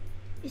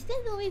I... Is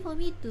there no way for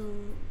me to...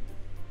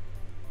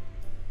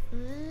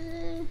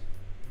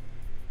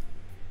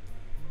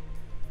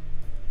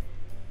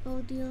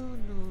 Audio?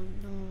 No,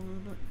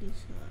 not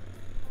this one.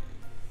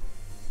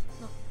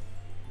 Not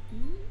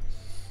this.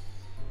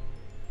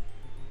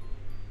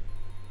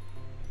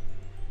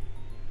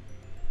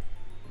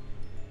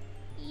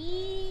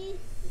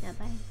 Yeah,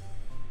 bye.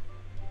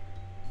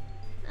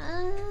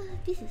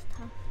 This is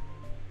tough.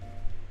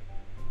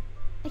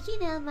 Actually,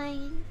 never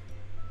mind.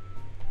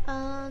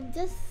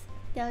 Just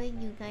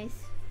telling you guys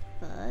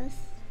first,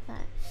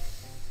 but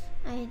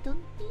I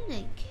don't think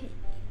I can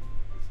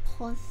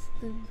pause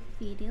the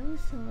video,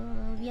 so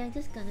we are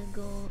just gonna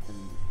go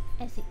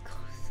as it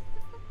goes.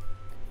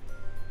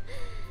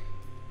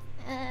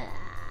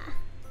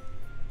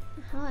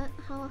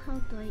 How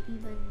do I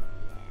even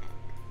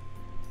react?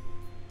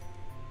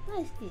 What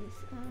is this?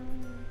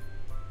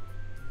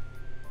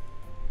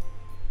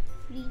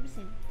 films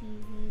and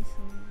TV.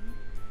 So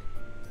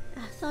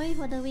sorry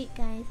for the wait,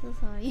 guys. So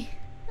sorry.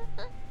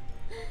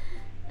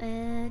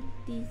 And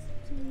display.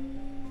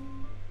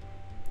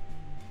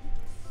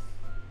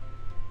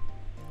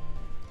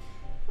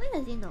 Why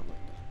does it not work?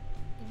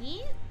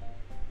 Again?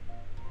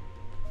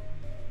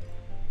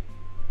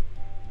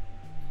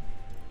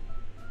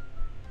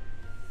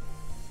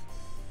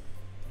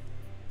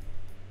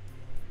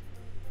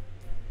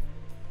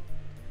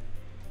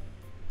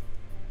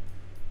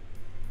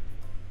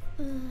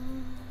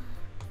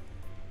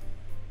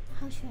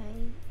 How should I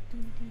do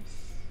this?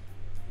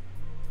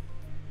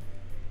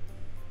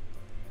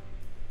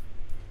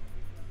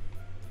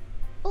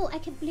 Oh, I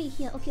can play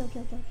here. Okay. Okay.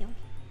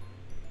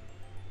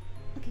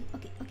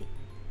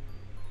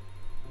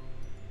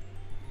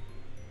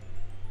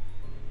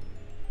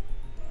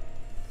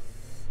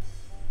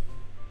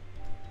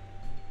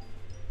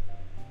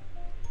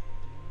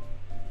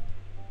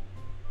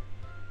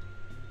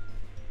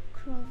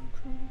 Chrome.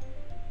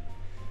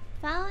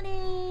 Found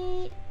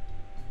it!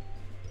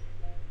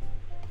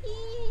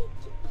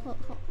 Hold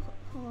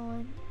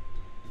on.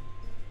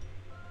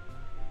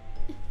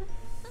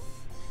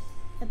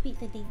 A bit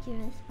the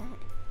dangerous part.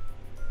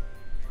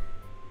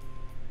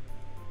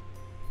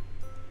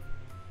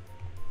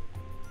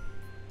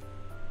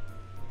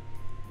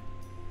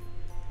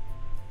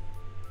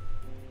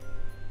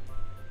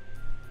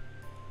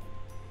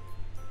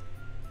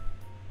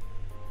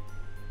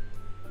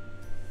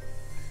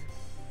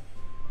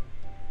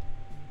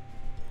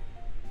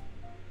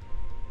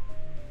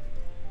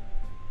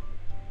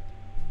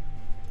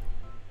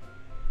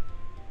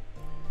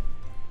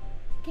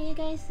 Can you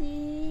guys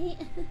see?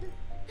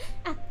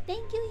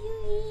 Thank you,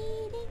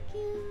 Yui. Thank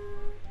you.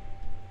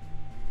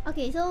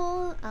 Okay,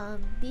 so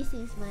this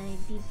is my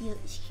debut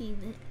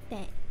stream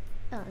VOD.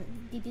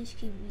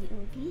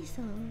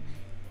 So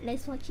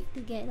let's watch it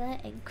together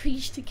and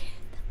cringe together.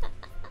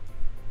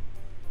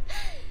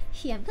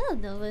 Shit, I'm kind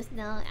of nervous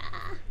now.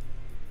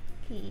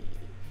 Okay,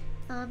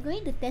 I'm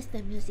going to test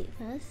the music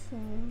first. So.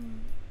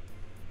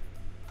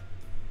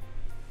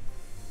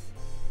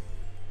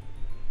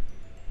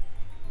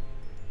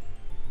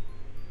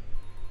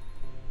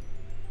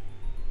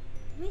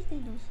 Where's the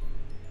nose?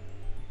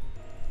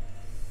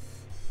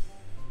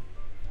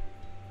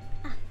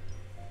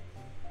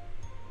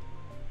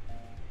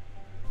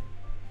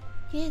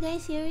 Can you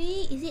guys hear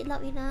it? Is it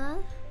loud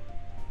enough?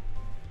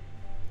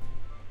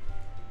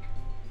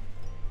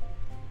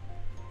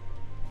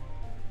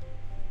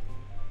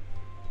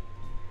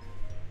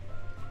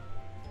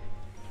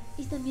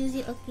 Is the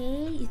music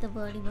okay? Is the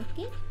volume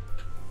okay?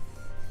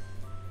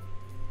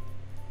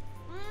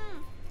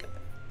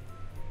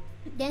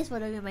 Thanks for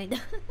the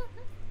reminder.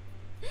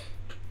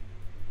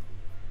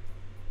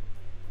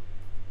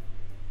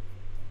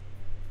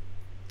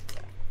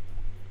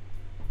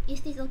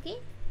 Is this okay?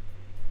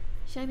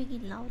 Should I make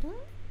it louder?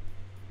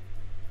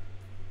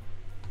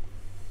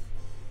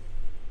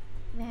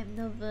 I'm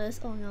nervous.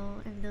 Oh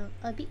no, I'm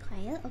a bit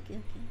quiet. Okay.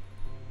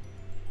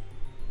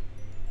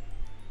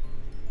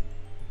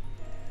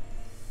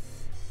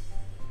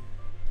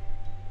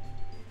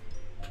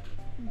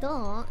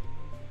 Dog,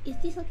 is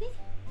this okay?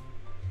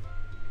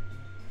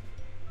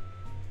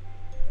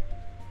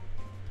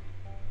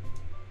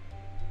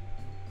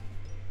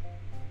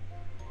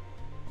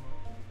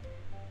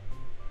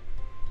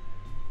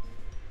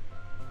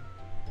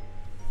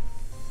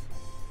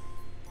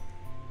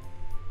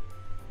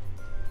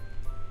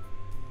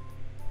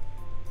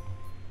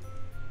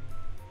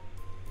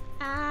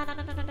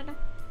 No.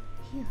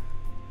 Here.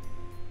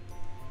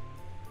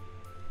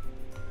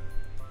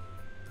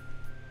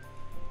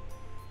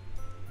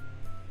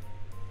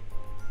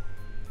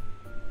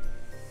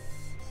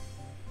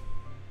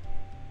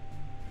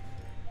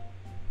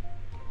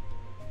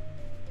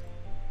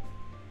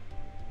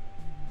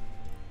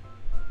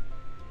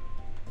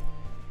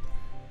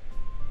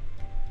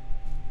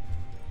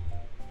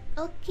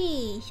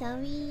 Okay, shall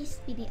we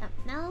speed it up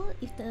now?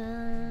 If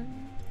the...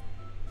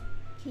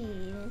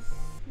 Okay, let's see.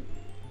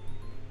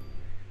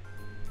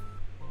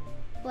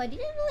 Oh, I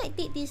didn't know it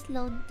take this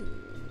long to...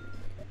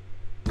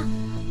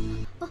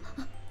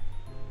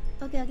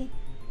 Okay.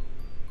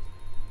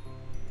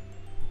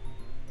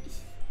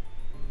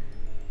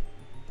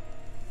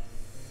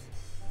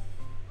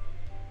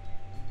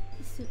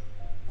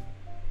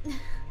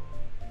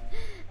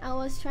 I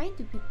was trying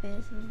to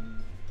prepare, so...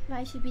 But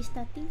I should be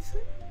starting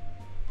soon.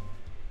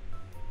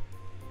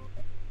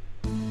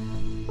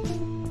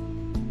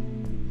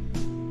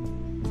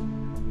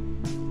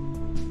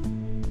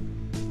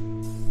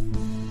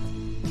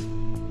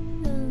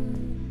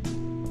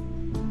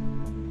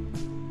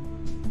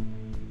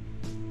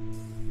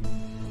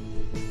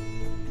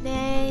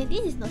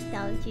 This is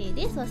nostalgia.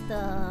 This was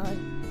the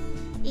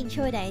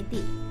intro that I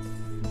did.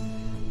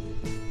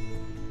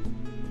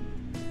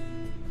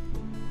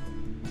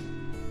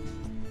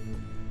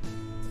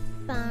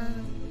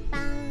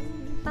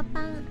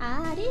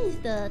 This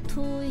is the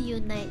two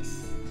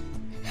unites.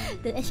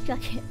 The extra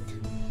character.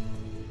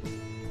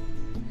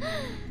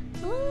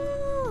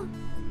 Oh.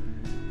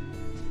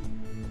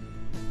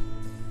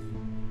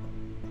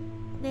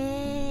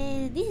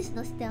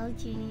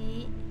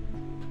 nostalgic.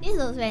 This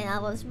was when I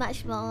was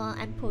much more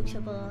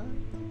unapproachable.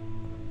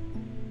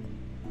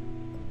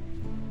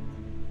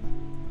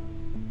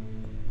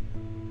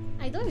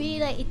 I don't really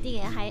like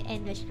eating at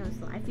high-end restaurants,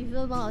 so I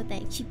prefer more of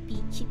like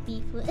cheapy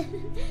food.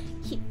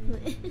 Cheap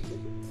food.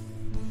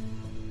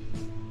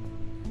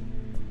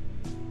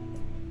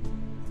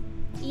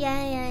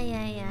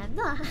 Yeah.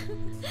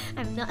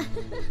 I'm not.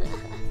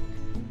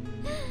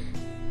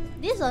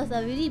 This was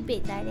a really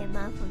big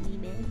dilemma for me,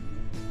 man.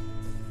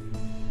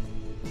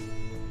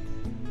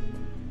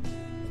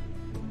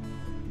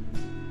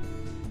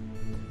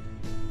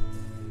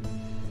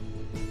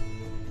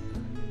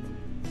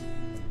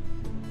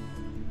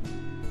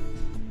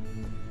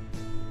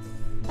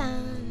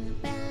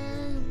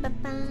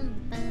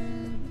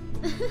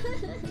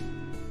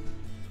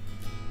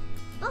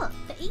 Oh,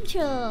 the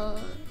intro.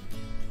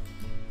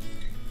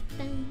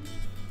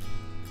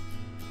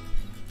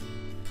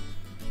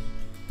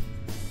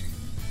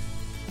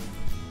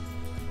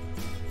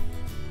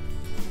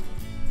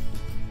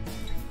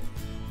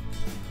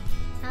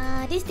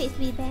 This takes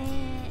me back.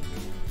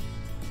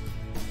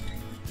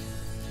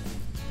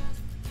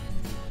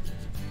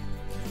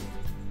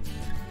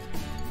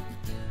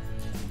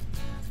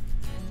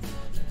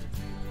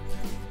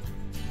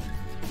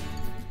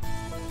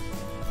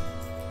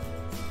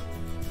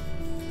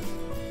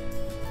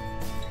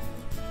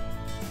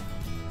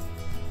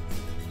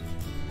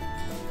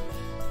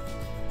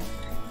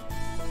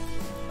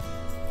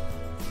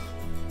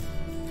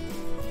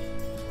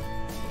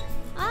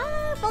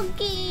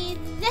 Pumpkin!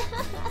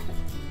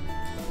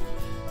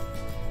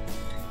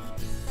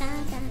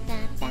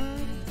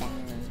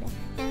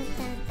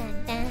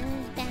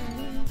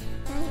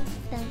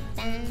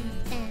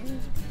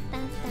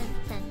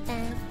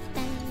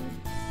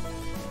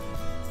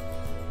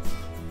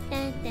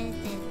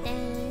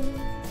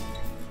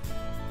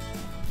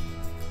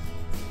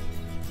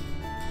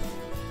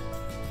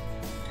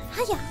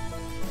 Hiya!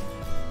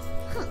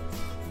 Huh.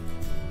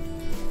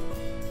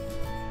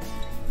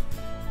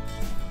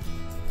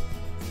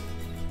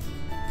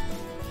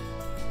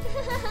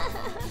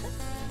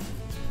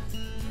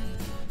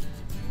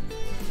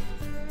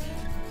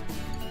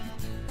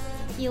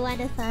 You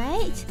wanna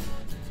fight?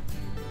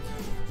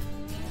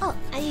 Oh,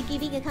 are you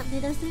giving a cup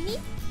noodles to me?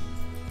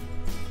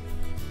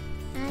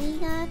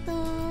 Arigato.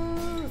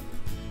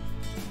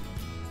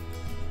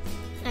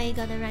 Are you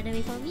gonna run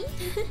away from me?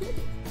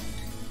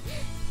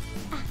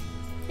 Ah,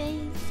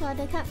 thanks for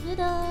the cup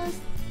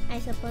noodles. I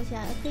suppose you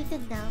are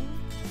acquainted now.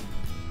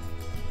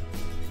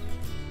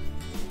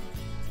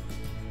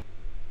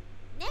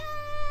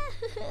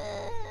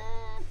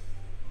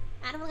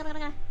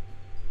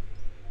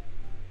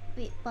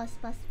 Wait, pause.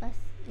 Let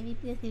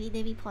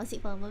me pause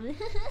it for a moment.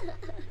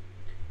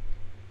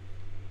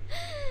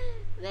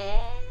 Man,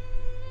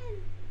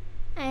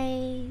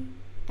 I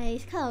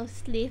kind of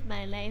slaved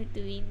my life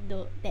doing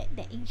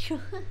that intro.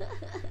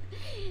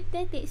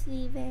 That takes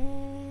me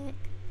back.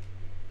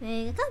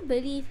 Man, I can't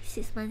believe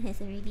 6 months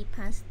has already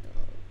passed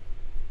though.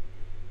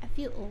 I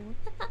feel old.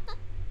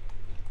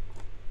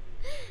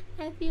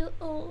 I feel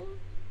old.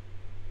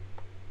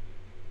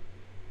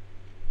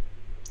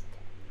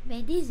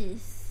 Man, this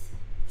is...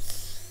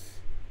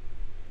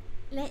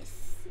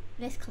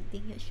 Let's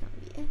continue, shall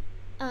we?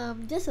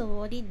 Just a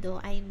warning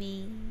though, I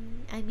may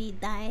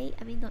die.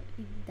 I may not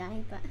really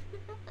die, but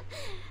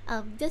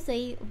just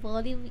a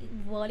volume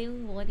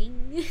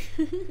warning.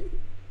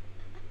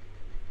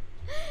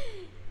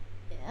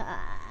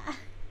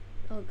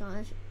 Oh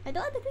gosh, I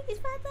don't want to click this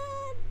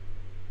button.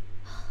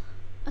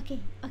 Okay.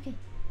 What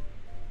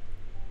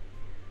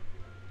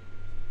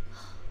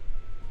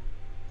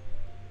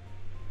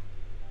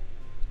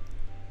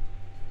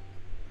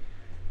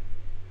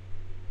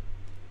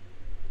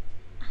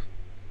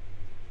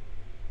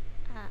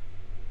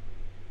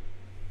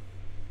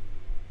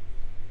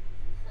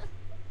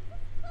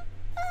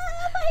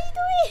are you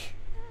doing?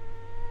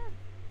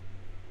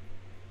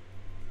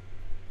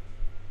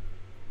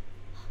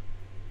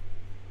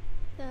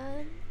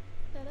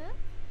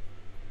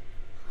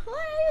 What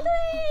are you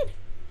doing?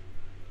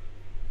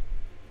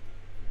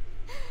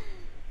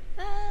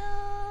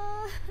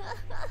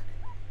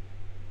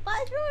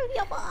 What's wrong with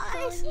your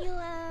voice? You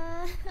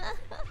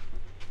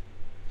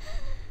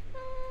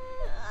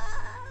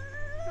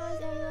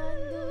How's everyone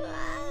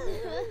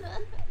doing?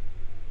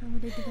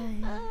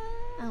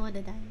 I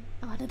wanna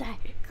die.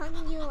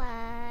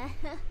 Konnichiwa.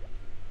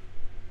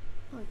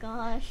 Oh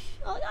gosh.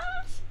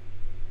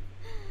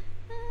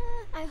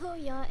 I hope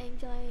y'all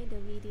enjoy the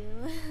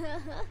video.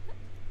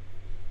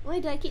 Why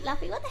do I keep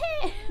laughing? What the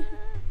heck?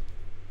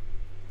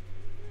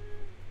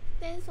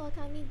 Thanks for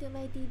coming to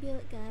my debut,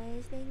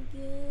 guys. Thank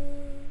you.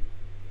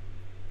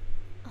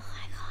 Oh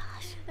my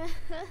gosh.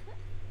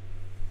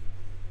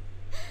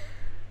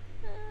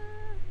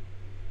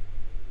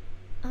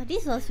 Oh,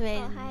 this was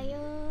when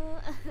Ohio.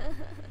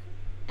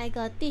 I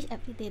got Twitch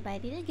every day, but I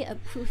didn't get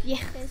approved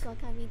yet. Thanks for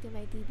coming to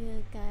my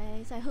debut,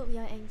 guys. I hope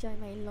y'all enjoy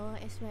my lore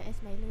as well as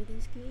my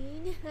loading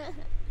screen.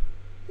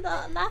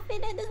 Stop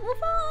laughing and just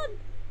move on.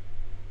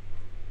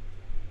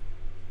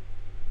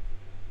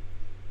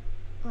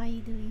 What are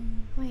you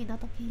doing? Why are you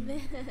not talking?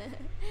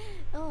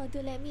 Oh,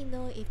 do let me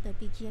know if the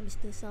BGM is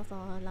too soft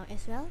or loud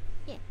as well.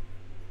 Yeah.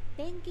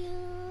 Thank you.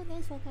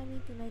 Thanks for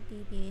coming to my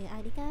TV.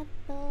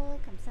 Arigato.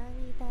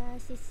 감사합니다.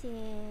 谢谢.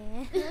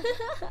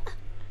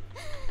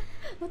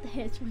 What the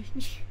hell is wrong with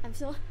me? I'm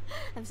so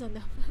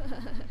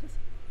nervous.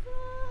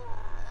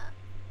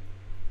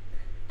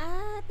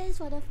 Thanks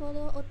for the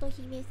follow,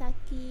 Otohime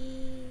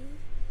Saki.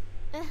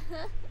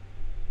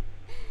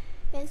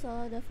 Thanks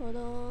for the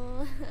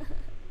follow.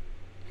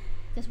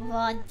 Just move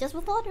on. Just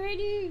move on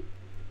already.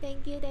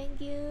 Thank you.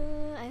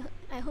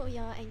 I hope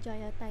y'all enjoy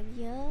your time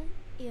here.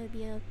 It'll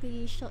be a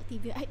pretty short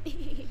debut, I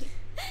think.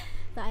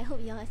 But I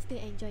hope y'all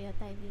still enjoy your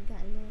time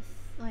regardless.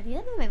 Oh, I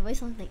didn't know my voice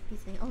sounds like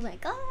this. Oh my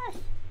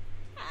gosh.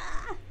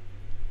 Ah.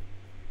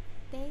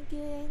 Thank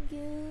you.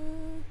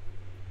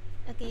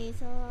 Okay,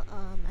 so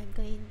I'm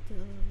going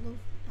to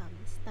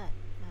start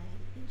my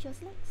intro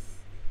slides.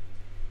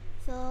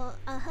 So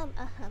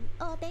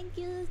oh thank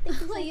you.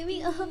 What you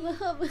mean Oh my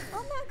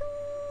god.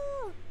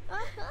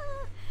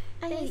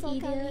 Thanks for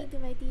coming idiot. to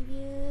my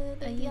debut.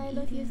 Thank you, I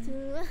love you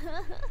too.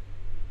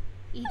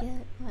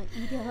 Idiot. What?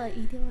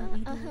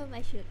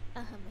 I should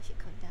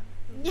calm down.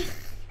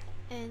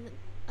 And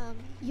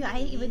You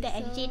aren't even that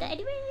so agitated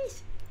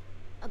anyways.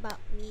 about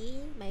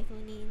me, my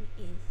full name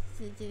is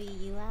Suzuri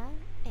Yua,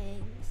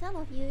 and some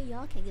of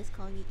y'all can just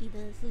call me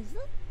either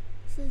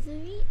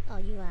Suzuri, or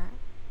Yua.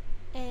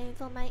 And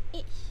for my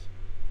age,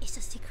 it's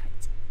a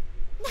secret.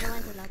 No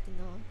one's allowed to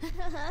know.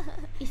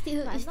 It's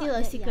still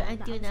a secret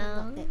until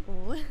now. Not that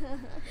old.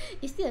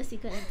 It's still a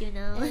secret until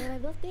now. And my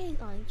birthday is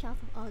on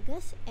 12th of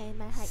August, and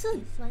my height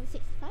Soon. is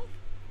 165.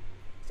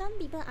 Some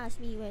people ask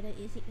me whether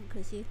is it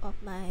inclusive of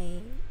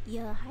my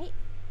ear height,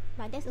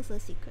 but that's also a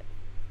secret.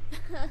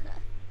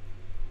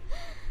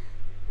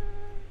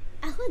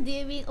 What do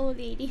you mean, old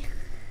lady?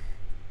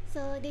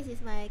 So this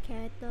is my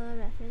character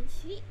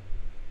reference sheet,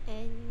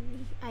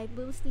 and I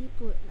mostly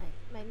put like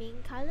my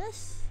main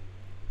colors.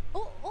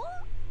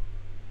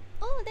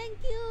 Oh,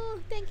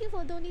 thank you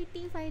for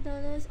donating $5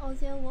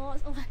 Aussie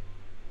Awards. Oh my,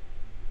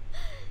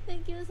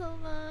 thank you so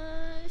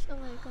much. Oh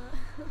my god.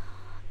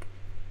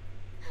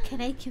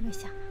 Can I kill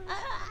myself?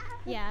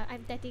 Yeah,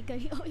 I'm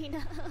technically old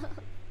enough.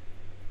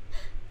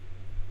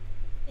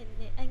 And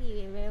then,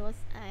 anyway, where was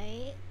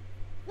I?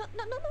 No.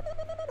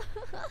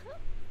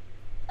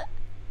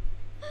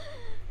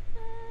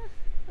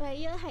 My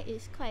ear height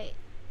is quite.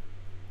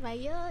 My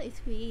ear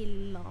is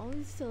really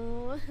long,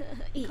 so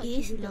it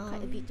contributed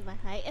quite a bit to my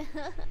height.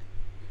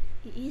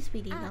 It is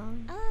really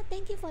long.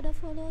 Thank you for the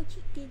follow,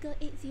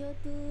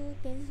 Chick-Tiger802.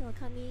 Thanks for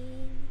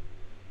coming.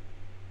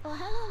 Oh,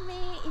 hello,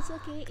 May. It's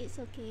okay.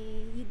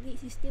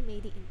 You still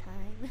made it in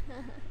time.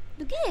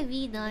 Looking at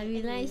me now, I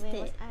realized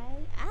Anyway,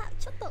 that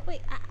shut up,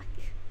 wait.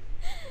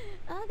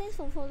 Thanks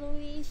for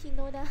following,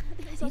 Shinoda.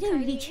 I didn't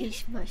really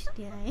change much,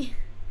 did I?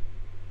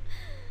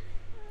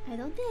 I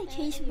don't think I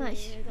changed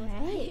much,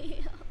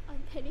 right?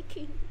 I'm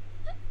panicking.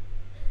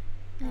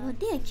 I don't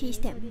think I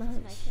changed that This is my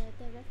much.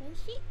 character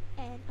reference sheet,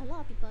 and a lot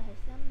of people have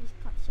some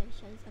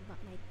misconceptions about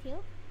my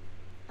tail.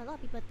 A lot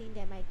of people think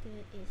that my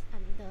tail is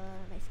under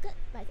my skirt,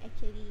 but it's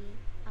actually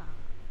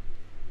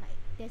like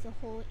there's a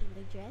hole in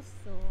the dress,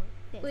 so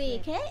that's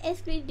Wait, where can I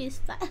explain this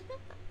part?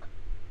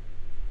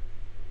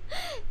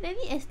 Let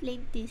me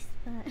explain this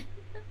part.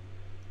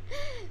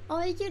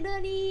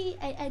 Originally,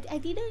 I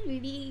didn't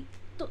really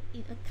took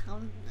in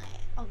account like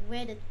on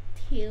where the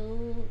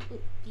tail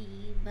would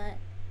be, but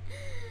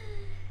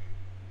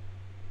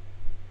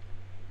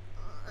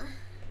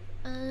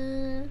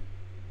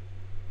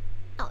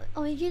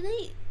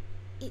originally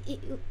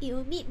it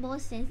will make more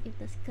sense if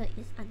the skirt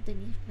is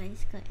underneath my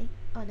skirt,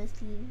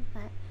 honestly,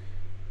 but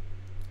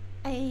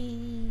I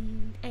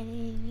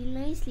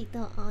realized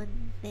later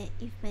on that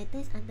if my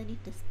tail is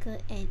underneath the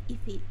skirt and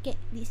if it get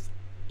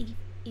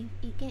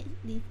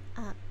lift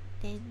up,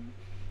 then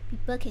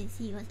people can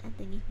see what's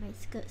underneath my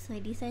skirt. So I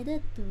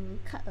decided to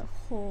cut a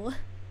hole.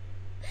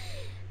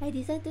 I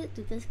decided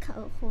to just cut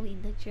a hole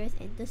in the dress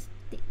and just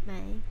stick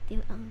my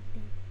tail out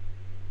there.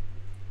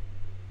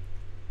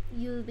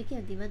 You became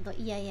a demon dog.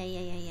 Yeah.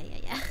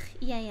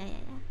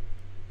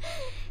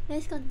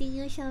 Let's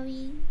continue, shall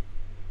we?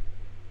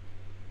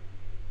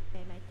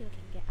 where my tail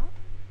can get out.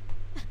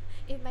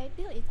 If my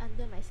tail is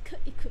under my skirt,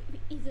 it could be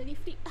easily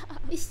flipped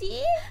out. You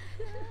see?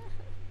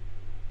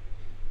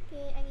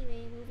 Okay,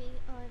 anyway, moving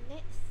on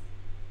next.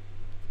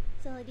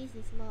 So this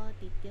is more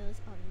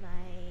details on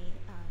my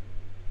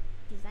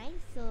design.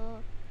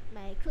 So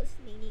my clothes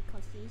mainly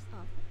consist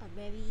of a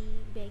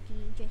very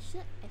baggy dress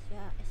shirt as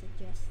well as a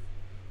dress.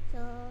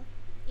 So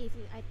if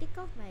I take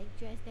off my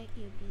dress, then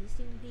it will be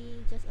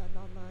simply just a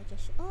normal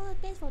dress shirt. Oh,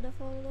 thanks for the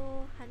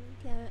follow,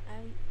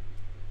 Hantiari.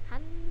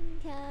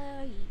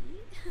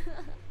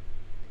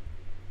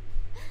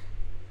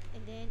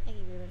 And then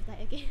anyway, we'll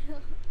start again.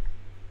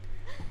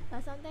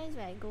 But sometimes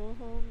when I go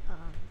home,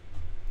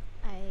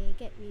 I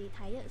get really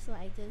tired, so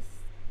I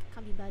just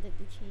can't be bothered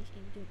to change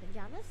into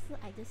pajamas. So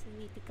I just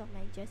simply take off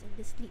my dress and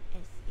just sleep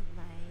as in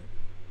my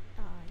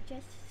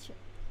dress shirt.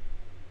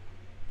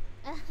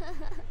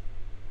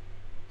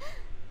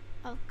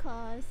 Of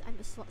course, I'm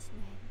a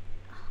swordsman.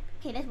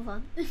 Okay, let's move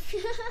on.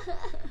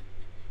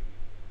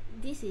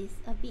 This is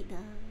a bit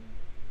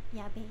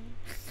yabe.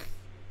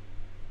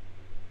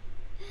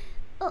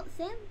 Oh,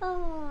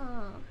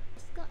 Sambo!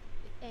 Scott,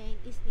 and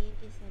his name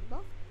is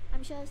Sambo.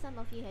 I'm sure some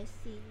of you have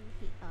seen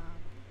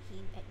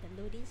him at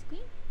the loading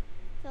screen.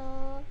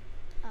 So,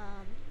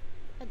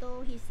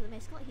 although he's the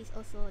mascot, he's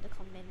also the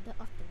commander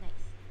of the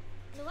Knights.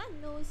 No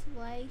one knows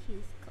why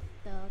he's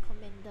the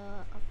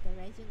commander of the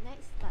Rising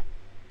Knights, but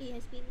it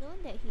has been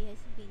known that he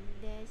has been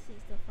there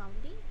since the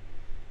founding.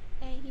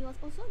 And he was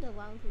also the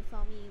one who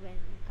found me when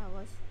I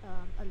was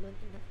alone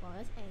in the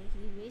forest, and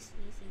he raised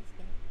me since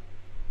then.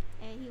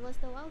 And he was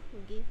the one who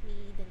gave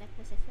me the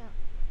necklace as well.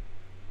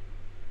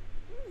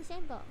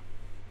 Sambo.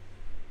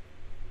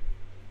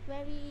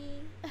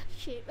 Very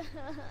shape.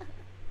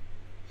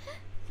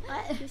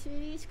 What? It's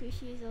really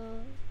squishy,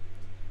 so.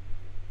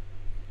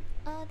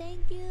 Oh,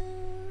 thank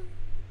you.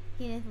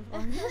 Okay, let's move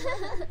on.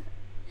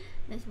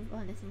 Let's move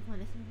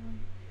on.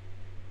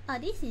 Oh,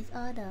 this is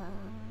all the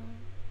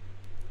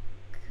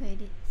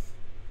credits.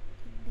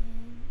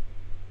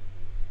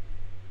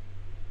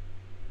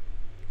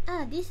 And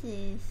then this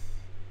is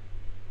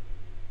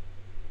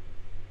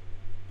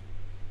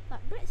But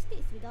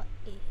breadsticks without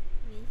egg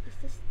means it's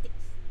just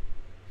sticks.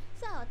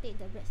 So I'll take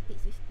the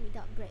breadsticks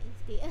without bread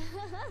instead.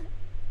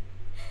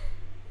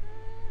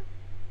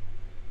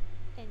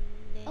 And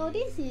then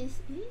this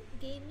is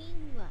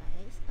gaming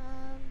wise,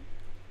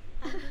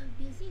 I've been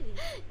busy with.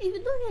 if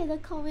you look at the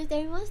comments,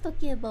 everyone's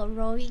talking about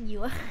rowing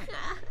you.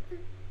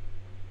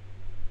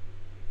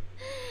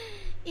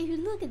 If you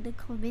look at the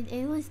comment,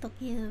 everyone's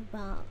talking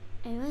about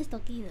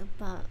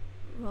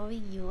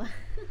rowing you.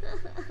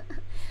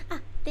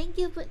 Thank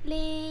you,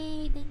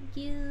 Putley. Thank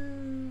you.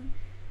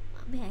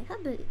 Man, I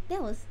can't believe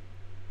that was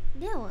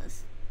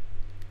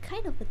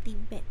kind of a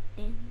thing back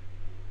then.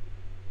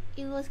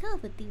 It was kind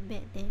of a thing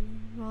back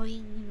then.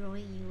 Rowing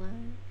you.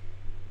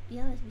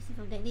 Yeah, I was missing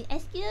from that.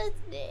 Excuse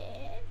me.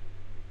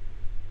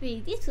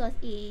 Wait, this was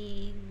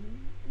in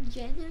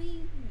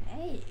January,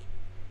 right?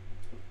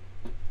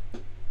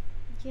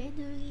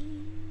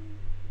 January.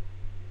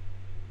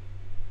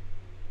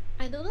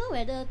 I don't know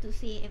whether to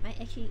say am I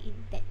actually in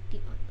that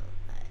team or not,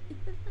 but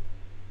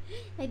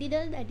I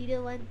didn't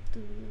want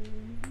to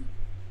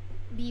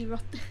be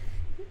rotten.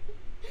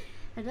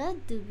 I don't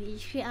want to be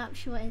straight up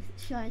sure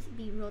as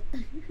being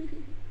rotten.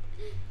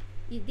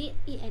 You did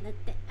eat an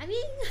attack. I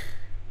mean,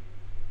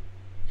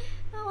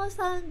 I was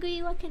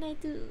hungry. What can I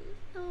do?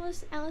 I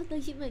was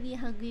legitimately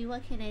hungry.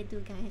 What can I do,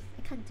 guys?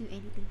 I can't do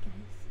anything,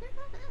 guys.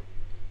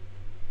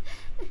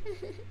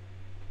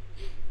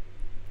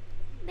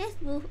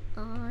 Let's move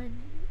on.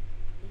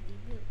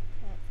 Debut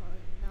platform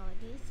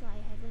nowadays, so I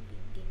haven't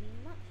been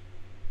gaming much.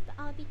 But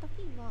I'll be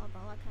talking more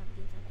about what kind of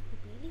games I like to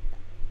play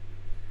later.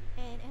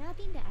 And another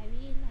thing that I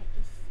really like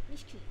is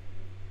mystery.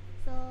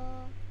 So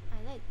I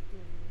like to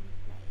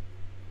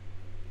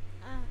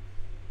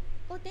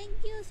oh,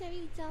 thank you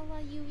Serizawa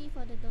Yuri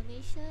for the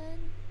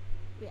donation.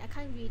 Wait, I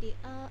can't read it.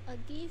 A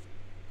gift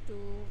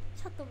to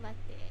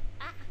Chatomate.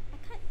 I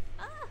can't.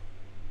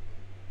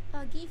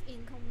 A gift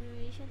in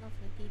commemoration of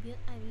the debut.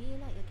 I really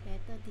like the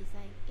character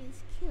design.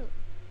 It's cute.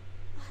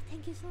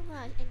 Thank you so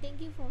much, and thank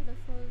you for the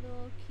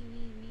follow,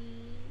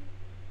 Kiwi.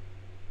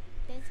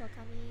 Thanks for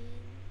coming.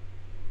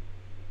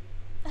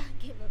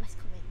 Game Over's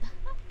commander.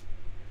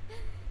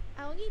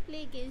 I only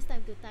play games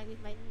time to time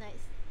with my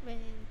knights when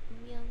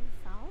Myung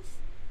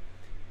Faust.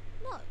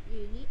 Not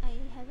really,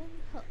 I haven't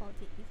heard of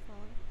it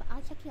before, but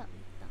I'll check it out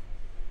later.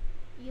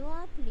 You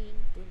are playing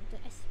Doom to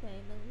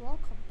experiment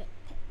war combat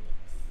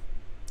techniques.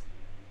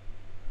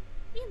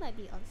 We might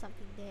be on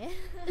something there.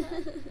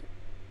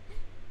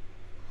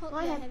 Hope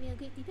you're having a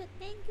great debut.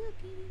 Thank you,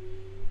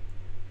 Kiwi.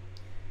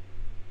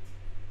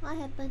 What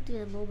happened to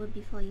the moment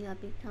before you have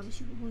become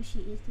who she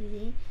is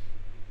today?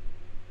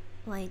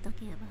 What are you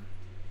talking about?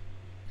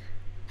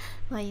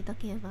 What are you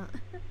talking about?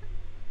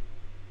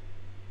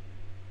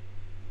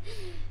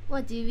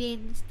 What do you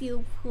mean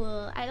still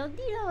poor? I don't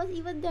think I was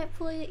even that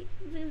poor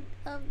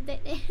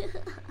that day.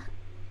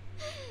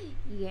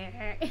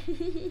 Yeah.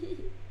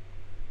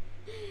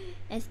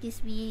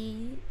 Excuse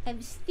me. I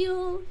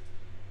still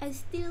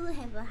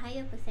have a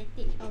higher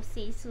percentage of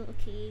say so,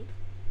 okay?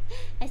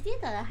 I still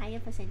got a higher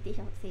percentage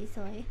of say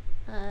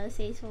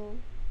so.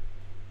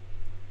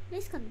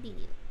 Let's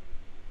continue.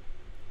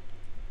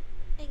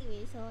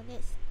 Anyway, so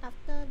next,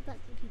 after Blood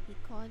PvP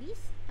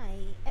Callis,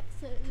 I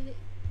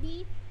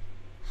absolutely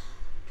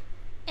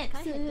I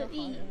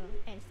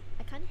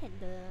can't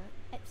handle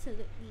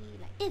absolutely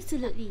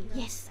Absolutely, darkness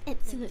yes, when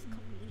it's absolutely.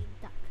 completely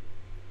dark.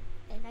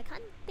 And I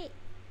can't take.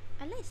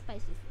 I like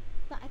spicy food,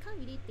 but I can't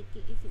really take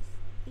it if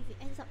it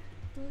ends up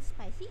too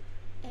spicy.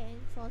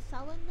 And for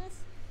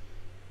sourness,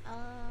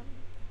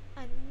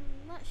 I'm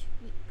much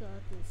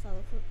weaker to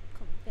sour food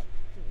compared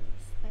to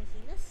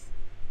spiciness.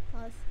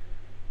 Cause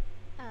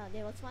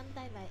there was one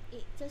time I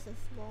ate just a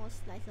small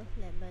slice of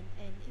lemon,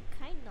 and it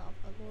kind of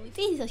almost.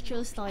 This is a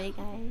true story,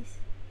 guys.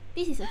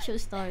 This is a true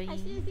story. I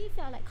seriously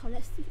felt like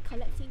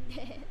collapsing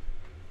there.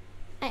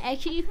 I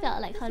actually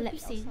felt like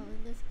collapsing.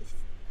 Sourness is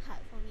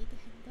hard for me to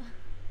handle.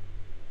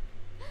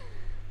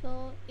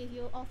 So if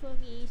you offer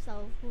me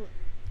sour food,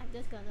 I'm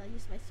just gonna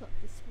use my sword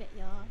to smack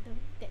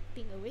that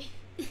thing away.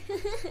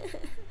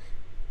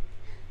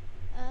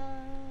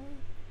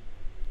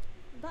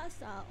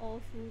 Bugs are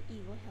awful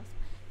evil hells.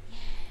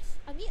 Yes.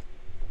 I mean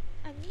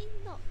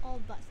not all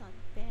bugs are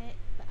bad,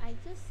 but I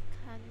just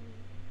can't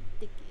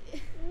take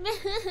it.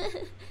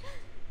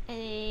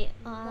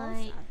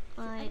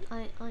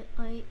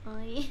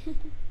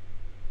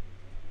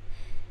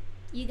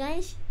 You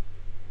guys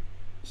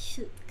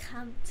should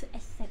come to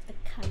accept the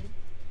current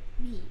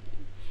me.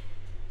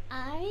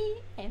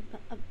 I am an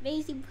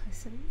amazing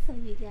person, so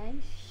you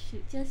guys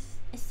should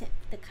just accept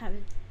the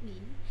current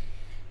me.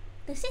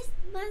 The 6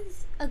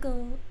 months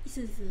ago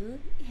Isuzu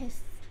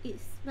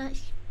it's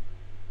much.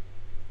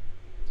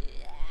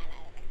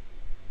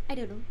 I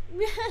don't know.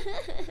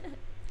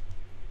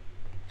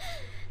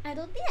 I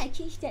don't think I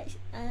changed that.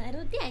 I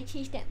don't think I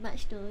changed that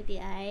much though,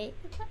 did I?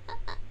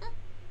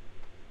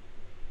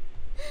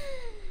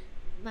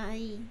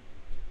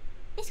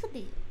 Let's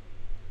continue.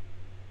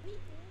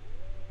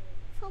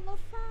 From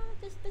afar,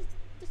 just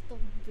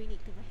don't bring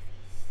it to my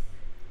face.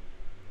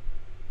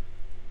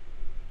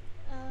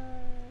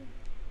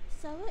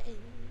 Sour and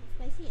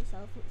spicy and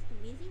sour food is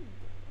amazing.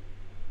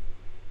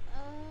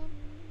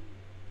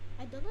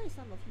 I don't know if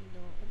some of you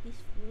know of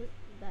this food,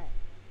 but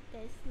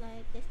there's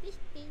this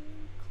thing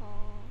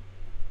called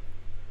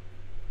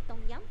tom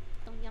yum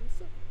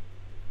soup.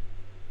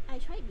 I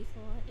tried it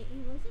before and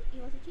it was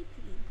actually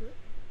pretty good,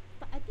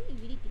 but I think it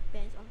really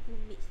depends on who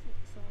makes it.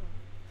 So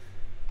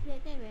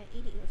back then when I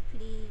ate it, it was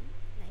pretty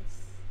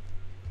nice.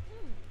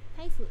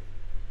 Thai food.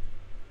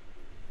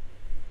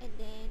 And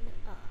then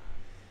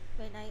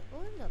when I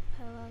owned a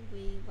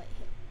Paraguay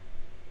whitehead,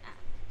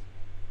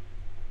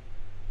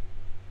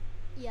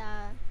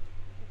 yeah,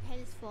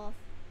 henceforth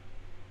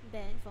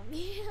banned from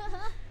me.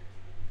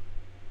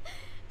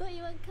 Don't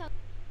even come.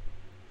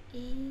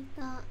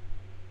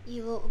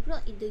 You were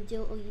brought into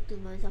jail only 2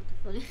 months after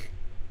falling.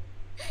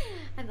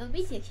 I'm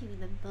amazed you actually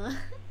remember.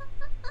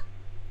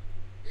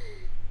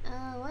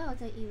 Why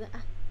was I even?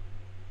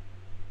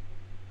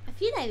 I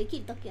feel like we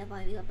keep talking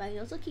about it, but we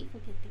also keep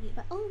forgetting it.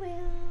 But oh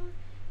well.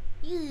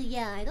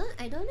 Yeah,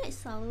 I don't like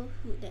sour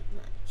food that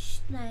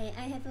much. Like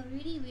I have a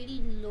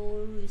really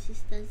low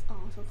resistance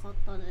or so-called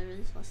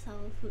tolerance for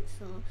sour food.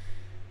 So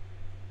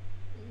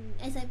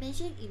as I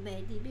mentioned in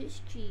my debut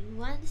stream,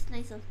 1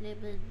 slice of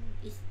lemon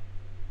is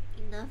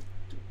enough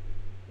to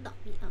knock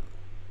me out.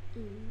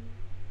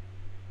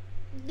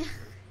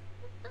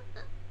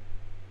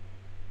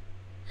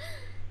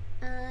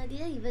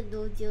 Didn't even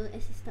know jail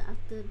existed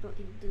after brought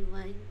into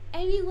one.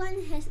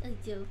 Everyone has a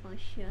jail for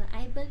sure.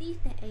 I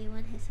believe that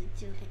everyone has a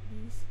jail at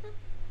least.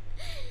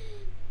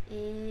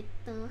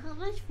 How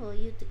much for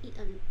you to eat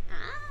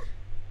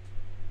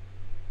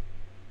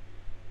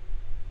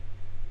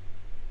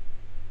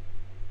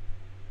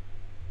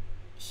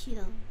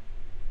Shiro.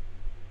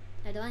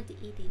 I don't want to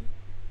eat it.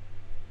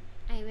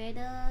 I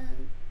rather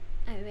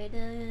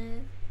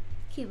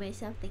kill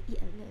myself than eat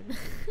a lamb.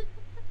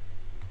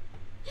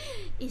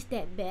 It's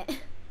that bad.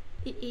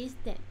 It is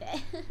that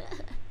bad.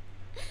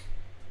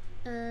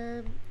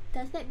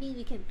 Does that mean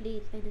we can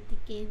play penalty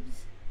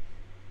games?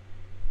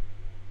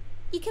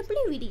 You can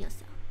play within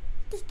yourself.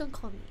 Just don't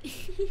call me.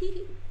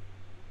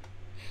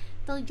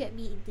 Don't drag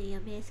me into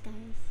your mess,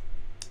 guys.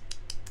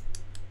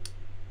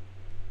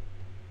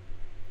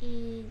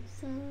 And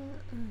so,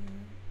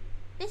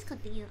 let's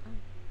continue on.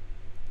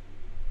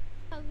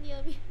 Come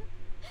near me.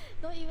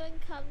 Don't even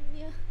come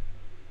near.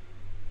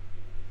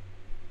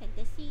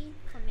 Fantasy,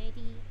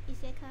 comedy,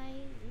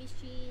 isekai,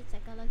 mystery,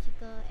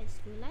 psychological, and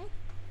school life.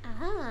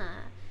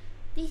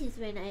 This is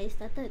when I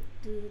started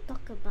to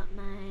talk about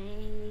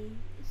my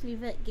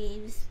favorite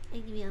games,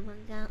 anime or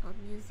manga or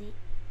music.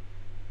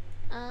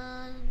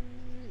 No,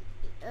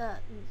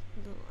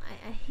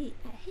 I hate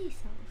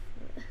sour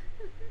food.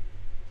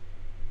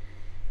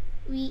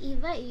 We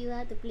invite you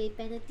to play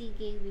penalty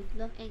game with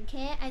love and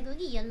care. I don't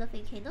need your love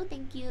and care. No,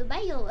 thank you.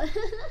 Bye yo.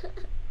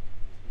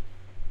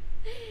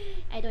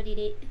 I don't need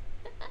it.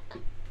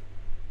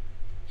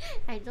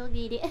 I don't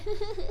need it.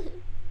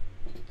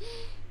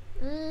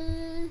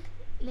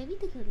 Let me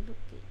take a look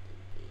at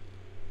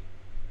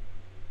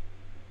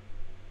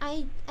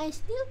it. I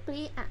still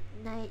play at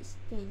Night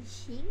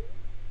Genshin.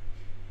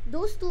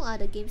 Those 2 are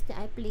the games that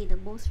I play the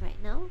most right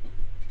now.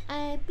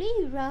 I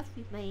play rough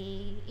with my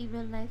in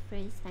real life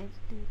friends time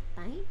to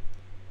time.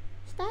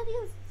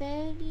 Stardew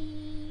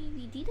Valley,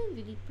 we didn't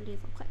really play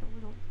for quite a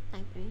long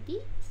time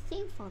already.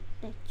 Same for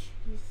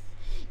Tetris.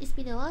 It's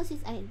been a while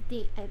since I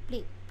played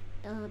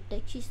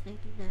Tetris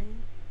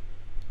 99.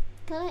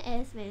 Color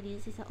S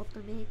Manius is an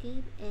automatic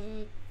game,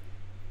 and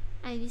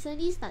I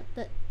recently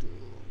started to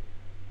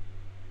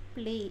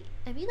play.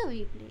 I mean, not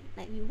really play.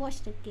 Like we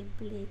watched the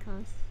gameplay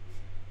cause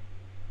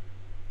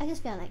I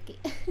just felt like it.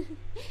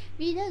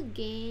 Video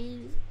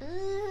games,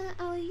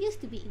 I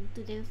used to be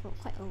into them for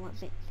quite a while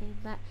back then,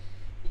 but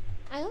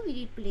I don't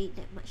really play it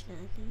that much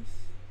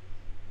nowadays.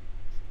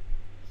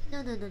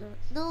 No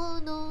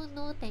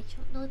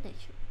techo, no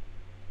techo.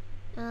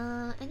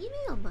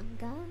 Anime or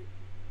manga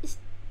is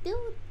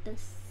still the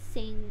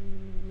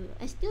same.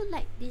 I still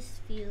like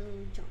this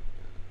few genre.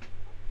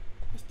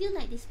 I still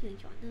like this few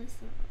genre,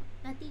 so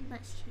nothing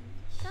much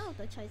changed. Some of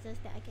the choices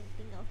that I can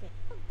think of it,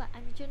 but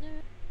I'm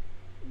generally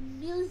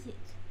Music.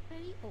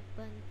 very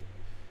open to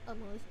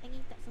almost any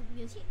types of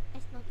music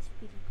as long as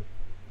it's really good.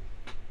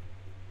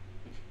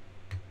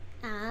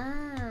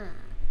 Ah.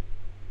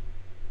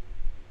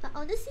 But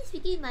honestly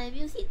speaking, my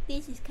music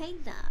taste is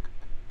kinda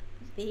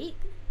big.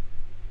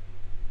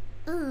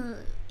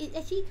 It's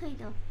actually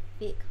kind of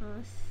big,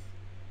 cause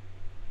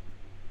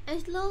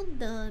as long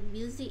the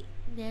music,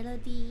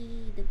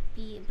 melody, the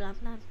beat, blah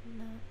blah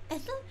blah.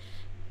 As long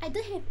I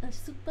don't have a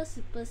super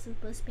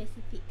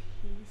specific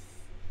taste.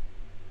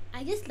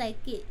 I just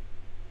like it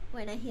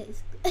when I hear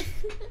it's good.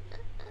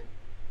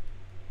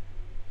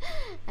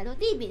 I don't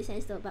think it made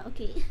sense though, but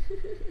okay.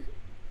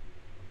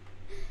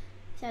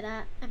 Shut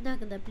up. I'm not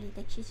gonna play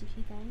Tetris with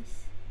you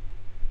guys.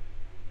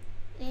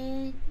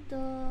 And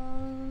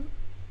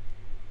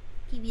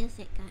give me a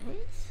sec,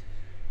 guys.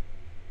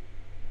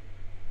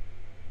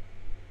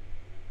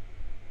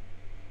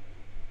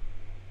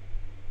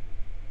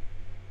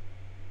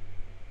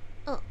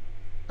 Oh,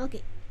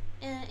 okay.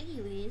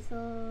 Anyway,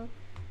 so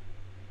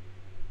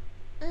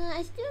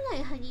I still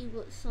like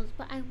Honeywood songs,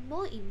 but I'm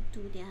more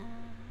into their,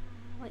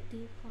 what do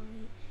you call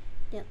it?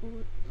 Their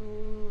old,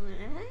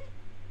 right?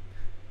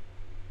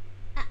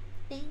 Ah,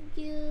 thank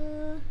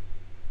you.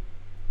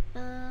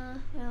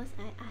 Where was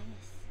I? Ah,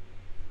 yes.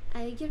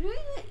 I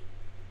generally like.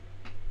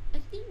 I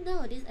think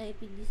nowadays I've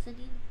been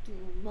listening to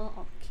more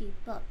of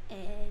K-pop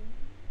and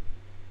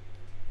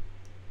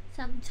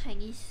some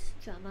Chinese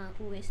drama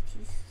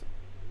OST songs.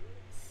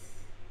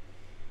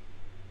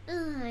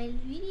 I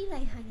really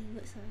like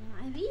Honeywood's a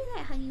lot. I really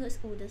like Honeywood's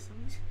older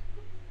songs.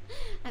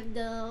 I'm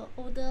the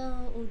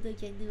older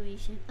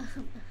generation.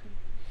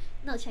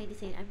 Not trying to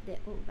say I'm that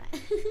old, but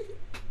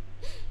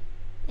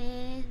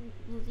and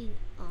moving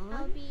on.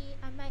 I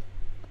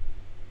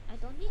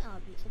don't think I'll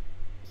be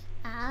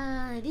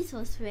This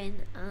was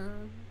when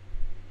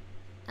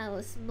I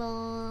was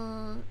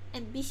more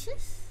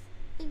ambitious.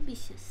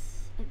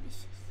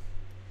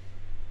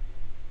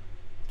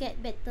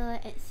 Get better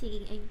at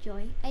singing and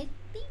drawing. I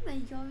think my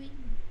drawing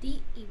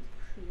did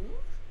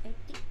improve. I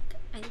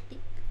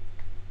think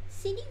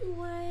singing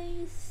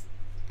wise,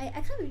 I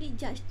can't really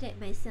judge that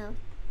myself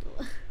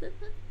though.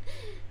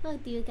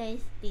 What do you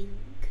guys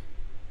think?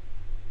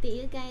 Did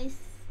you guys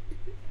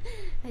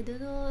I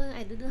don't know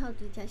how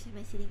to judge if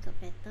my singing got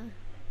better.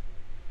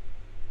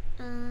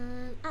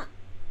 Art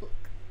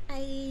book.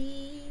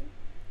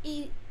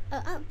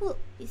 Art book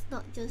is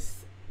not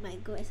just my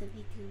goal as a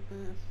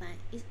VTuber, but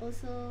it's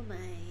also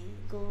my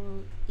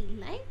goal in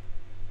life.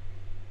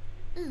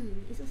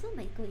 It's also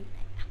my goal in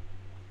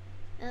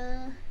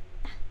life.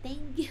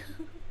 Thank you.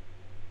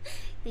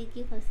 Thank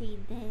you for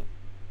saying that.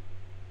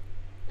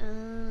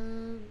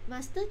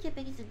 Master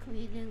Japanese and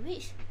Korean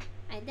language.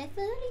 I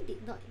definitely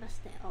did not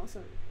master at all,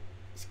 so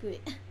screw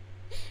it.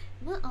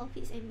 More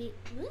outfits and make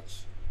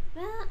merch?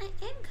 Well, I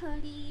am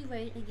currently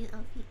wearing a new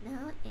outfit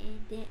now,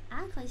 and there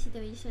are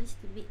considerations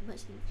to make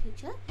merch in the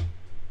future.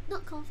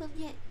 Not confirmed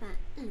yet, but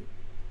And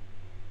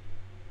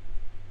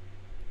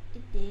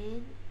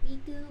then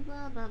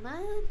VTuber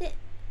Mama, that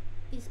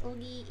is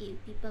only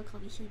if people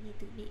commission me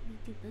to make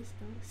VTubers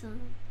though. So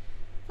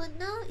for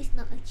now, it's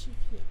not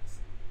achieved yet.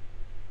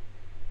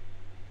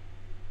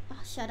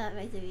 Oh, shut up,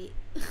 Risery.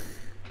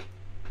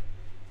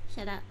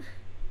 Shut up.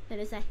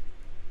 Selesai.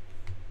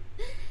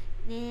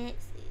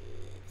 Next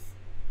is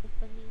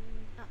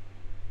opening up.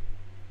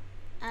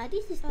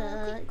 This is the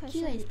quick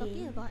question Q&A. is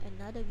talking about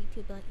another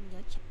VTuber in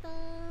your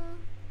chapter.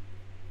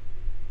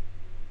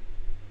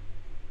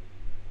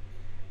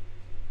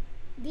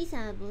 These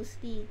are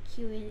mostly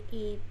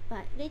Q&A,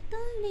 but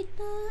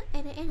later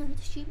at the end of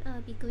the stream,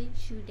 I'll be going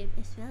through them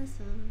as well.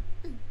 So,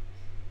 and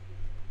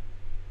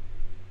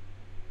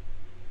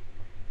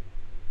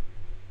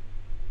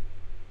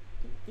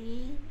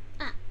then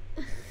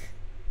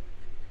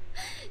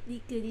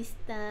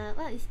Nicolista,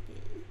 what is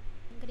this?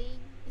 Green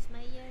is my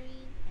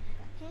earring. I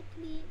got hair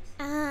clips.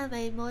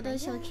 My model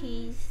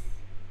showcase.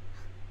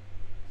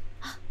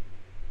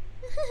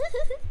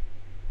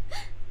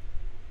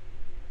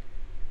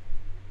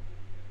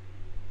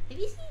 Let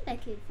me see if I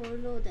can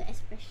follow the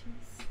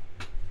expressions.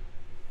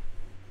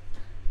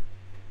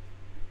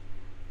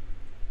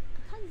 I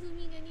can't zoom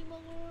in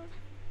anymore.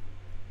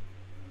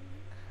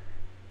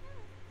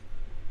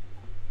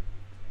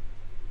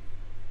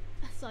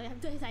 Sorry, I'm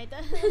too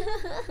excited.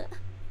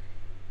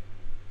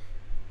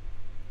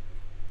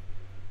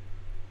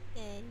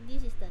 And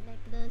this is the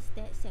necklace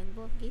that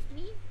Sambo gave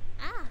me.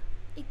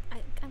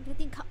 I'm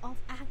getting cut off.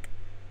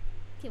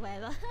 Okay,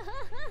 whatever.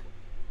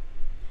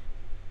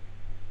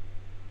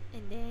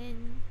 And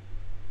then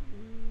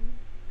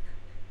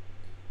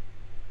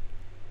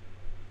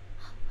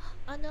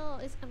oh no,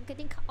 I'm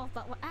getting cut off,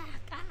 but whatever.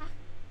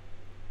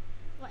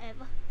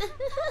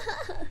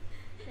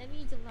 Let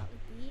me zoom out a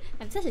bit.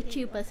 I'm such a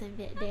chill person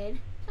back then.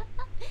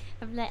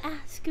 I'm like,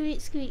 screw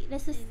it,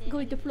 let's just go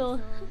with the flow.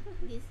 So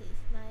this is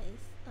my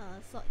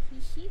sword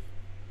heat shift,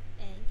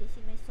 and you can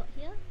see my sword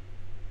here.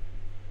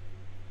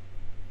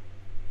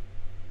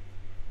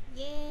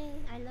 Yeah,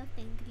 I love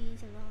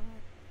Tengris a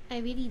lot. I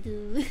really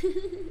do.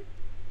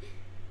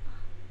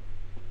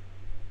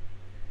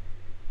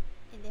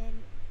 And then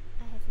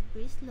I have a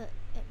bracelet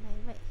at my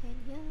right hand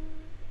here.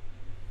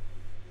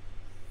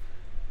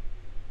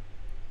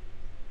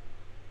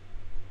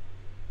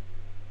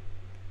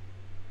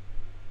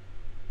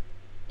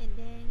 And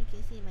then you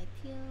can see my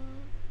tail.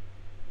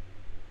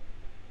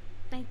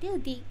 My tail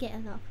did get a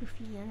lot of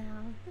poofy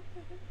now.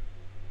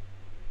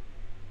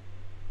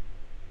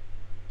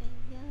 And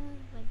here,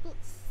 my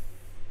boots.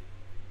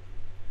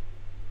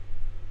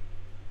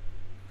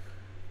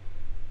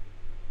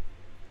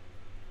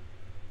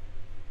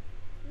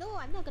 No,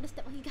 I'm not gonna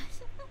step on you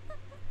guys.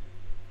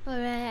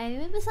 Alright, I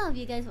remember some of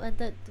you guys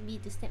wanted me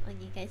to step on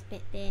you guys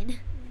back then.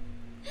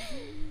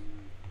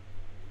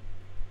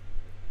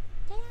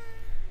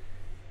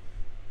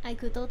 I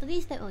could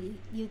totally step on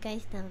you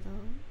guys now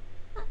though.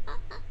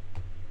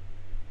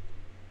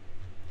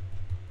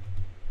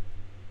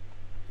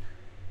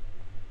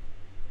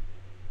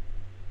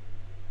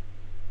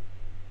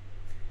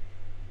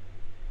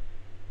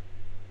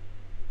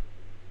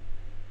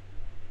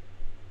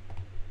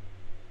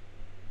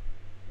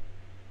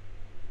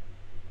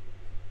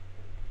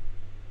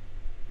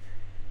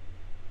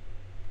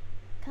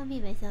 Can't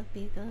make myself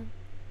bigger.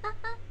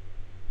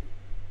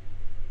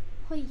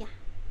 Hoya.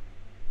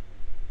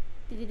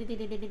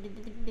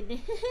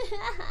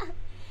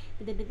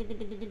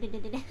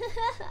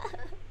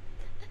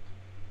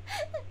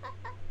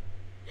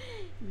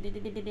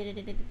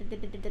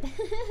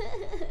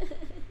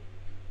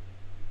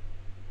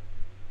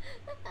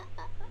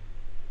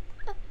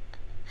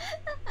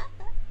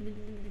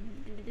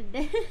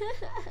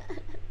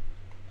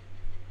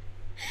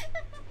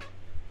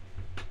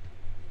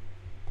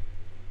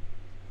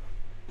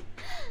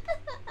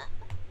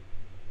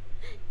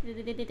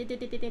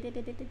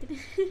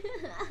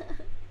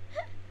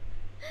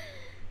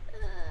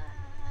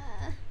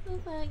 So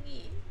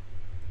funny.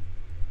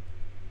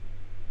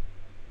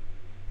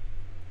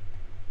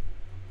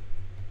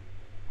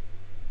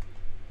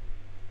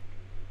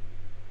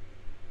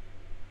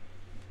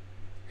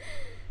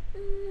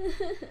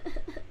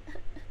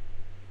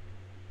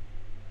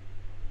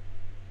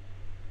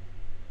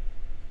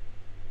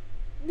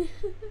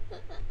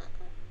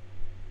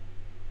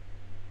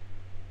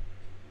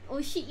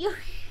 Oh shit, you.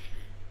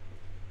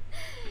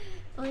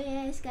 Oh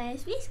yes,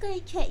 guys, please go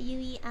and check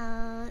Yui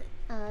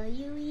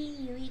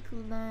Yui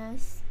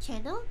Kuma's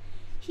channel.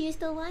 She is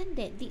the one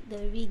that did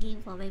the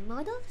rigging for my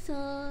model,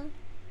 so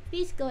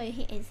please go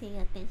ahead and say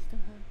your thanks to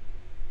her.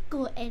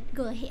 Go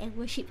ahead and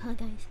worship her,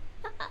 guys.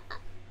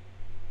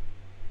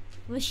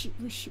 Worship.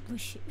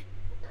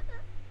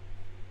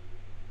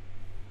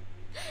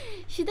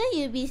 Shouldn't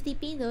you be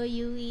sleeping though,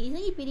 Yui? Isn't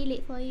it pretty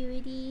late for you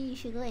already? You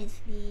should go and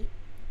sleep.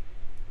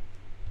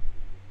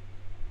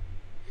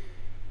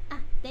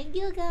 Thank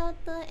you,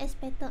 Galto,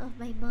 expector of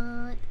my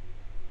mod.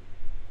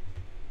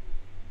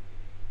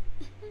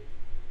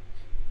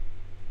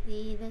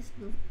 Let's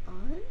move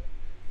on.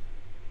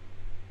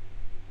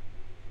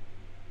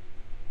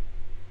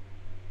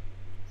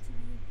 So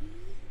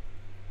maybe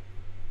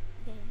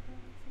there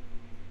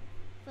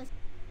first.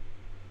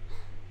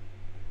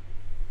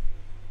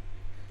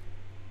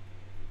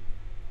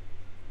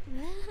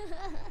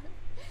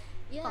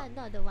 You are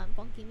not the one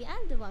bonking me.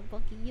 I'm the one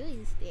bonking you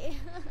instead.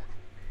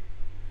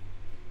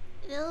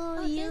 No,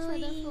 oh, Yui. thanks for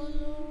the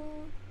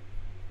follow.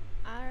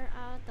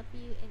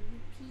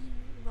 RRWNP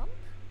Rump.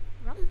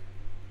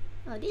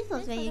 Oh, this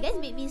was Thanks when for you the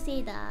guys made me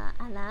say the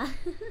Allah.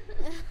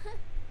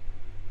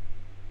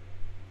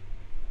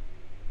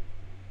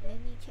 Let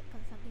me check on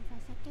something for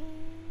a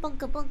second.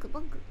 Bonker.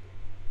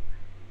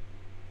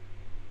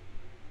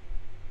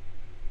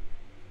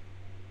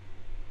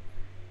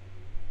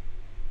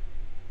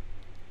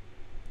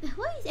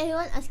 Why is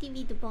everyone asking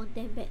me to bonk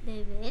them back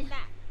then, man?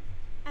 Nah,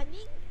 I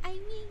mean,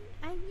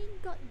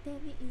 God damn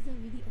it isn't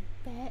really a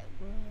bad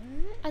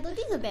word. I don't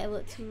think it's a bad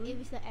word too.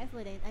 If it's an F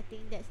word, then I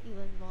think that's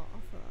even more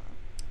of a,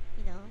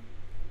 you know.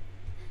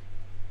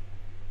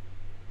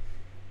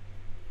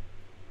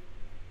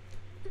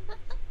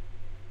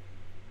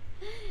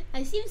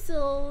 I seem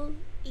so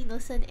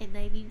innocent and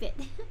naive back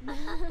then.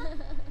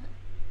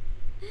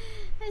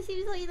 I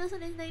seem so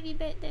innocent and naive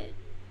back then.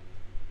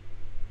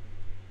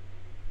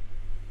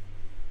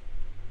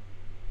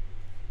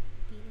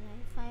 Be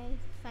like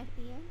 5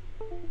 a.m.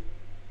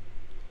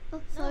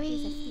 Oh, sorry.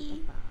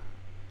 Nowadays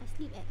I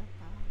sleep at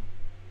about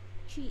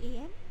 3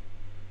 a.m.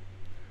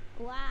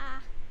 Wow.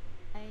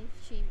 My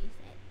stream is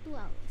at 2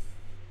 hours.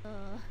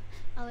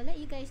 I will let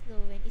you guys know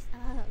when it's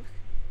up.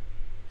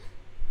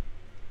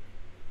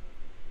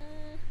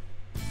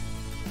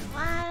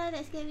 Wow,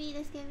 that scared me.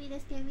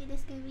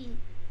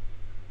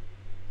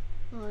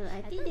 Oh,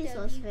 I think this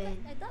there'll was be when.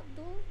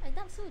 I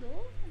doubt so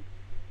though.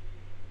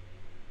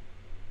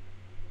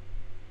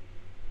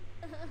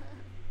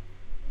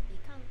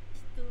 It comes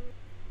to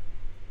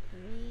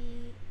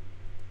 3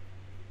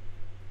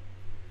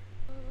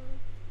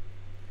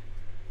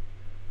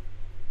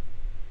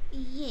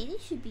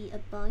 should be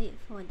about it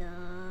for the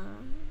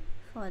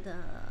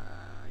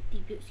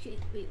debut stream.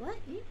 Wait, what?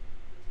 Eh?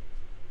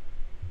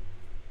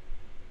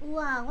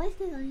 Wow, why is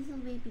there only so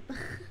many people?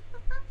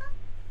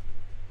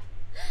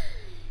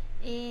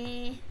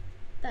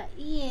 But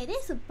yeah,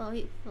 that's about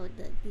it for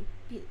the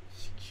debut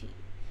stream.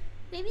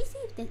 Let me see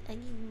if there's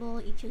any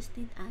more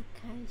interesting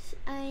archives.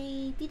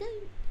 I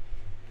didn't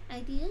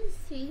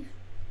save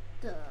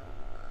the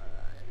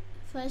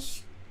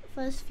first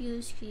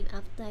few stream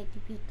after I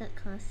debuted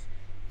cause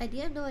I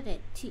didn't know that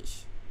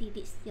Twitch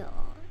deletes your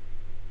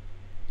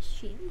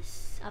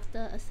streams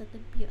after a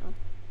certain period of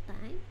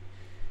time.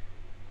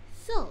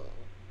 So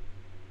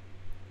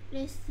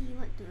let's see,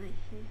 what do I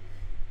have?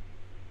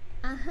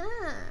 Aha!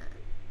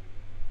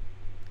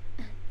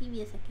 Give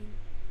me a second.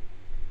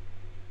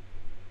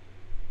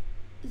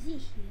 Is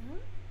it here?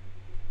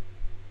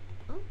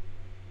 Oh?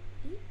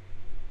 Eh?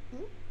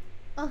 Oh?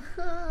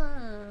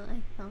 Aha!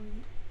 I found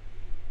it.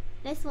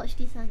 Let's watch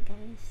this one,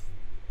 guys.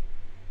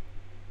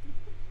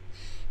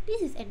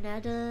 This is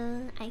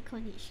another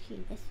iconic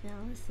stream as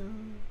well, so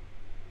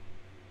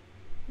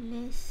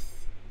let's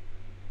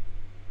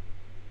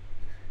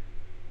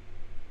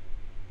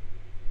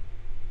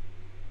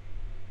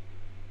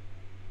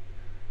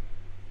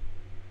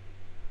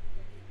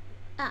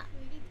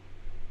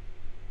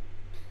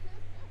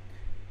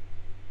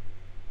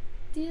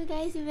do you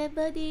guys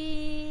remember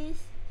this?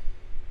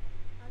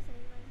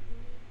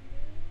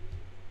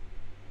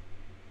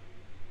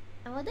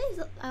 I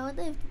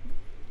wonder if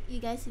you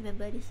guys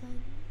remember this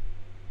one.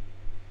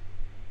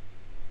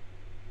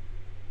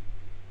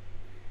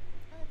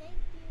 Oh, thank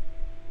you.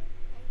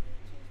 I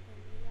will change the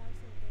layout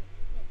so that it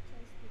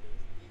matches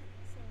today's theme.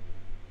 So,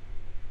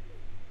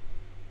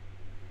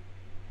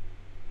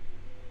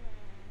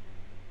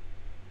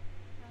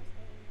 how's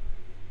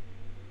everyone?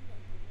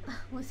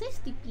 Was I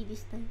sleepy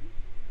this time?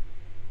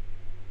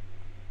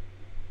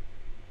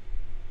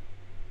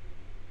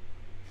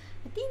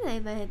 I think I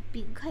might have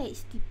been quite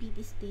sleepy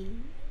this day.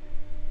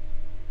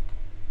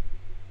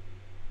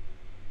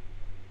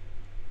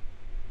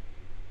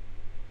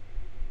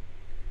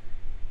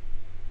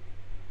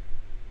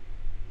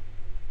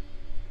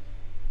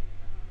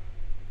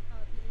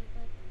 I'll be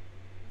able to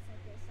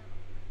suggest some of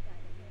manga that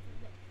you haven't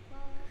read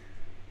before,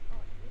 or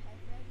if you have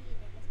read it,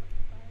 then let's talk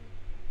about it.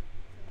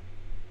 So,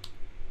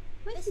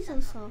 Why is it so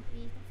let's soft? start off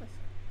with the first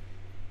one.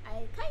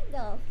 I kind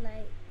of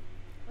like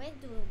went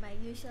to my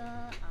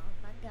usual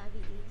manga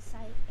reading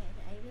site, and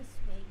I just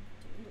went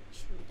to look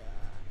through the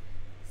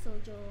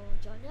shoujo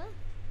genre.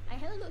 I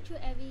haven't looked through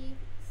every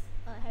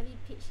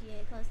page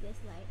yet because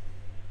there's like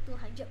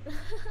 200 plus.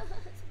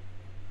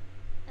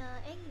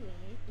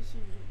 Anyway,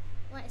 Ishimi,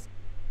 what's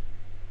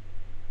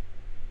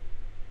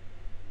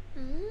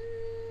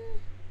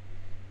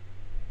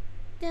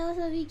There was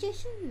a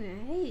rejection,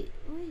 right?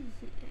 What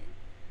is it?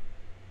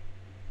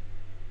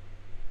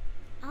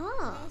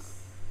 Oh,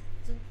 let's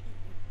zoom in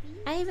a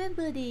bit. I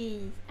remember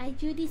this. I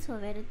drew this for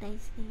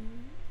Valentine's Day.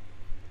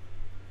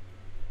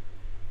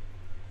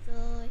 So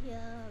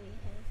here we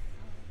have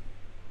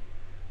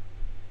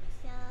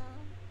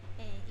myself,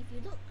 and if you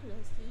look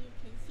closely, you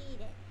can see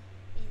that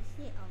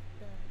instead of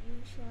the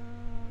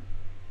usual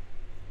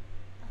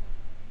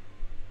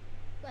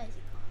what is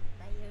it called,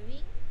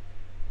 layering,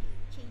 you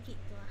change it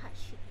to a heart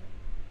shape,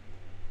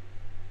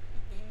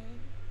 and then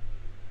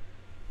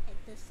at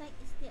the side,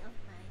 instead of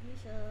my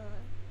usual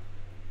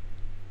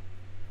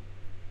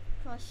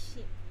cross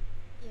shape,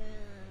 you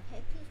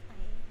have this, I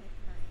have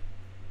my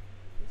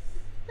this.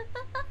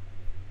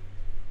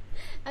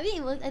 I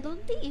mean, I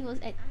don't think it was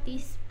at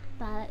this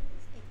part,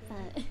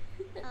 but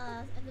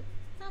And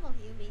some of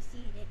you may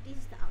see that this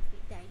is the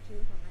outfit that I drew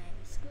for my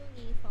school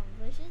uniform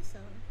version, so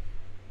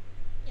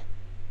yeah.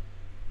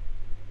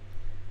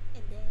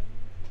 And then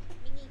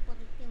mini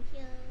ponytail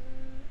here.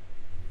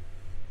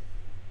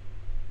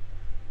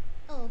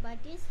 Oh,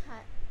 but this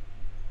heart,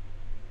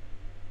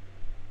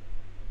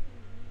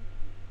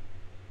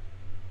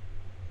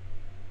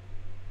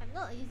 I'm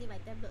not using my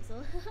tablet,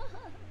 so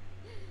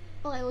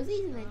oh, I was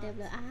using my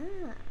tablet.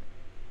 Ah,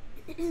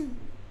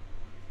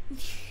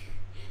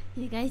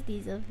 you guys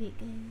deserve it,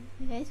 guys.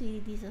 You guys really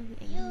deserve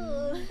it.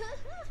 you.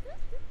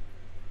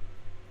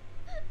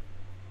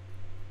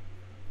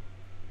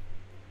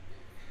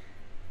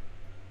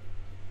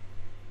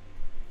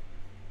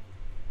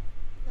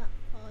 Not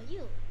for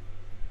you.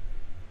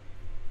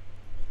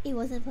 It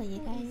wasn't for you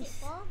Who is it guys.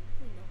 for?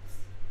 Who knows?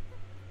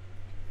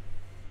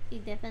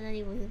 It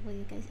definitely wasn't for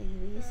you guys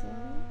anyway. So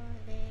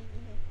Then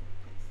you have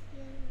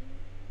the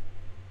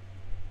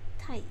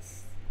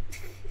tights.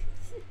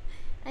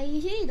 I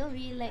usually don't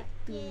really like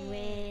to yeah,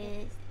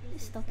 wear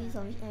this is stockings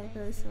or really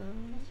whichever. nice So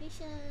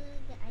illustration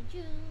that I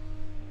drew.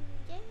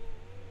 Yeah.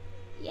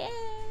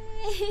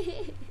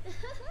 yay!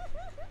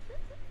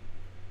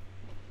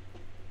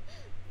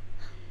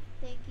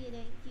 Thank you.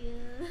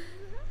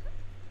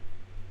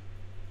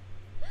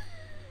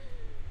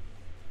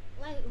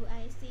 Why would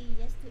I say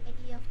yes to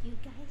any of you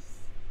guys?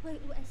 Why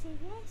would I say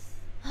yes?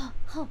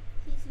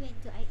 Since when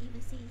do I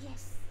even say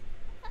yes?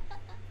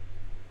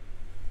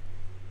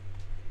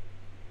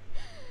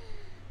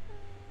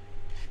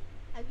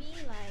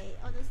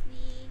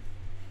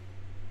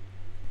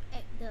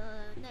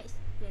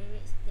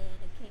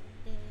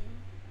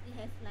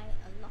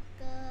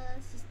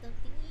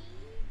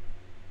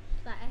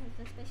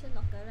 with a special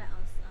locker, right? I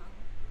was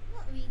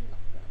not really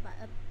locker, but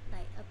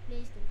like a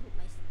place to put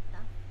my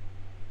stuff.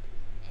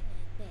 And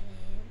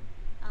then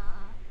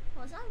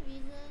for some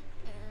reason,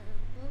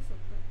 most of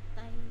the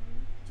time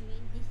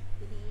during this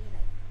today,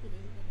 like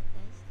today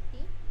Valentine's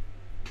Day,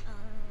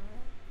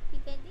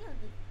 depending on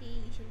the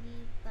day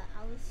usually, but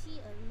I will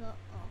see a lot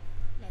of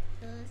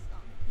letters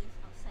on his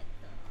outside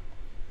the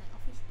like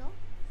office door.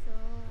 So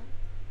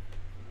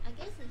I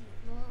guess it's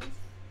mostly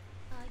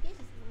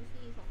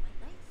for my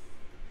nights.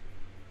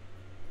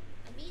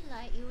 I mean,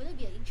 like, it wouldn't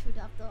be an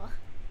intruder after all.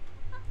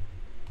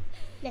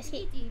 Let's It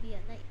hit. need to be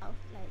a night out,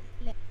 like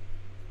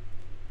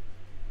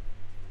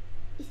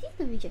Is this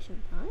the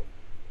rejection part?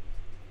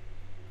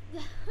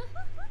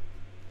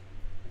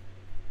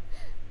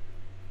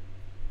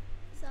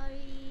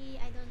 sorry,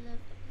 I don't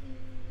love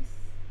abuse.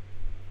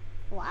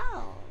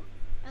 Wow.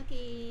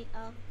 Okay,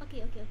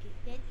 okay.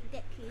 Then in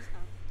that case,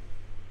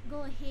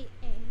 go ahead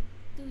and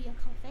do your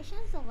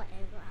confessions or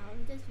whatever.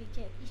 I'll just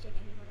reject each and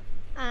every one of you.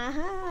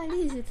 Aha,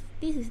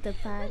 this is the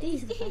part. What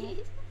This is the part.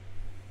 this?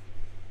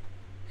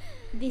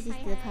 This is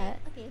Hi, the hi. part.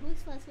 Okay,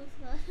 who's first?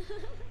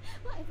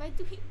 What am I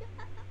doing?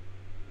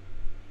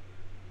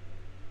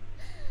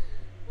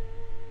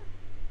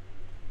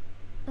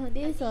 Oh,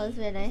 this I was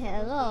mean, when I it's had a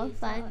your lot of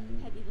birthday, so fun.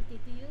 happy birthday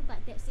to you, but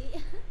that's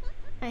it.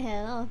 I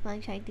had a lot of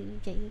fun trying to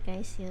reject you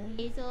guys here.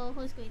 Okay, so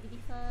who's going to be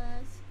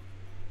first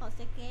or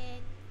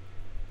second?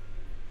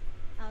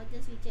 I'll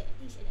just reject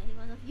each and every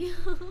one of you.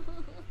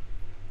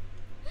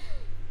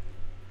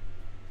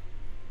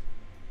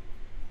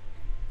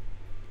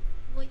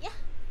 Moya,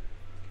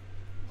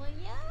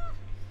 Moya.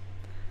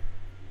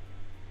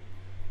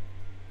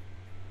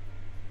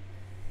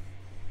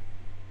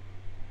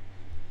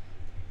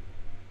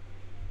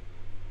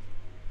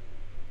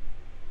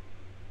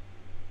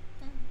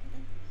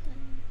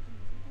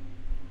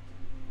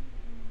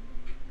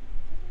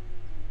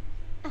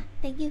 Ah,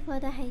 thank you for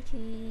the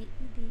hydrate.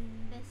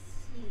 Let's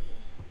see.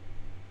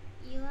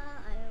 Eva,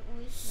 I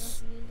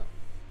always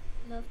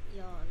love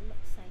your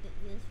lopsided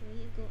ears. Will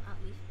you go out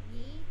with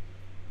me?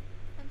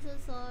 I'm so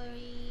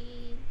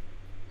sorry.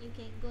 You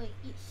can go and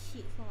eat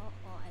shit for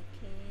all I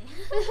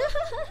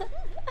care.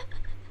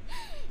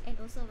 And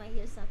also my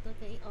ears are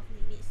totally off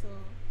limits, so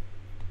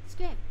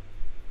scram.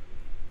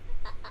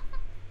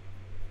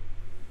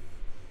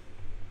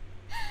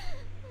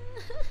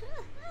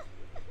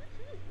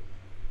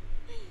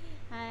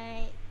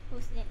 Hi,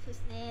 who's next?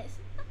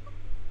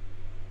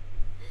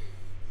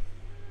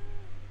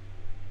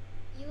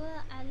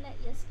 I like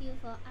your skill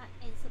for art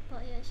and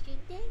support your stream.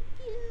 Thank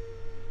you.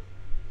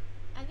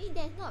 I mean,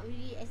 that's not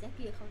really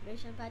exactly a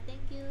confession, but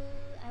thank you.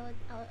 I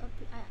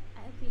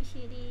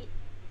appreciate it.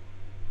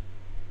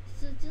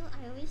 Suju,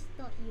 I always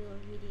thought you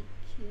were really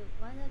cute.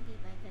 Wanna be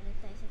my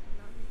Valentine's and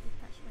allow me to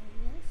touch my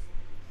ears?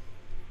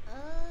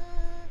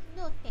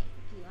 No, thank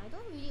you. I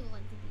don't really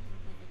want to be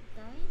your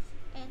Valentine's.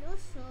 And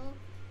also,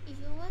 if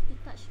you want to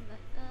touch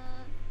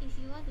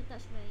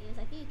my ears,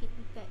 I think you can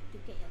prepare to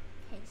get your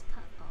hands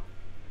cut off.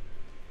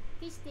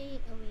 Please stay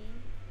away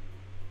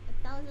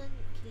 1,000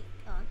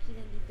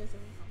 kilometers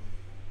away from me.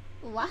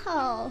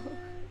 Wow.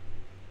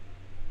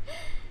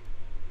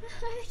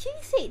 I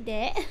actually said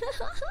that.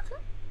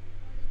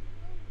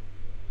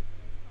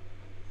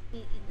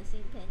 In the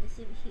same pan, the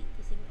same heat,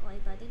 the same oil,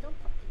 but they don't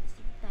pop at the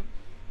same time.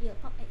 You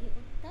pop at your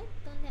own time.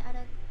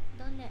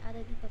 Don't let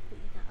other people put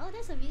you down. Oh,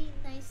 that's a really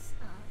nice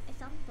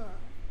example.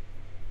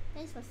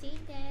 Thanks for saying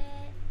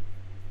that.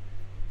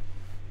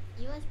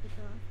 You was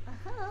brutal.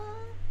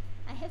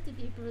 I have to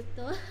be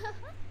brutal.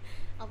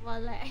 More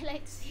like I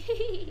like to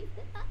see it.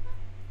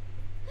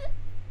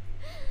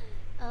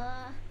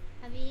 I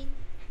mean,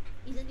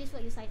 isn't this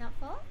what you signed up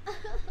for?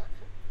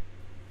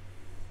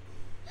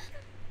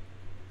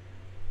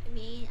 I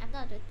mean, I'm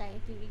not the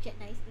type to reject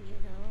nicely, you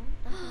know.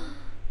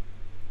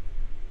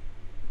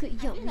 Good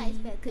job, I feel like it's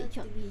me. better Good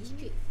job, to be me.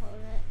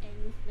 straightforward and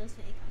ruthless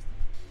when it comes to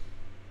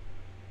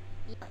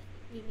it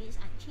remains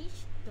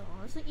unchanged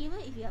though. So even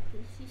if you are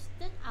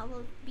persistent, I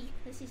will be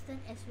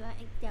persistent as well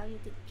and tell you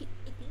to keep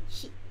eating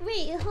shit.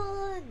 Wait, hold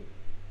on.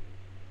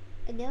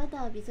 I never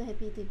thought I'd be so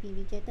happy to be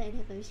rejected and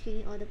have a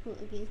restraining order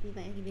put against me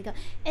by any maker.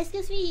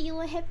 Excuse me, you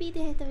were happy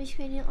to have the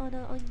restraining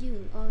order on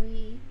you,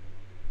 Ori.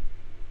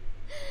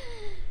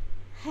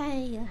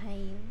 Hi.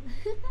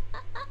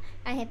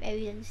 I have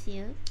evidence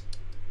here.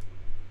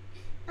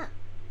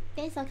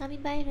 Thanks for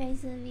coming by,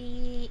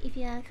 Razorly. If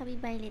you are coming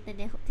by later,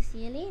 then hope to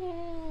see you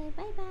later.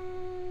 Bye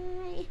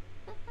bye.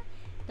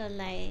 Don't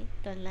lie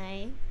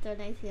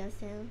to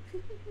yourself.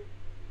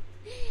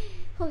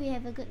 Hope you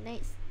have a good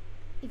night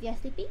if you are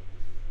sleeping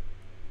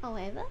or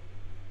whatever.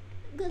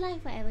 Good luck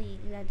whatever you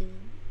are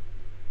doing.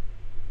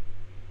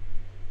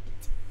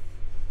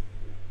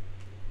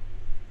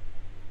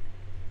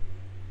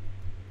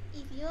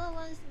 If you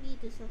wants me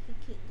to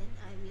suffocate, then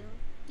I will.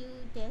 Do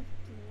death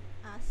to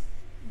us.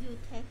 Do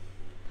death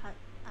part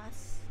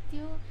us.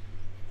 Still,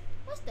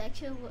 what's the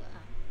actual word?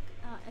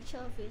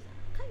 Actual phrase.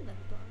 Can't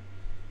remember.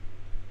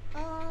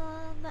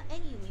 But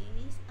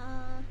anyways,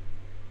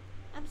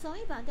 I'm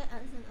sorry, but that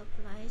doesn't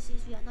apply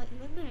since we are not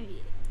even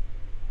married.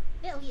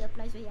 That only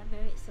applies when you're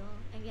married, so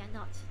and we are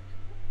not.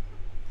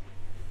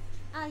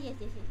 Ah yes,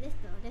 that's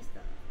the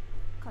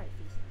correct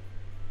phrase.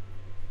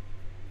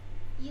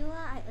 You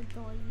are, I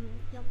adore you.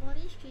 Your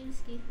morning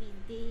streams give me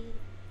day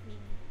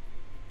meaning.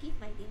 Give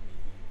my day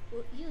meaning.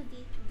 Would you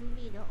do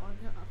me the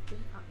honor of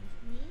being out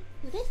with me?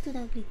 You guys do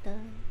not glitter.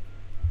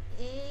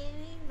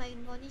 My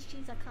morning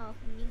streams are kind of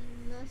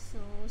meaningless,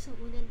 so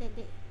wouldn't that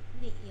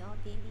make your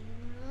day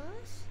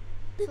meaningless?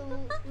 So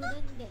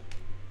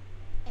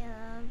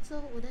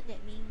wouldn't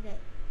that mean that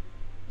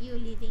you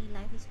living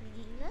life is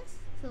meaningless?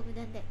 So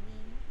wouldn't that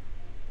mean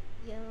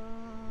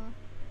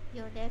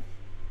your death?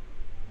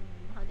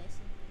 How do I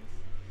say this?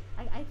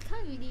 I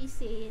can't really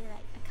say,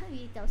 like, I can't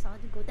really tell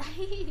someone to go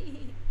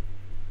die.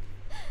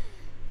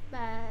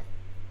 But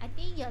I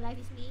think your life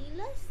is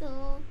meaningless,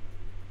 so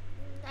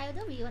I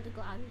don't really want to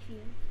go out with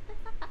you.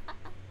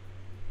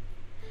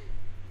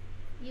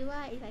 You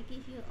are, if I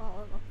give you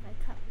all of my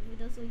card,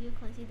 would also you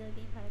consider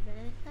being my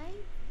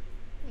Valentine?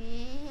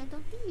 I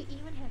don't think you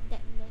even have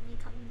that many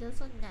card readers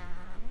so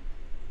now.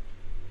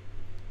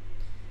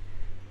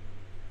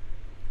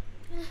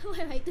 What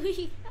am I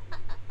doing?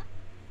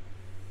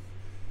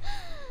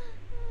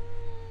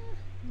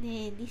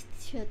 Man, this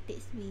show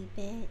takes me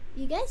back.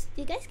 You guys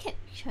kept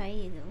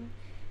trying, you know.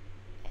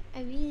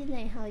 I really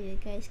like how you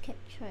guys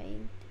kept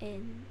trying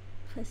and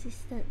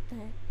persisted,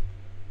 but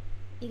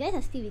you guys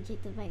are still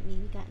rejected by me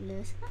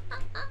regardless.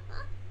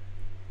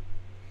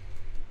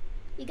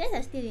 You guys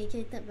are still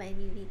rejected by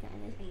me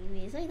regardless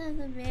anyway, so it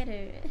doesn't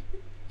matter.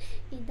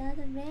 It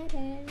doesn't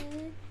matter.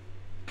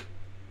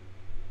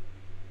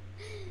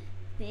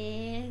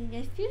 Then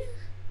I feel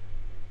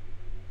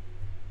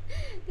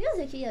this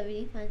was actually a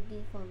really fun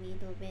thing for me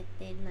though back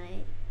then,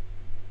 like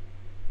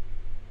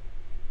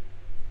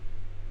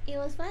it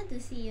was fun to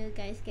see you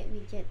guys get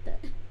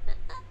rejected.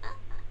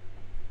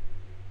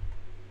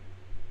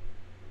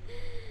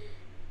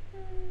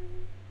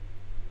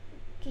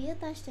 Can you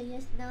touch the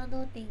ears now?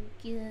 No,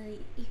 thank you.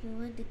 If you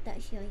want to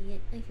touch your ear,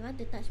 if you want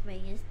to touch my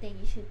ears, then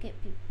you should get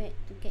prepared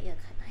to get your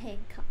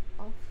hand cut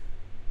off.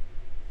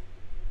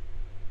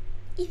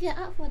 If you're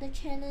up for the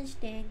challenge,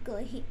 then go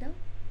ahead though.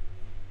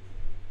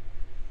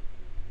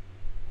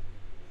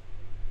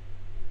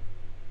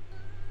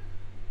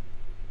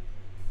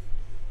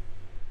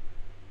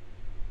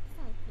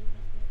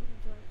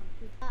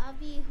 I'll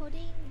be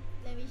holding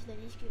language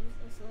learning skills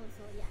also,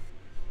 so yeah.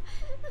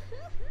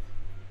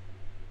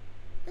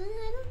 I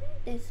don't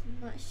think there's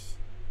much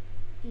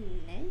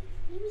left.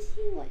 Let me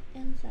see what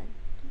else there.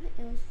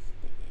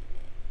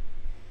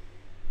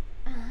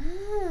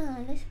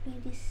 Let's play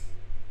this.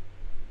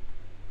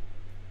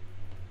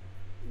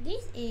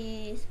 This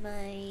is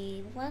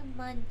my 1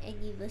 month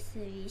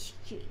anniversary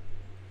stream.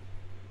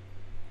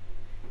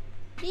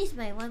 This is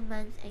my 1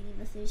 month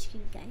anniversary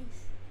stream,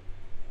 guys.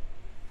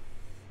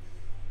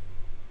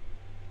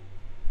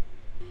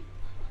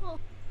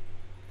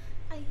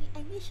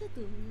 I made sure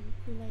to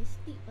like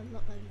sleep a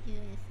lot earlier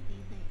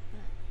yesterday night,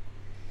 but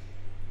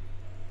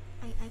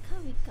I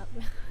can't wake up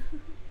well.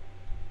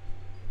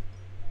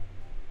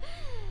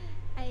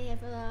 I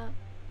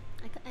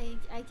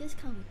just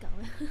can't wake up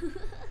well.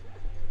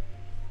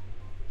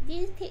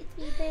 This takes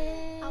me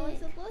back. I was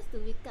supposed to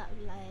wake up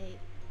like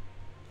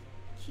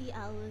 3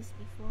 hours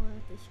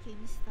before the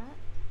stream start,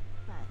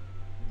 but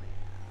well.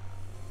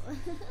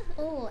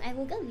 Oh, I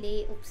woke up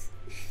late. Oops.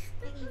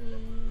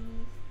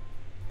 Anyways.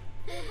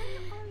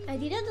 I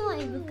didn't know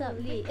I woke up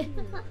late.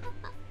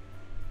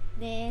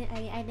 Then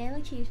I never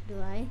changed,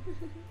 do I?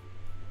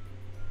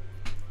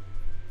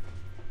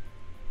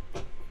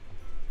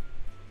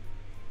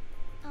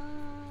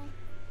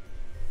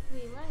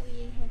 Wait, what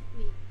we have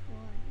for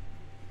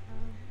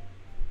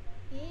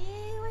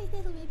why is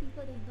there so many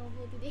people than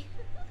normal today?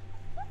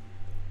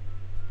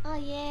 Oh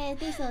yeah,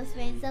 this was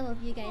when some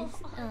of you guys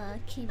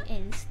came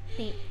and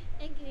stayed.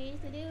 Anyways,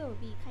 today will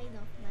be kind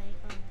of like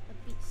a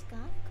bit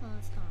scarf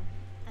cause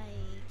I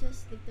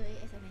just literally,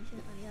 as I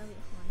mentioned earlier, wait,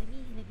 hold on,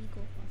 let me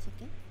go for a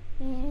second.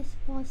 Let's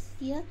pause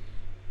here.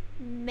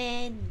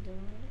 Man,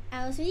 though,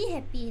 I was really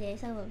happy that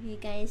some of you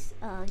guys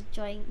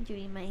joined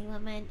during my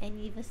 1 month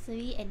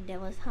anniversary, and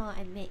that was how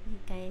I met you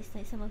guys,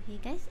 like some of you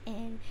guys,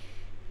 and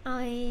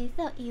I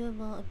felt even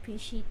more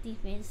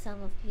appreciative when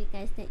some of you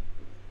guys that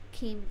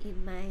came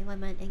in my 1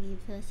 month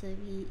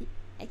anniversary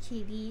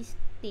actually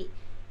stayed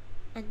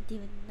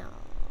until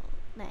now.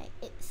 Like,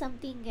 it's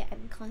something that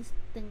I'm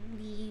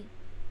constantly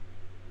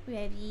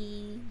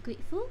very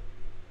grateful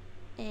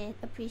and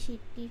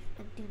appreciative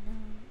until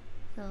now.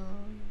 So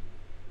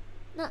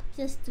not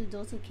just to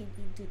those who came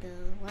into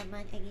the 1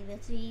 month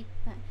anniversary,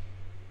 but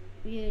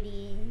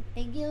really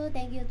thank you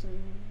to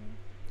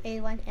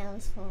everyone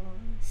else for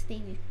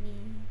staying with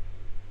me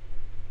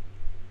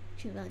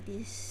throughout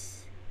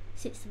this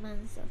 6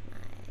 months of my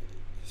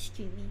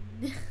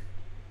streaming.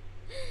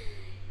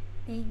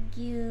 Thank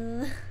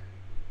you.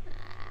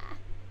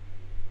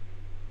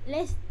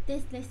 Let's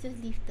just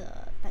leave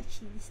the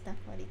touching stuff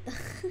for later.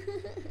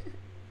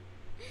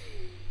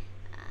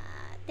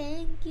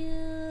 Thank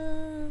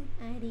you.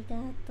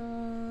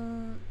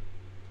 Arigato.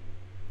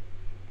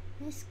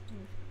 Let's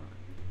move on.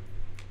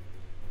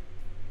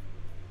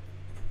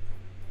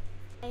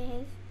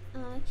 have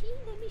actually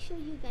let me show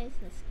you guys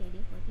the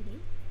schedule for today.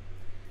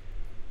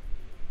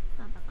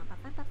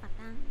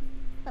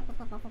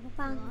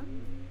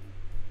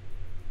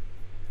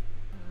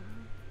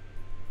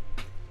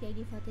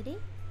 Schedule for today.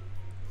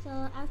 So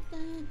after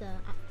the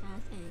art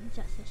class and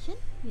judge session,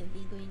 we'll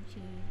be going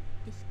to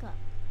Discord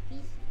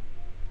PC.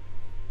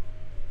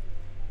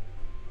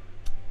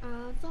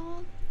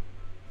 So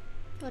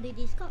for the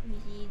Discord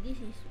PC, this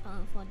is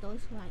for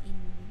those who are in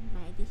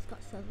my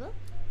Discord server.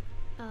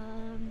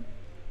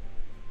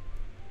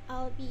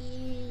 I'll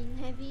be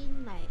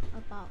having like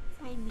about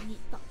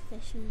 5-minute talk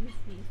sessions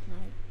with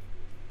like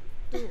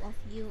 2 of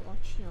you or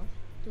 3 of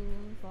 2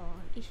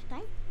 for each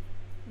time,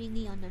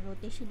 mainly on a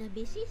rotational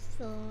basis.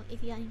 So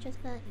if you are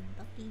interested in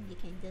talking, you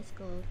can just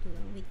go to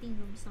a waiting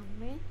room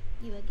somewhere.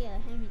 You will get a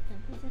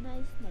handwritten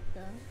personalized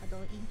letter,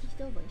 although in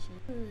digital version.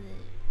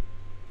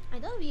 I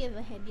don't really have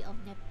a habit of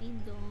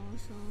napping though,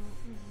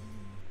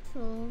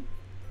 so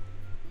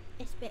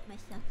expect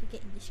myself to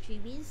get into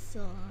streaming.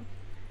 So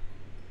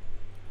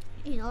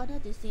in order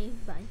to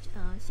save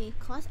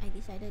cost, I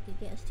decided to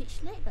get a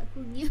switch light, but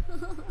who knew?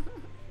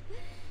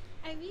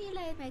 I really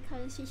like my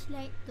current switch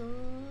light though.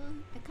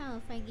 I kind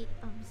of find it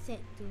sad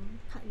to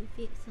part with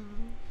it, so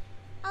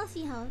I'll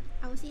see how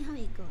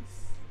it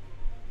goes.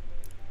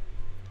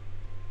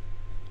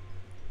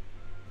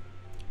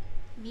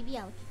 Maybe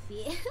I'll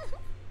keep it.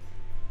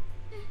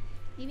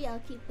 Maybe I'll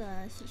keep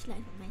the switch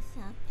light for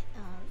myself,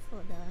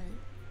 for the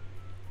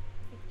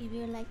in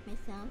real life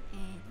myself,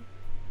 and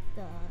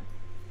the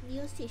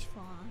new switch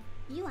for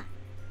you.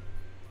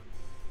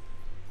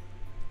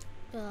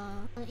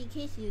 In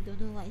case you don't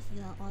know what is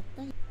your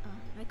author,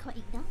 record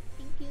it down.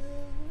 Thank you.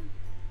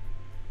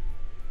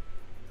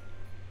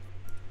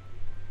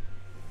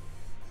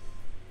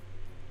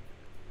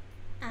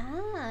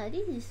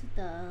 This is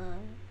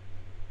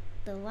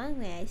the one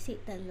where I said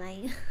the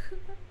line.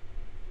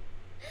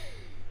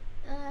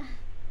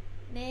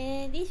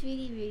 Man, this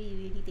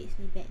really takes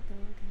me back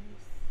though,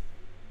 guys.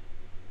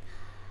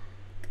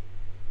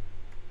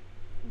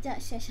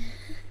 Judge session.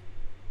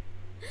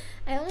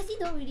 I honestly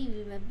don't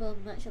really remember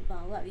much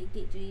about what we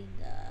did during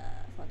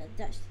for the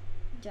judge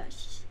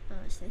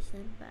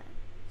session, but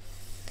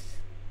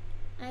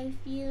I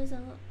feel so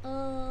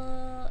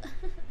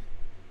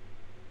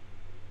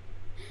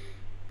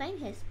time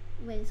has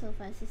went so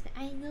fast.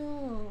 I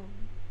know.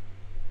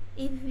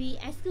 If we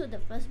exclude the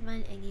first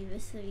month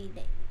anniversary,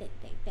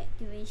 that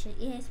duration,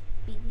 it has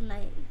been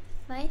like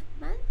 5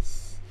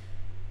 months.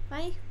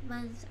 5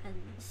 months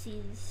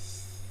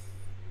since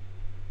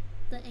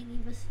the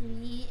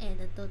anniversary, and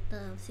a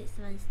total of 6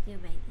 months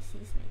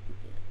since my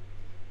debut.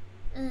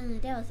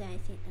 That was when I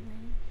said the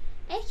line.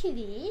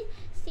 Actually,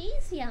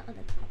 since we are on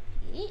the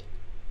topic,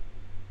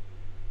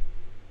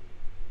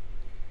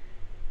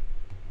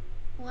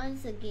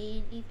 once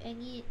again, if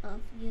any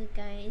of you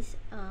guys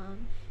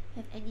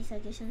have any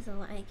suggestions on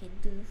what I can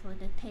do for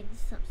the 10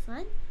 subs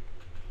one,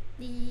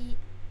 the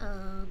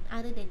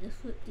other than the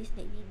food, please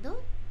let me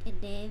know.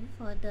 And then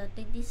for the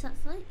 20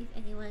 subs one, if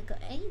anyone got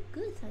any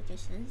good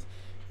suggestions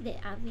that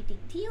are meeting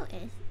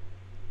TOS,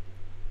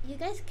 you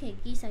guys can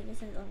give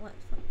suggestions on what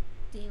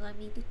do you want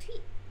me to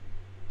tweet.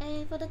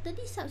 And for the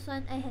 30 subs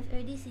one, I have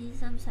already seen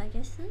some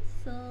suggestions,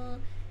 so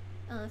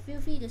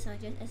feel free to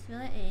suggest as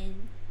well,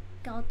 and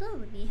Galton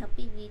will be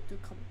helping me to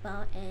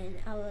compile, and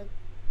I will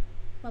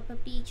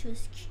probably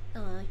choose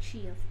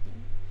 3 of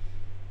them.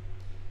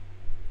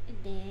 And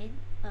then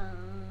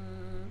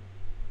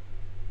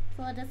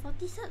for the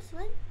 40 subs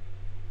one,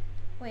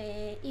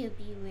 where it will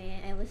be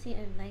where I will say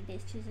a line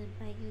that's chosen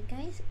by you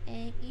guys,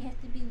 and it has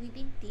to be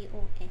within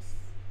TOS.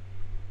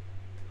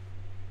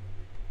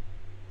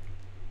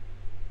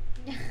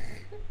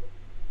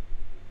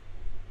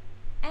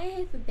 I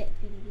have a bad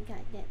feeling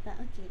regarding that, but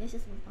okay, let's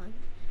just move on.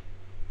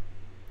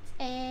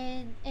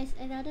 And as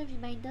another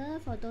reminder,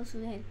 for those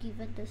who have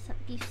given the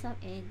gift sub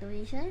and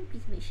donation,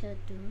 please make sure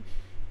to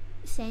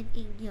send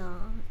in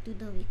your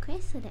doodle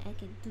request so that I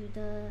can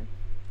doodle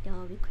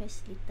your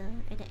request later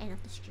at the end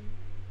of the stream.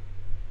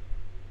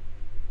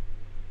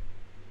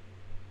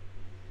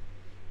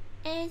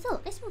 And so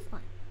let's move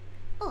on.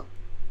 Oh,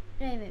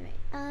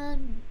 right.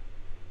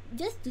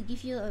 Just to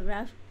give you a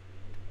rough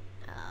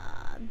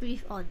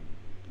brief on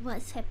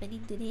what's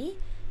happening today.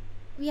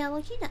 We are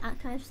watching the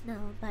archives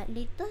now, but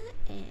later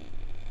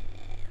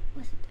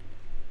what's the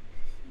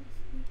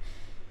time?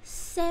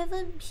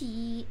 7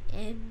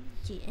 p.m.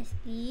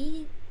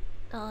 GST.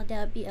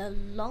 There'll be a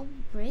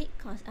long break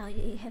cause I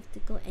have to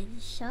go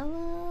and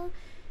shower,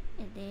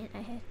 and then I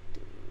have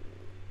to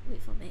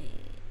wait for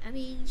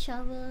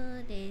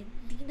shower, then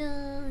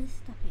dinner and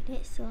stuff like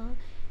that. So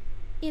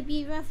it'll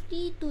be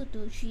roughly 2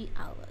 to 3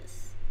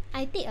 hours.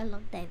 I take a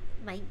long time,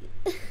 mind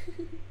you.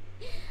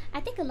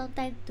 I take a long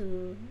time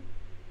to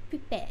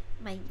prepare,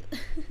 mind you.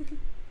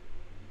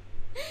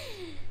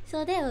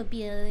 So that will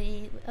be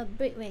a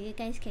break where you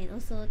guys can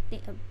also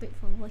take a break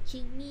from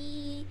watching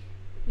me.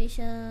 Make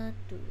sure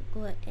to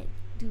go and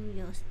do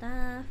your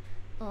stuff,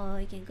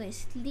 or you can go and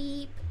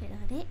sleep and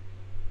all that.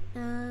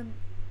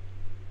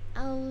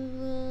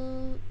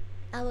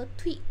 I will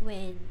tweet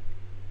when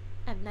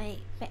I'm like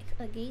back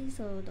again,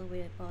 so don't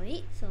worry about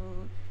it.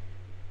 So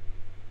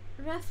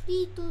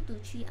roughly 2 to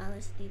 3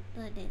 hours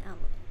later, then I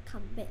will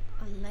come back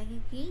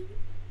online again.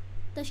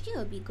 The stream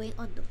will be going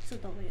on though, so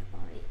don't worry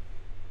about it.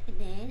 And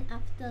then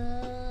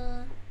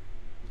after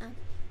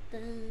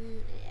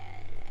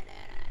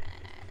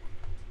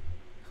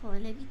hold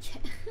on, let me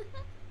check.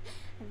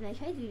 I'm like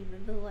trying to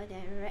remember what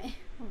I write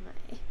on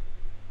my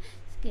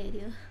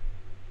schedule.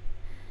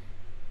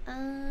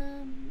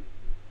 I'm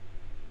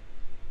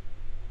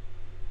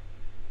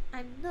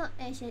not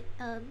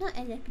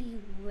exactly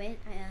when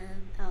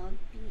I'll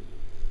be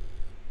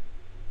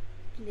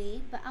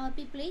playing, but I'll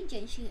be playing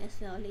Genshin as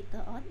well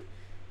later on.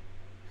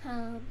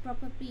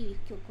 Probably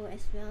with Kyoko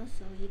as well,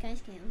 so you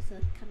guys can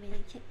also come in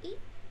and check in.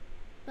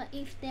 But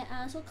if there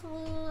are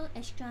so-called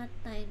extra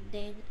time,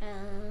 then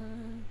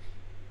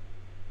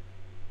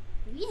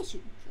maybe I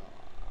should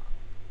draw.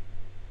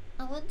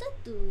 I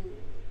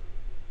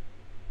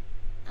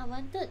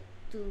wanted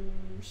to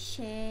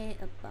share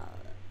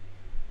about,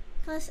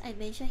 cause I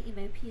mentioned in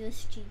my previous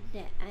stream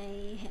that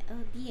I had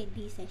a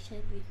D&D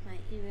session with my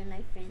in real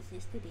life friends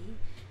yesterday.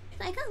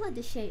 So I kind of want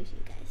to share with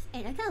you guys,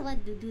 and I kind of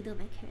want to doodle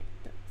my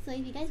character. So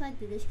if you guys want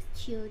to just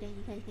chill, then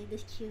you guys can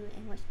just chill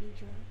and watch me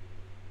draw.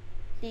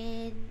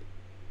 Then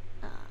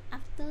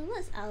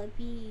afterwards, I'll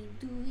be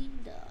doing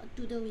the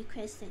doodle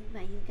request sent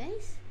by you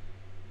guys.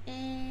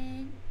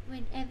 And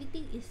when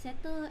everything is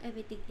settled,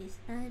 everything is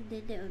done,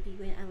 then that will be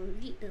when I will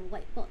read the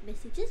whiteboard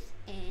messages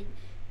and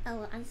I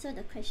will answer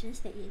the questions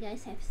that you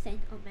guys have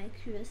sent on my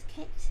Curious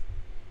Cat.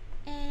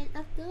 And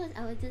afterwards,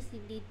 I will just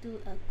simply do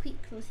a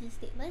quick closing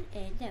statement,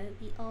 and that will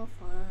be all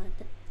for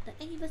the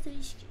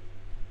anniversary stream.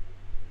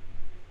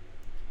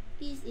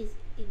 This is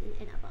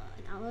in about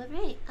an hour,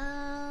 right?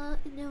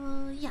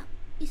 Yeah,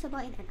 it's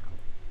about in an hour.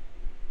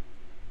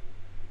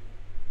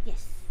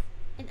 Yes,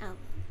 an hour.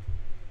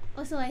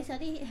 Also, I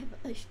suddenly have an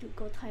urge to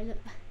go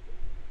toilet.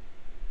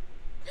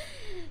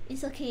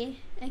 It's okay,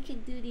 I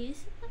can do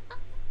this.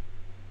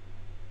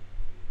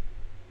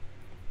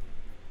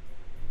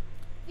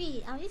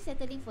 Wait, are we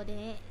settling for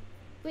that?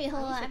 Wait,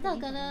 hold on, I'm not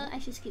gonna. I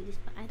should skip this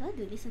part. I don't want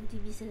to listen to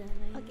Mr.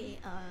 Okay,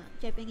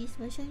 Japanese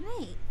version,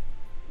 right?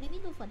 Let me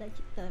go for the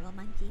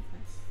romanji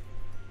first.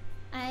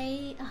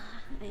 I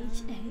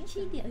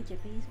actually did a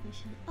Japanese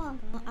version. Oh,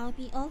 I'll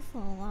be off for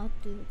a while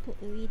to put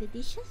away the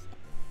dishes.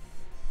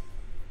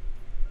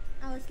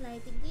 I was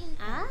like thinking,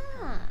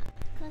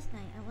 cause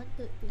like I wanted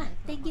to have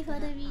thank you for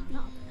the reading.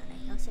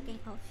 Like a second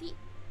outfit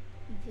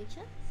in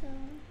future. So,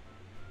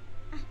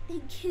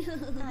 thank you.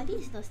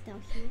 This is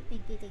nostalgia.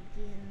 Thank you.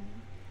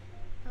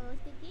 I was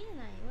thinking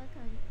like what to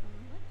have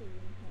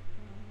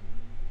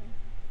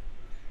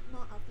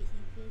more outfits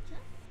in future.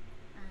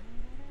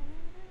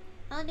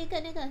 No.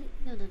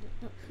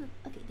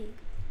 Okay, there you go.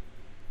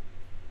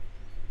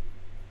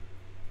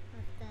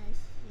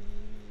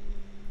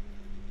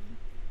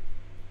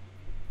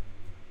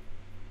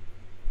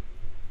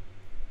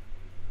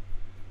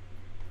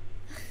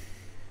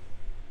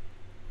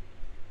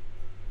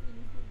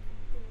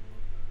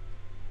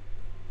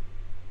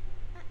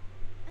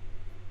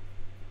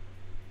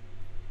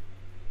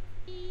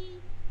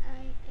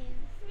 I am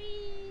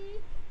free.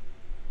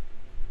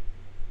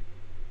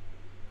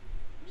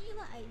 Me,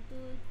 what I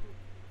do to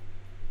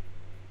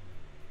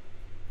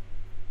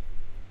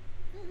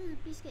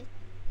please get.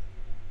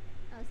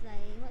 I was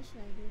like, what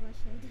should I do?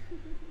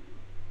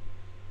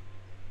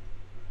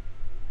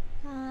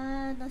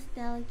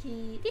 Nostalgia.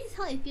 This is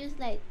how it feels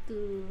like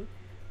to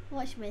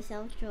watch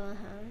myself draw,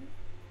 huh?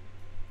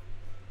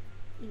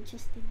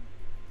 Interesting.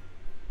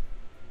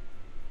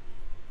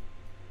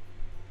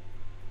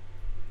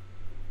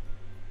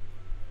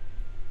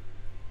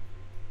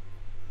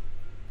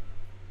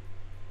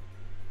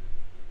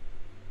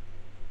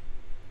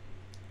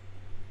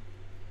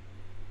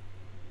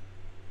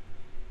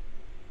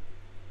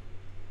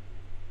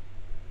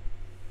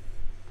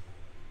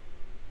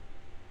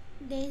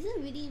 There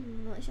isn't really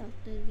much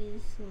after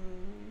this, so...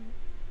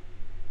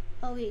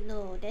 Oh wait,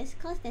 no, that's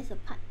cause there's a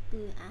part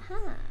 2.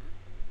 Aha!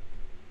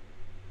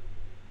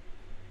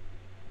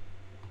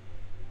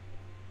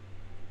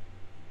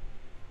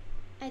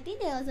 I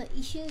think there was an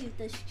issue with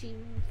the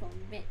stream from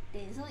back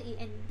then, so I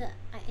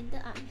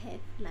ended up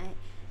have like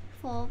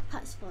 4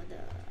 parts for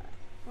the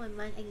 1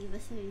 month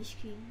anniversary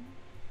stream.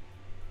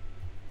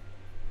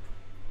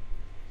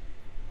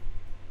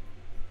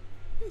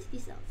 What is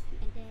this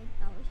outfit? And then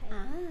I will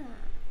try.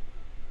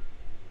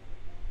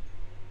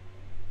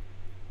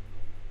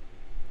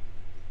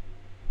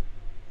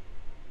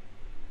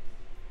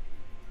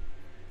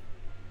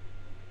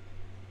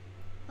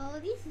 Oh,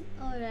 this is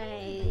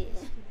alright.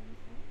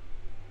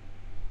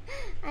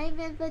 I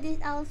remember this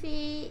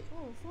outfit.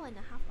 Oh, 4.5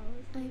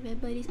 hours. I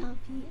remember this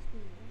outfit.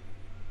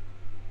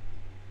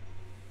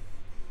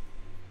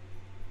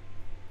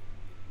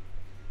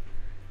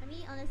 I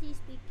mean, honestly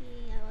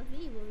speaking, I was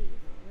really worried,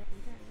 when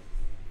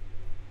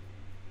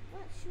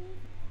what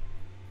should...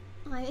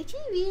 Oh, I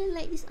actually really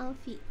like this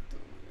outfit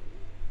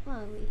though.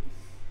 Wow, wait.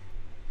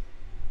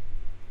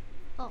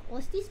 Oh,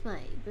 was this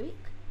my break?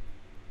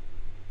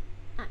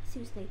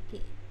 Seems like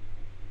it.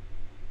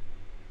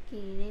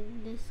 Okay,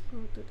 then let's go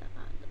to the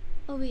other.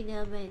 Oh wait,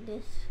 never mind.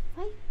 There's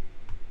 5.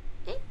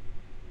 Eh?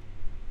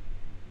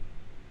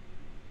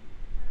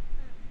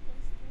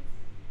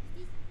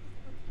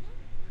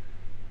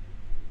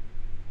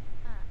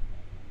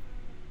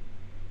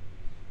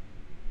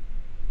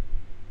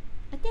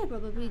 I think I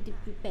probably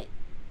did prepared.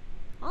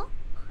 Oh?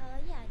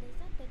 Yeah, there's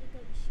some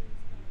technical issues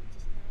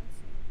just now,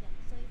 so yeah,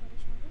 sorry for the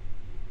trouble.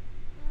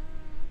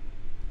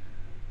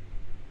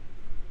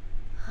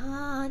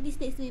 This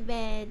makes me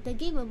bad. The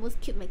game almost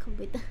killed my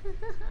computer.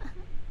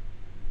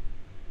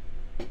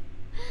 I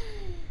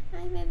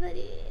remember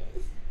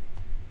this.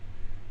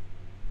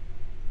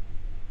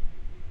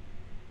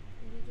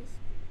 Let me just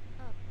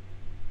up.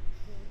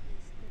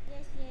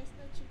 Yes,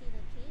 no cheating,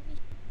 okay?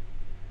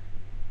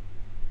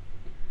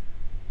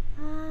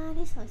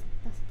 This was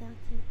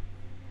nostalgic.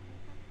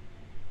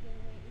 Yeah,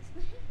 wait, it's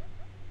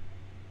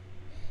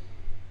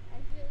I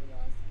feel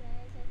lost,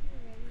 guys. I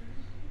feel very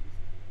lost.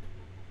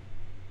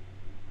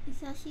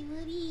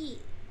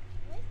 Isashimuri.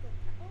 Where's the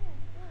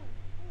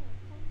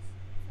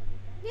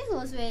This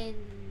was when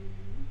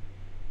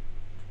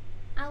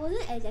I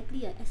wasn't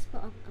exactly an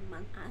expert on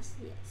Among Us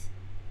yet.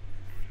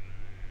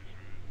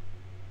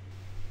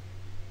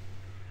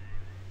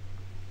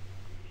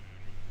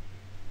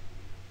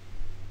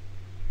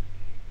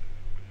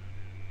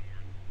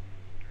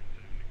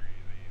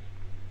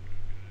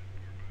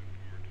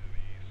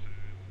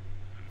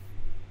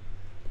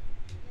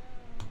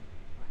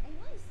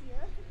 Everyone is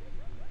here.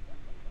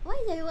 Why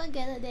is everyone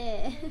gathered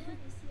there? Everyone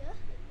is here.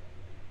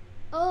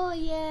 Oh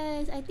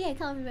yes, I think I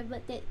can't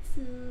remember that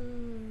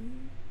too.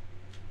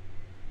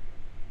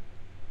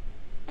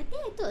 I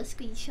think I took a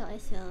screenshot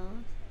as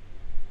well.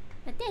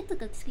 I think I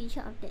took a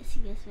screenshot of that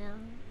scene as well.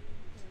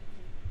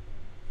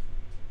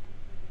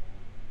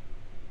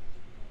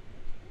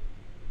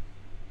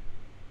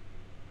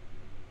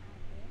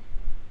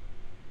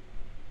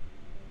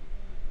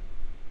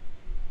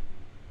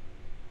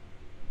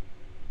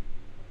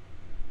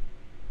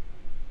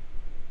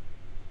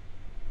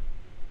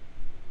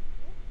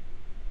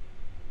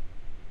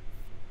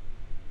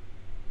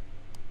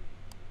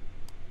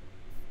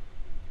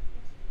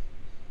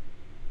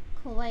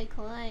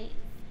 Kawaii.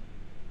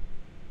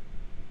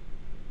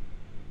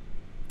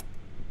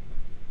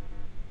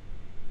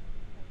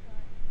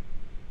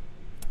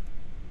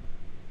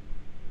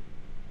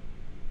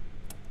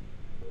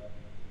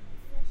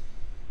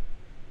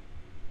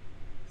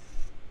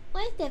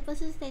 Why is that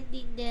person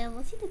standing there?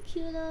 Was he the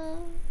killer?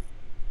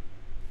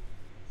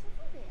 So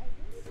far, I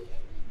don't see any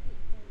dead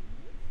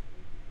bodies.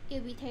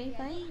 It'll be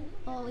terrifying.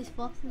 Oh, it's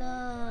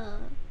Waffler.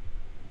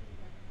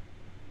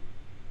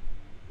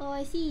 Oh,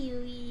 I see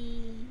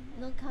Yui.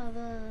 No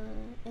cover.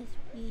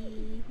 SP.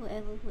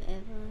 Whoever. Why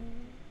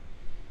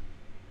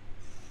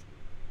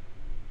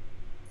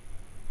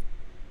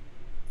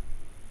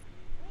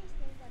is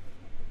there nothing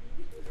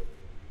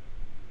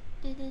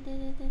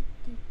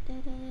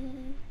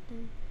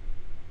happening?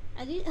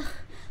 I did.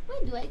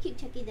 Why do I keep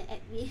checking the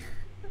app name?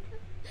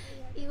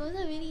 It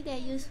wasn't really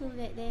that useful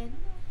back then.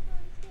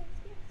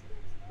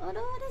 Oh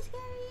no, that's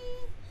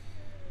scary.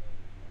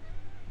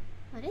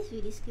 Oh, that's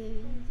really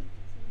scary.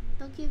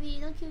 Don't kill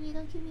me.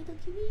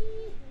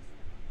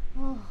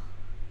 Oh.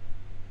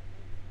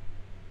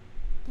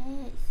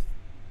 That's...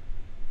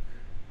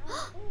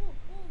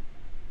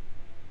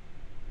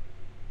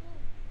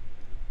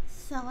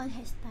 Someone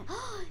has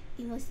died.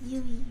 It was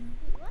Yui.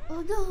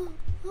 Oh no.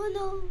 Oh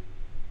no.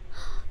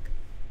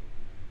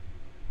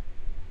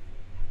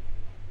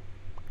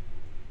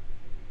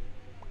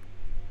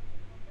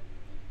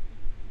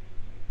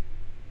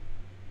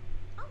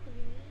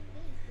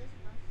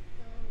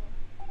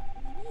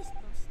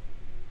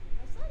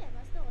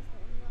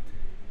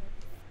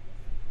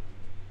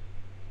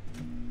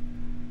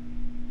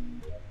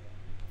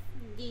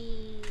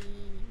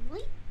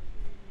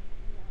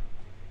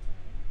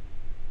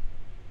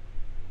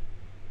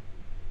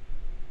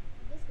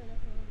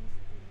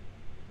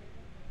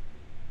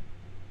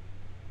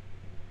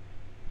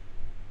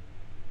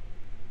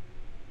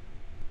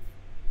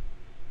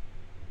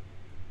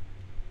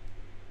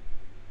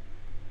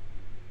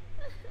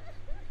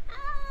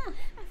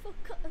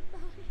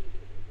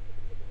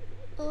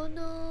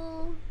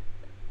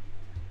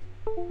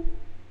 I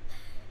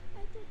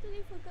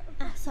totally forgot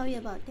about Sorry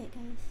about that,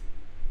 guys.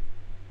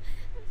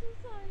 I'm so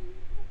sorry.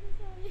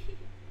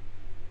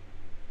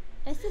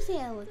 Let's just say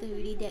I wasn't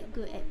really that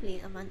good at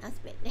playing Among Us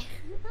back then.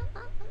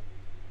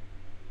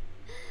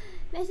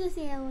 Let's just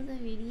say I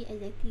wasn't really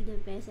exactly the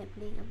best at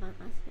playing Among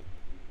Us back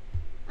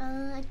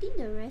then. I think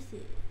the rest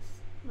is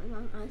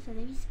Among Us, so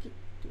let me skip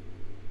to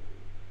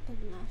the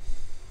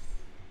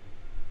last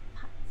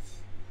part.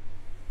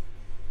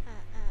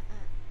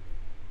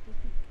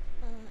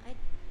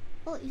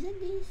 Oh, isn't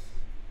this?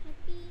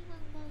 Happy 1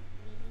 month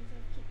so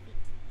keep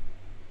it.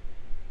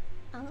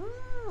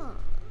 Oh,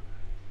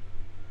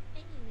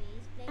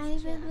 Anyways, I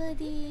remember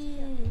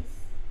this.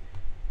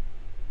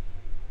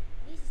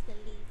 This is the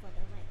link for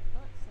the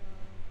whiteboard, so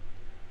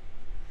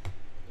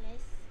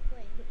let's go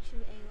and look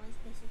through everyone's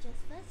messages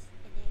first,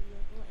 and then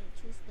we'll go and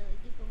choose the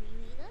giveaway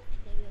winner,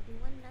 and then we'll do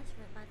one last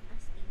reminder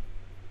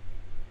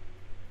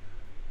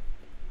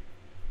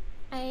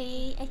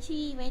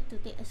actually went to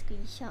take a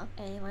screenshot of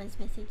everyone's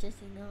messages,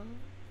 you know.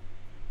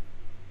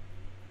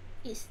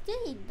 It's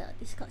still in the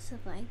Discord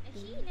server, I think.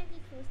 Actually, let me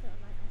close the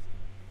one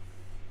asking.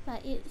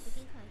 But it's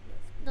Looking kind of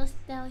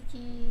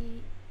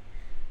nostalgic.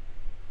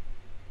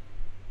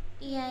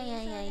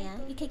 Yeah.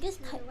 You can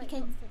just type. You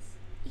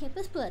can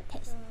just put a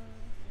text.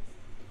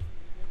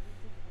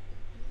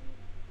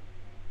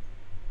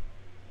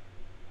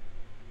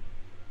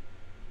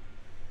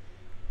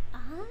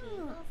 Okay,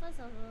 so first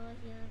of all,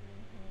 here we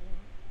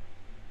have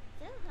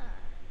Zelha.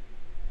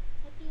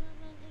 Happy 1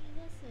 month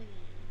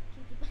anniversary.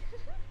 Cutie pie.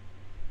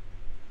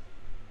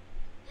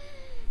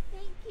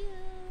 Thank you.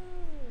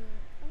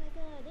 Oh my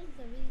god, this is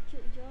a really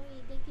cute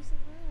drawing. Thank you so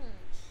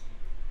much.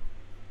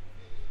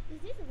 Is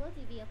this supposed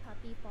to be a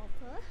puppy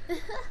popper?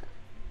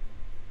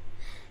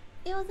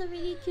 It was a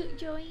really cute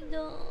drawing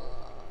though.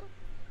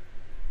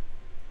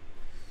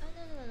 Oh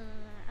no.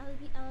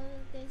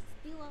 There's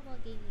still one more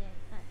game left,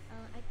 but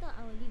I thought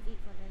I will leave it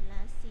for the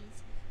last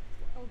since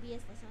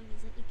OBS for some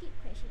reason it keeps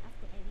crashing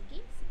after every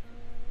game.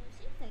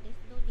 Seems like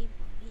there's no name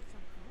on it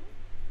somehow.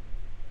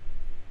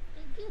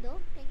 Thank you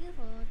though. Thank you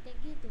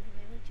to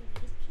whoever drew me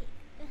this cake.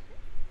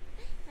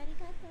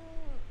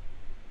 Arigato.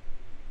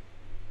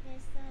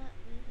 Next up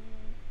we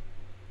have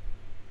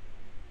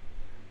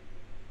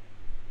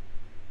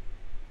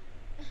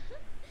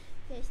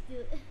there's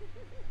still thank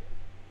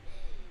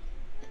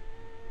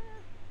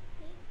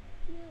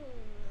you.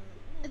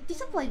 Oh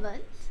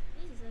Disappointment?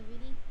 This is a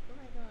really, oh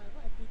my god,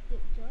 what a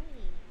detailed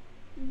drawing.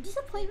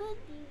 Disappointment?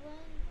 21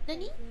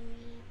 Nani?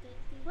 February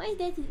 20. Why is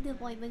there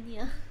disappointment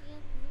here? 100%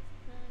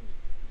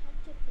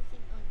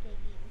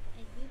 organic with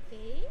angry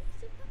face.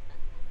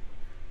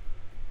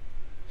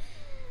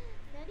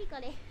 Nani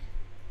got it?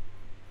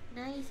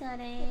 Nice,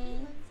 Happy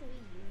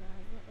anniversary,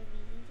 you're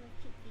amazing, so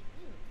keep being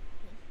you.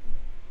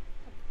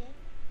 Top 10,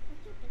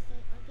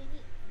 100%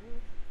 organic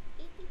with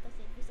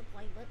 80%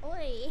 disappointment.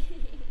 Oi!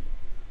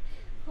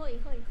 Hoi.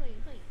 99%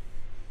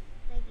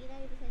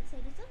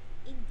 sadism?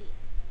 Indeed.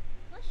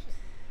 Caution.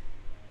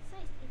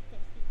 Side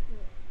effects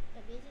include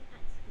amazing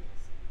art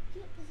skills,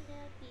 cute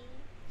personality,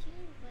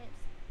 chill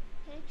vibes,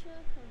 hetero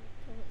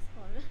towards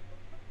horror.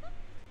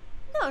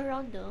 Not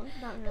wrong though,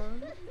 not wrong.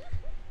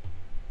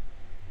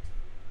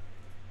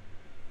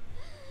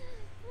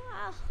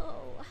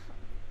 Wow.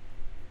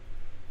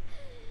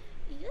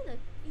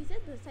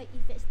 Isn't the side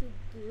effects too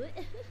good?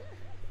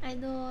 I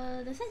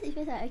know, the side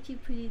effects are actually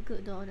pretty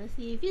good though,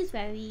 honestly. It feels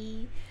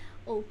very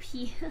OP.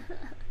 Isn't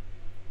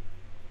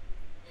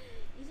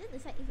the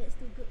side effects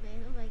too good,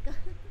 man? Oh my god.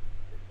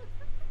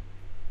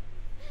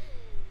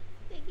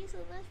 Thank you so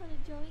much for the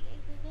drawing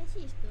and the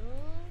message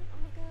though. Oh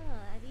my god,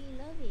 I really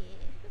love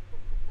it.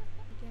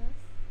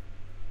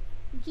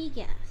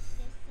 Gigas.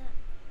 Yes,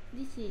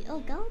 This is, oh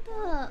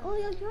Gauta! Oh,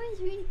 your drawing is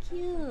really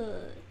cute.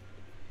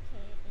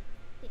 Okay, and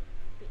thick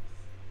bricks.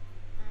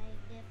 I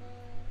never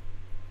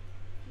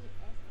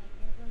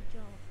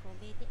draw for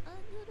me. Oh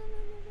no.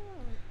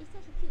 It's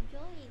such a cute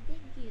drawing.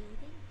 Thank you.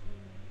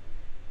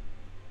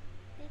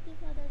 Thank you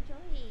for the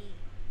drawing.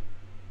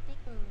 Thank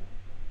you.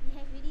 You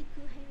have really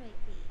cool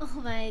handwriting.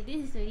 Oh my,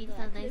 this is really Oh,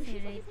 some I nice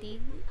couldn't read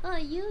handwriting. Oh,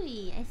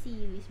 Yui! I see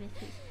Yui's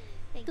message.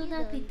 Thank you,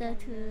 Tuna Dolly Peter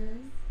Dollars.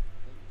 too.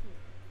 Thank you.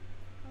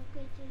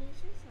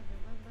 Congratulations on the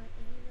 1 month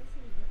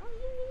anniversary. Oh,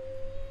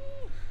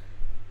 Yui!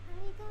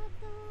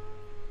 Arigato!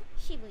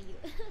 Shiver you.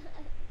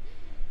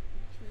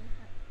 True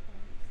heart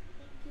eyes.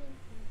 Thank you.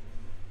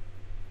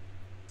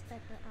 But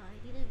I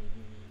didn't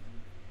really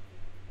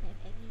have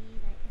any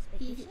like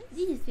expectations.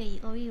 This is when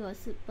Ori was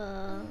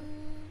super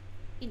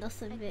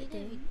innocent back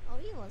then.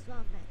 Ori was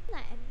one of my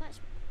like I'm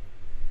much.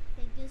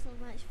 Thank you so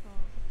much for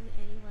to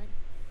everyone.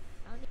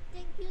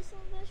 Thank you so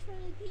much for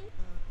the gift.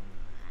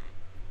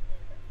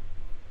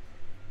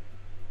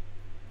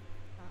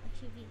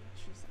 Achieving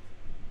choose.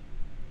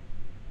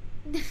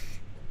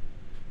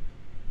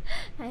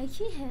 I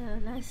actually have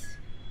a last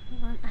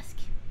one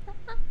asking.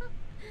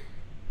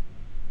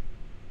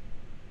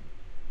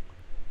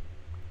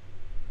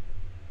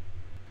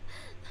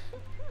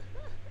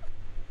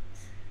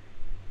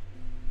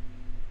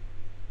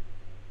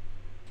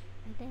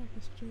 I think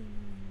it's true.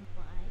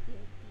 Why it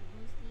would be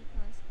mostly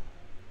cause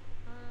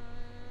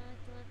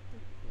don't to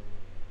go.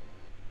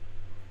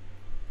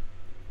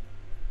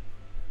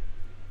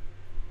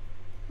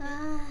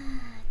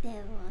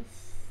 That was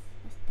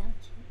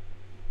nostalgic.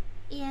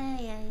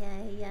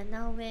 Yeah.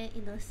 Now we're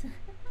innocent.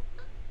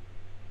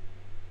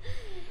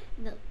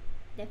 No,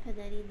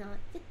 definitely not.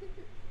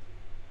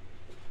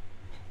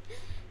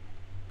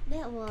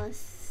 That was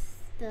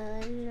the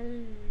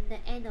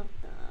end of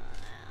the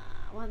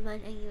 1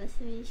 month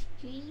anniversary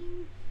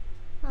stream.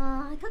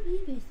 I can't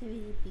believe it's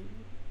already been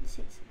 6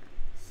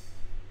 months.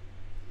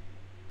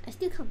 I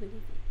still can't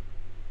believe it.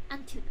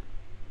 Until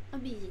now.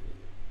 Amazingly.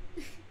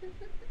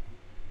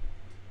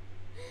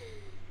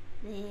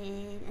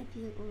 Man, I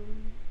feel old.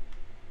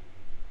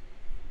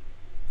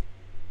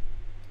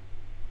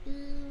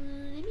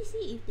 Let me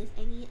see if there's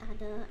any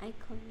other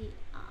iconic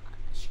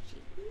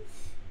streams.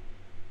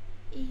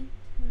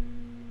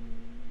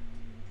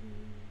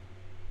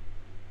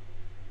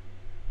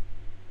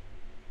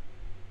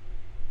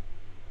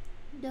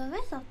 The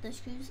rest of the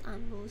screens are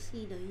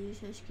mostly the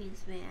usual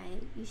screens where I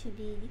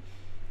usually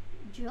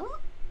draw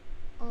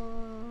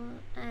or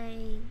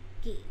I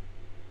game.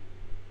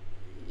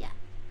 Yeah.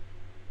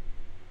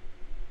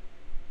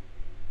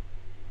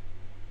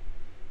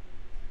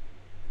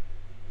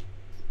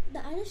 The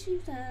other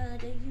streams are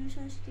the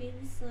usual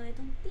streams, so I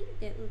don't think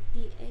there would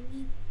be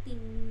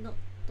anything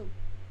notable.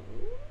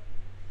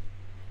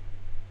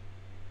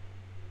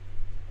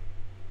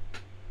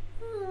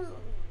 Oh,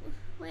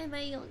 why am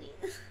I yawning?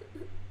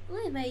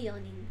 Why am I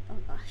yawning? Oh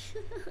gosh.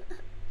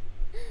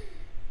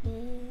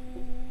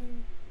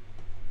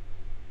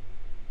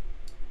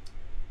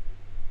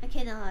 I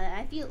cannot.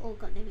 I feel old.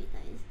 God damn it,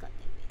 guys. God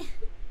damn it.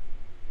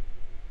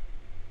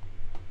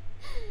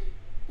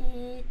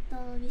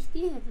 We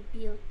still have a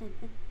bit of time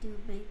until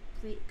my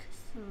break,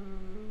 so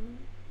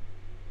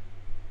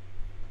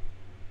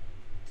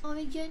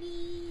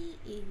originally,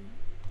 in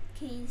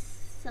case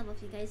some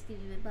of you guys still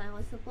remember, I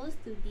was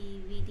supposed to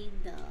be reading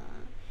the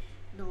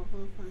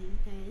novel for you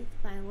guys,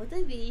 but I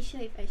wasn't really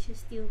sure if I should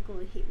still go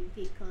ahead with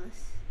it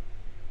because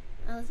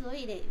I was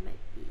worried that it might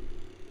be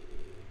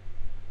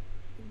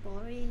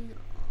boring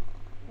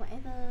or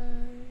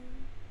whatever.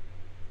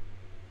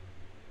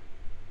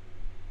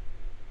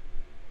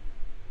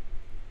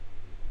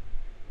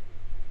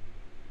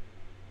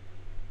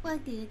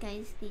 What do you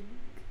guys think?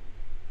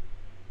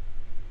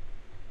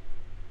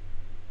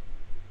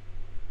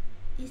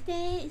 Is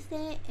there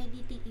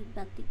anything in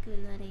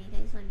particular that you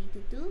guys want me to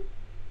do?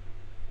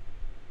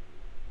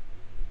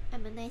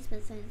 I'm a nice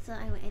person, so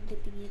I will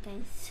entertain you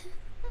guys.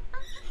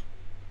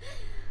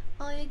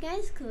 Or you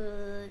guys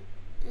could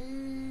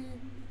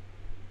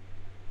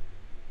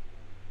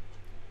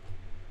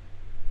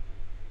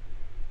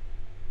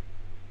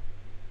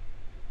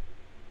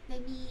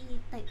let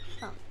me type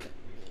out the name.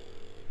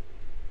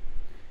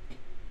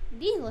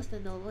 This was the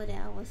novel that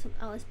I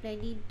was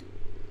planning to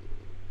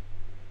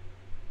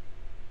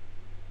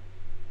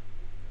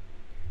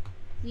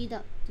read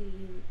out to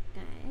you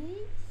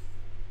guys.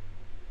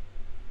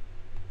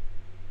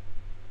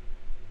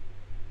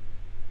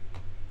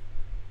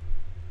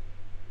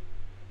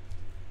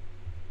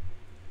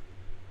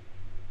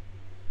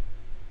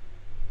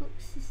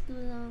 Oops, it's too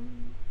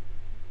long.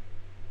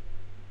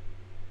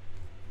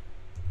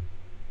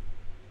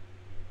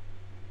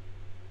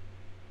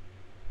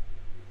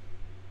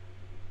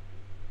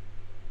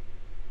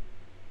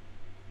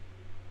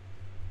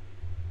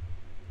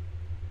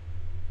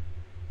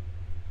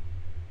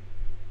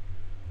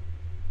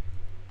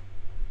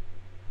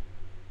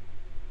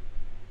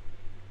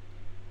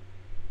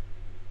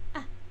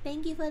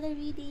 Thank you for the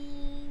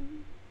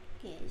reading.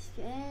 Okay,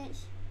 stretch.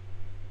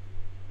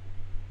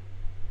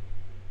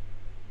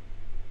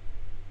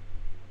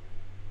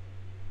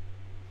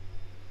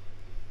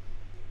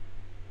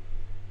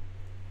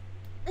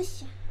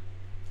 This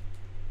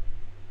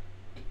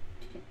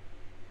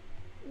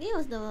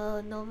was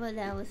the novel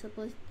that I was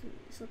supposed to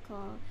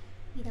so-called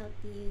read out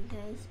to you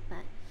guys,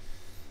 but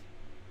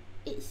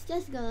it's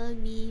just gonna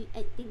be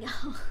acting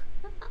out.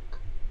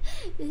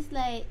 It's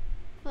like,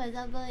 for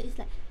example, it's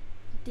like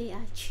there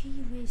are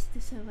 3 ways to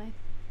survive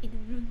in a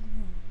room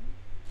war.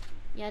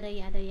 Yada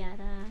yada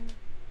yada.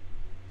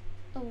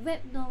 A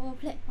web novel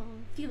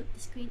platform filled the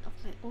screen of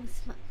my old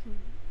smartphone.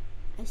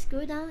 I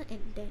scroll down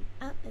and then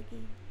up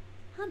again.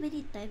 How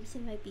many times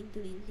have I been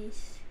doing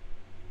this?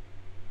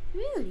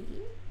 Really?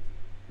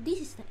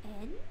 This is the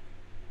end?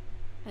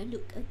 I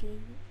looked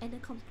again, and the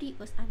complete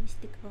was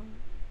unmistakable.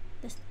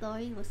 The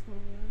story was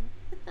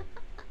over.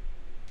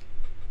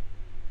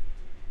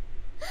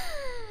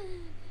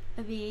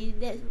 I mean,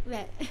 that's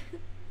where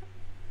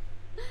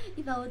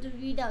if I were to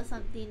read out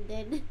something,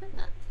 then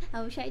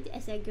I will try to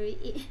exaggerate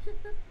it.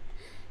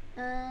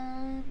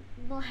 No,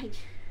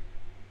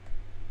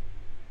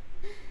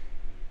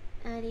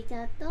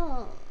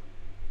 Arigato.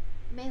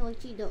 Man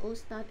watching the old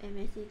stuff and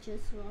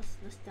messages was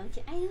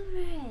nostalgic. I know,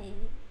 right?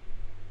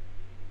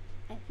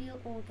 I feel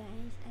old,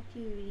 guys. I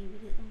feel really,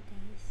 really old,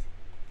 guys.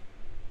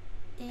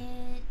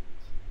 And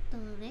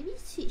let me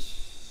switch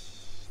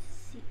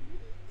seats.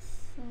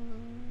 So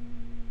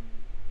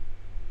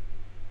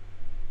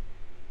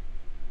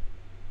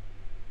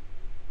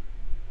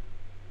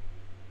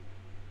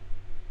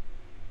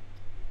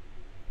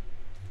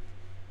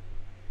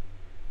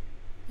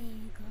there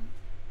you go.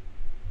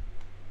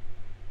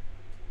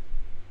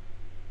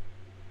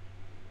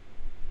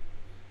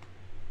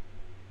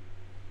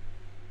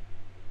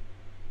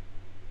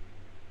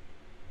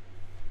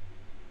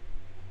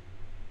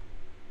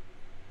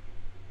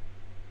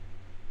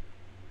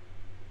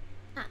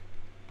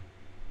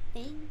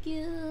 Thank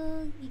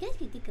you. You guys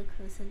can take a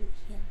closer look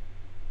here.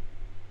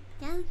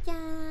 Ciao,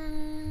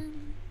 ciao.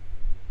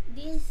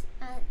 This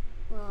art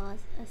was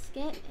a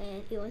sketch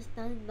and it was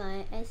done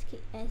by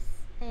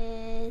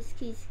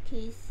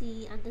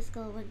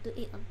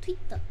SKC_128 on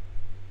Twitter.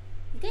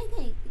 You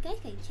guys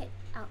can check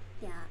out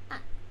their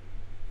art.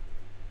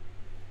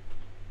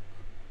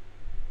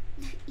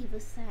 Evil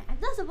side. I'm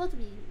not supposed to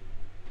be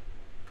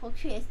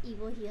portrayed as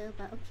evil here,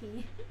 but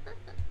okay.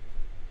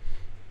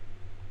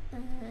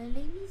 Let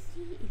me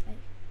see if I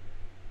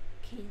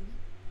can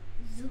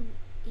zoom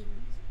in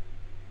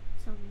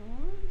some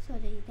more so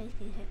that you guys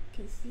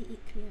can see it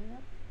clearer.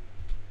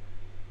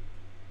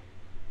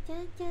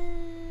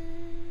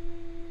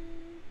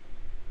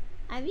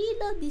 I really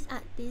love these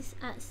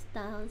art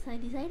styles. I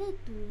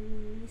decided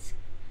to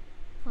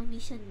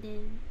commission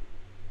them.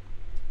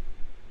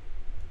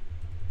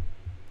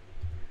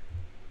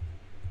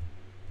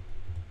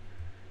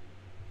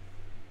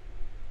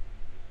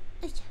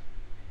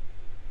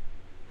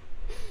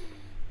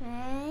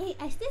 Right,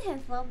 I still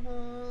have one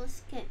more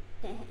sketch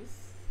that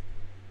has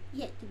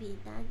yet to be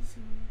done.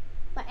 So,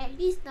 but at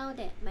least now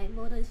that my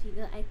model is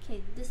bigger, I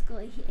can just go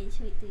ahead and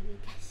show it to you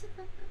guys.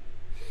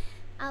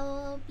 I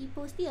will be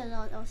posting a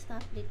lot of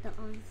stuff later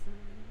on. So,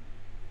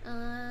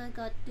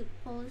 got to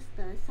post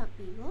the sub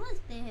rewards.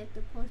 They have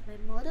to post my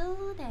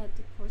model. They have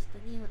to post the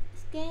new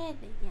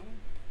sketch, and yada yada.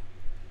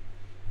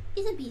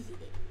 It's a busy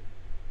day.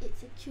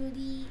 It's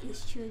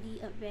truly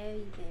a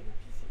very busy day.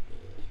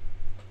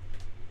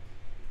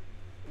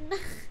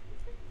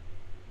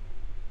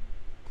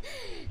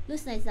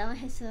 looks like someone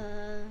has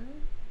a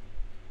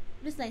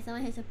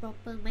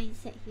proper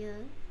mindset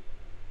here.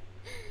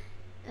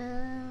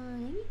 Let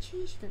me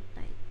change the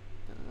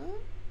title.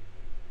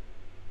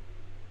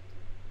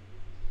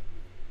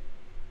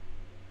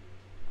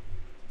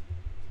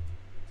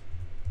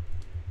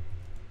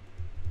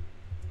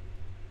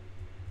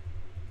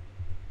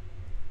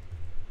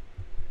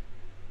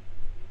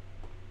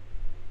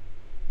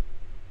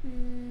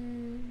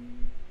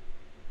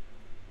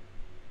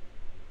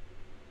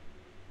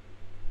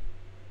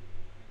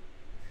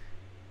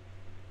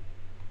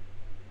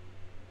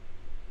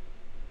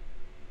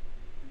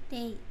 There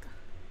you go.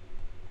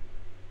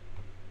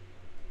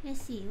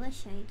 Let's see, what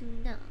should I do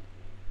now?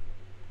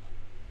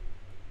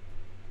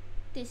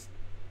 This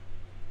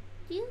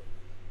still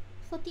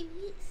 40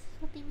 minutes?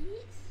 40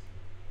 minutes?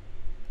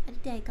 I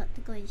think I got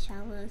to go and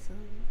shower, so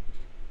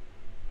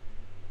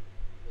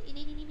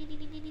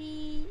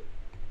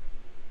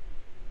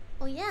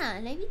oh yeah,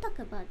 let me talk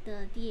about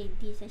the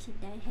D&D session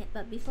that I had,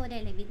 but before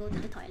that let me go to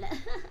the toilet.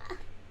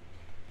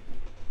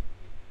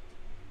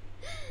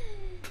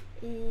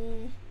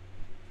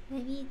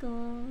 Let me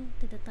go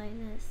to the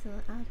toilet, so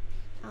I'll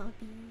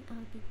be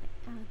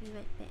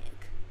right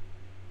back.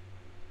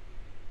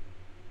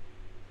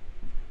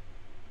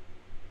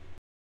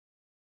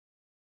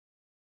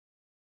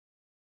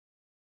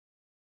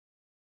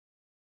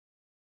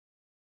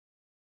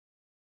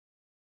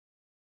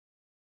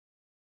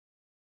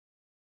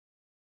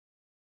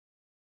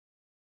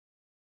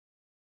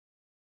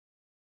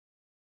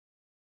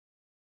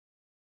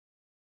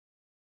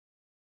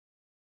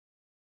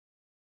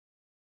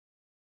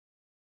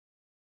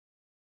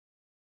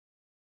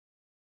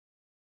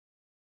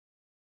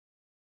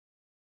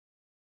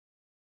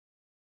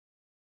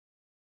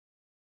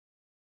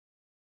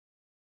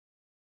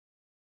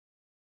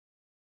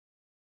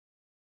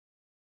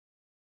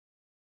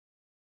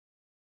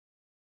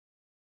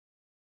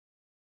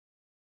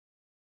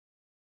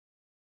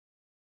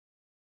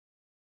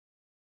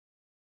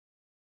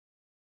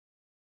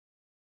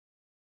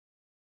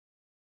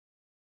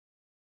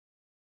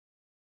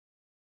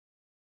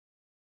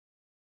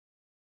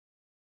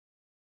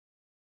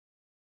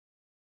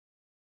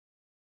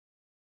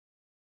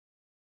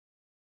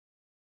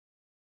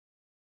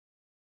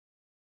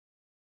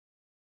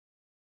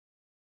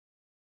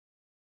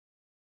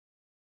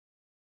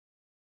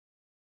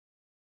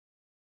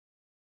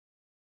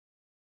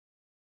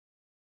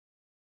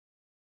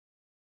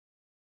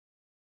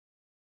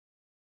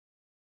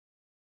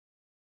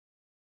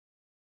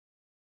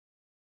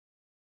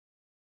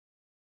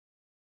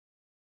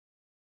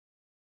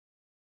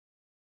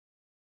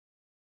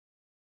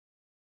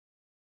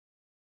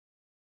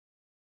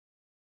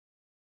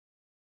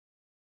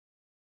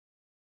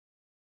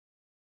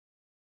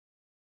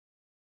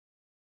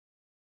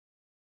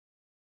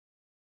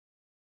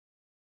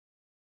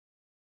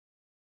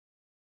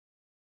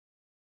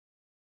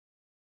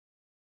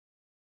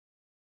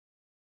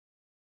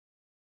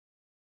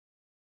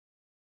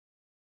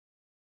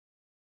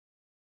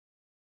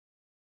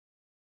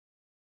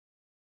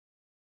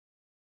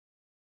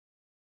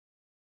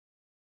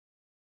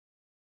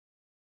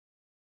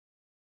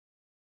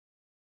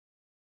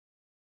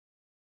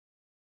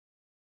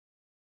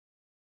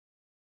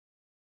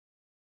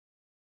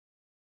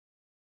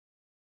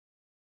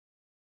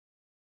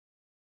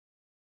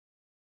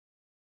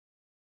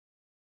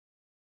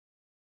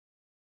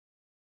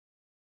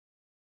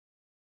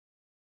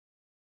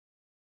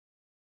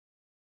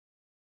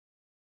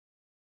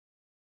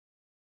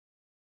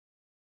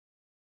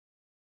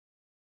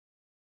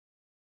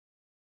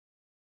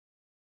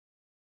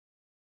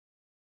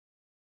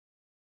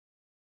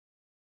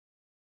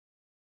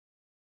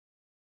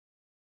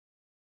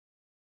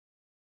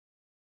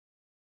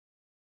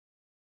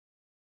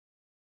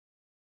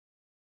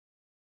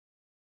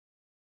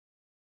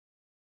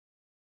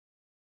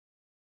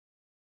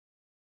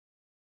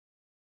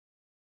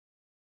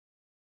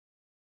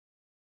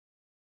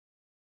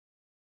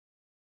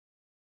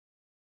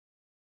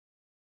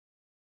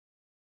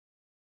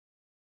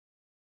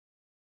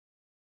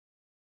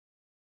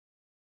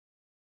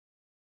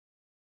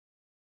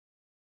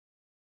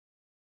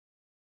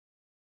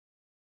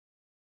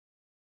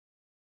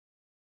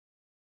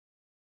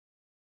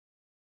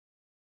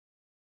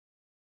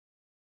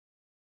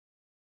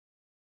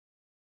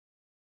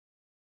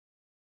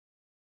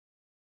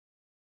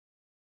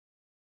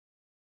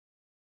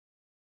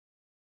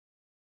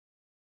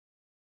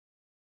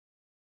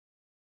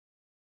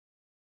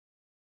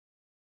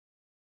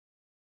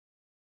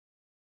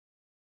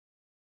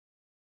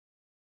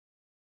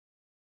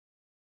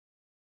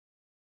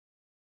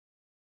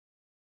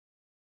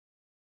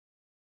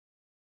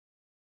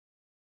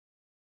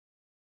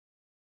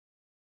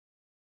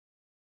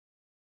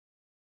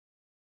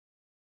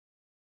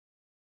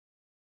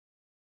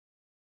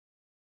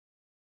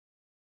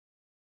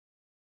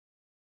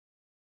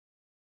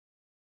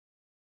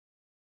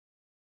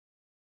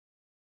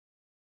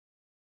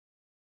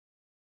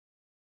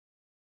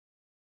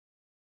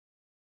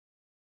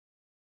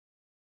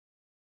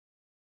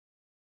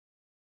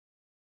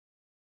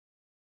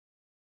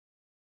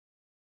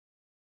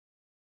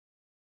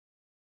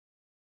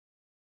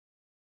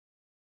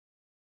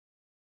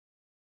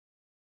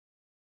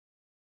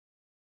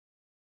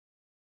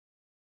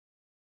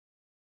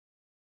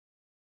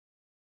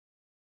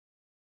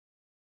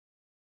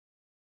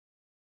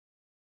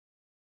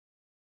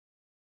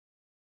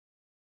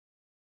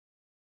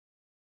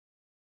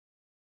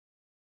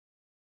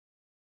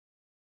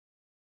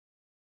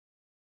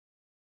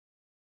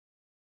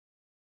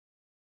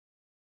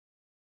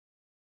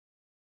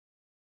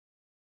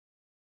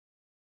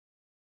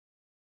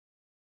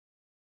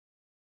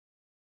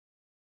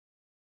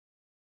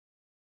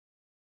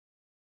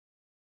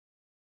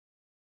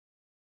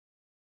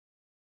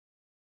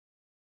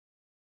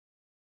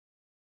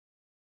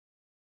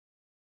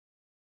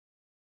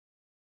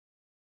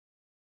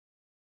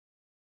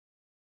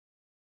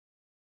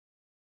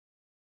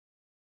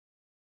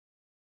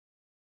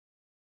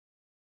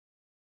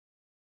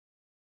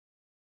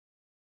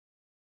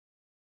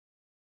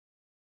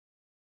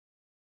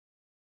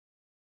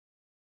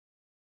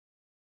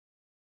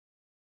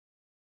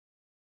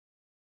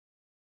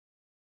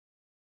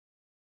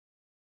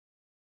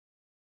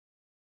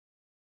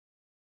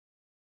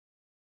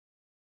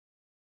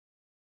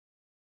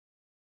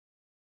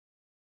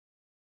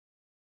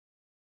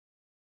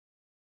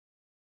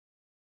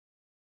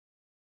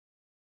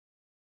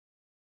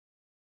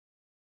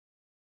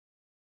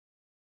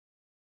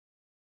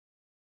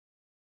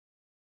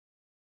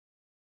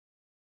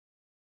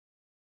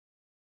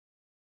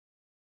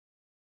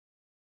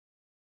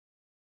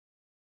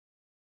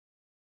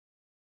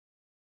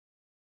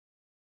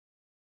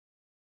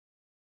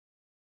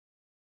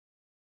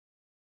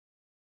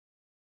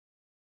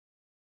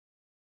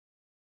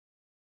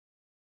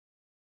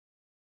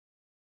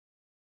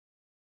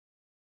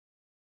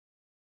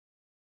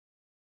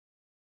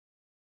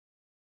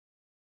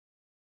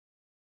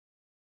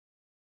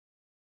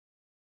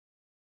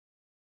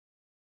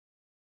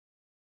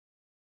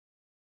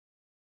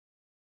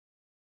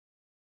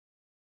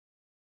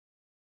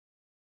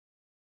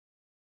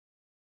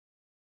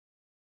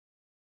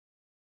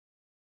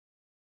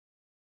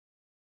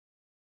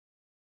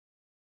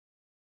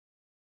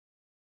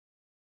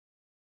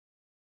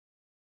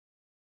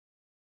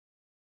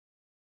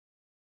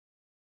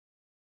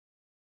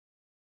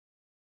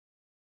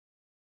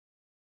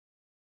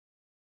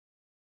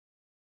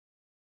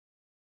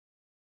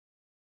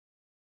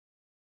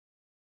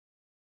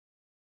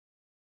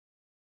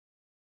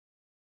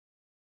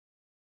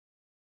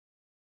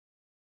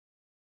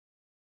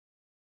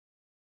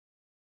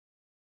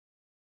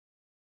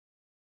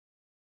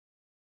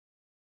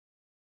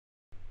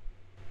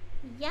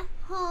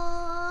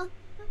 Yahoo!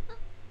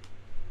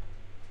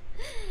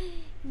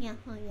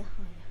 Yahoo, yahoo,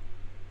 yahoo.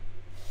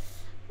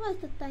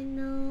 What's the time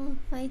now?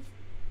 5,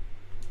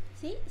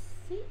 6,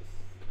 6,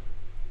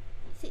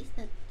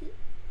 6:30.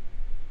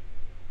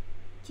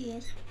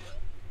 GS.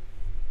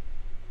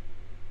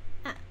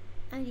 Ah,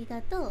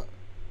 arigato.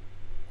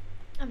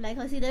 I'm like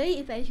considering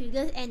if I should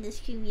just end the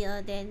stream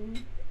here,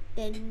 then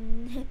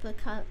have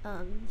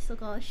a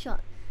so-called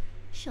short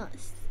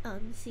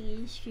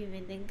singing stream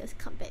and then just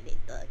come back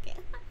later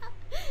again.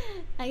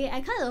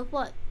 I can't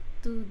afford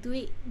to do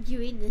it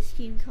during the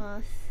stream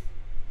cause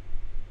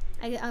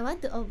I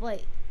want to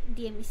avoid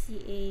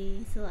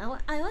DMCA, so I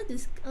want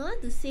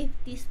to save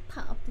this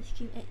part of the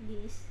stream at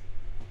least.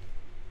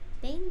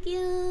 Thank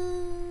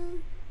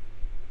you.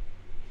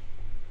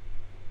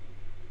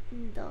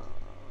 No.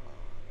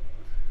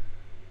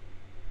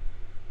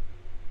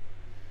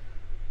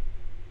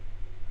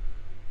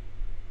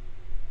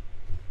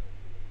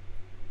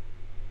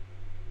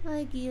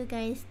 What do you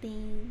guys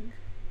think?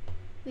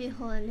 Wait,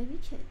 hold on, let me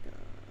check the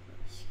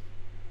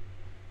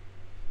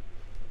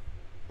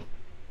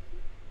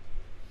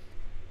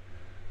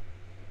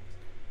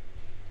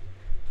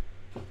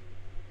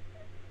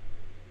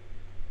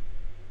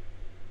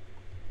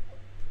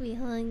wait,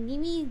 hold on, give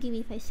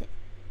me 5 seconds.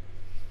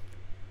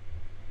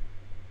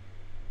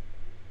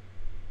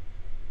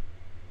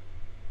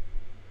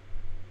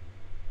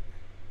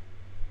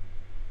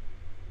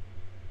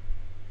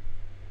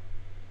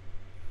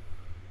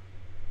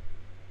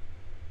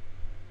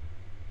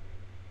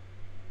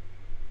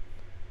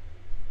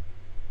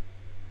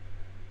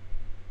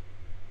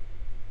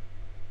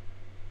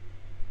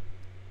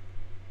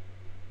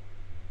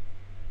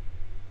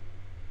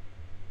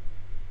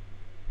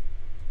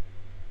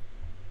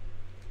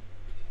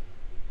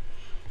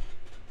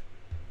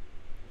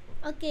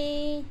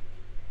 Okay,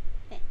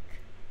 back.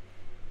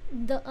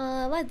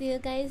 What do you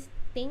guys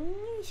think?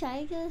 Should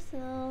I just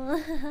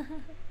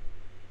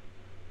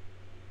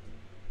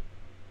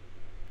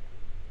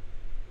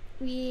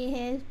we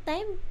have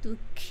time to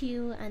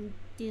queue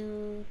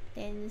until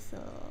 10, so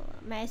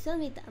might as well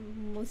make the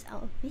most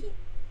out of it.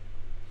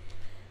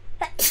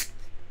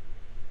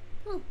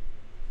 Oh.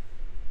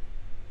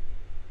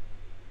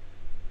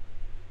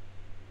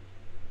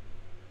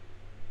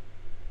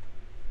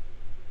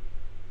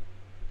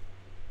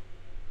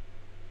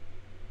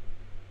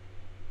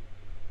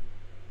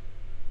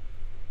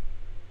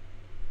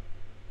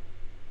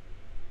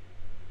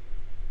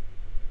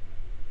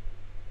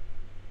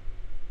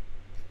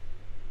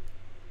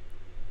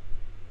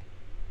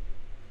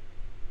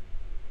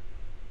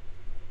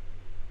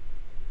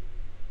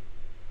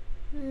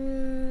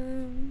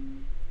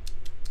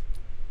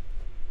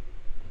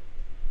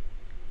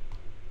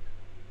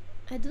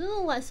 I don't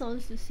know what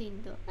songs to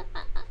sing though.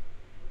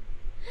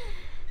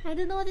 I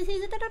don't know what to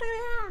sing. I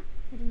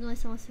don't know what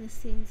songs to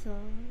sing, so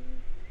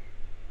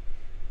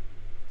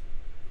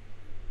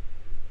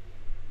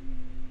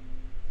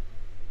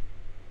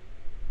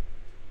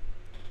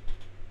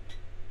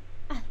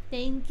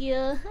thank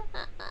you.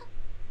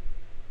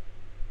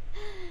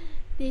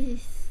 This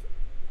is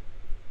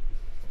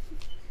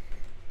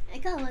I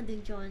kinda want to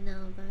join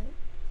now, but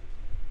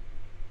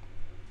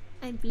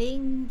I'm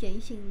playing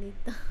Genshin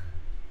later.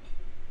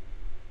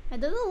 I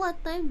don't know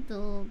what time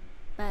though,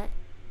 but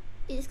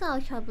it's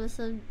kind of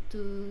troublesome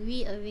to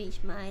rearrange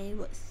my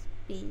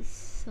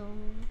workspace, so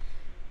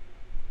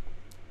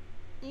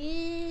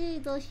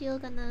どうしよう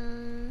かな。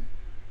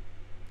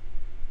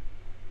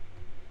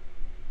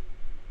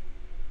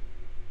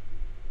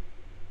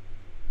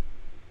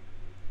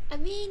I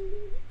mean,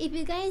 if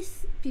you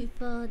guys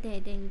prefer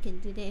that, then we can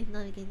do that. If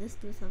not, we can just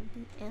do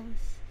something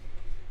else.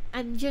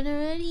 I'm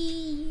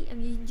generally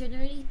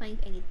fine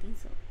with anything,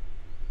 so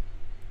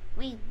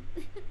win.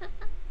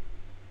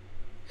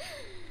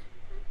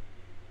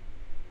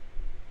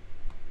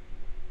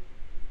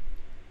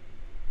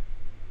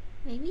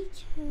 Let me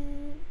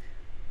check.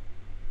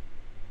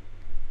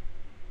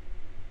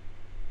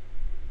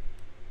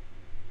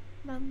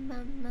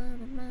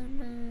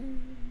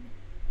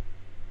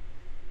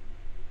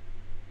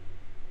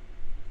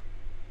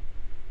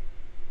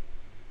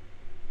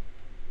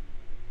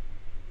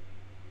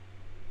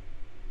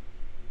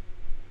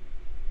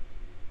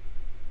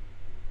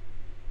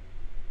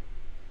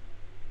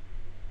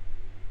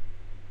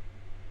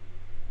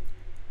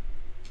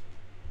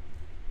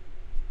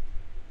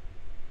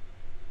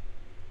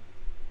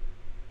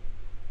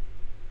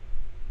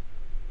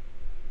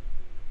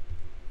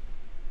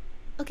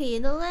 Okay, you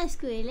know what?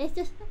 Screw it. Let's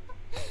just.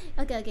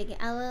 Okay.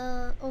 I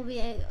will. Oh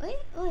wait.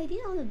 I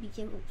did all the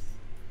BGM. Oops.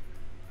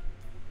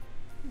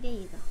 There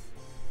you go.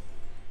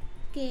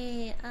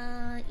 Okay.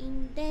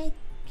 In that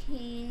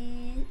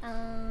case,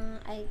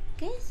 I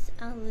guess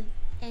I will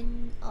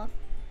end off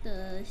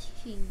the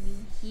stream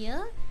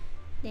here.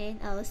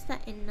 Then I will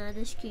start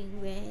another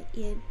stream where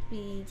it'll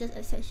be just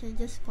a session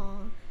just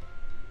for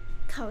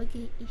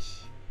karaoke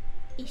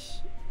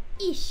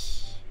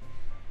ish.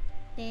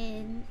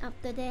 Then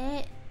after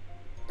that,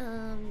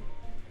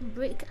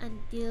 break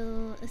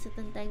until a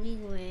certain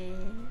timing where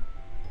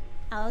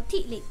I'll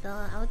tweet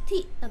later. I'll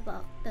tweet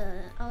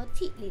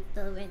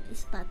later when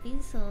it's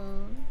starting. So,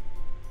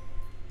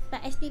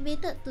 but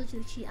estimated 2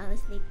 to 3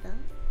 hours later,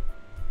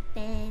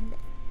 then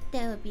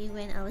that will be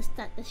when I will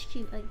start the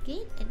stream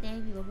again, and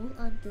then we will move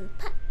on to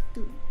part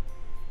 2.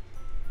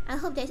 I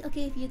hope that's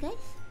okay with you guys.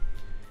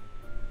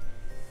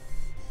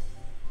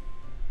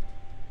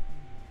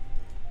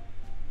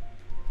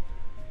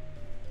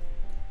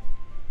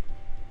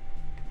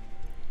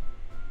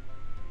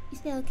 Is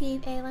that okay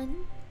with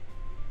everyone?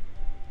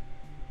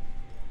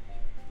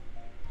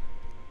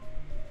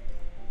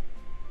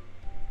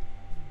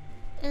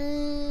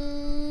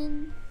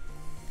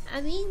 I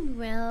mean,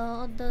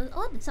 well,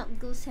 all the top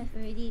goals have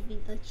already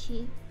been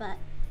achieved, but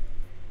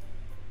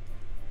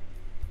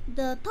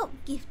the top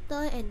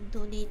gifter and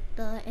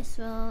donator, as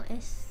well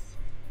as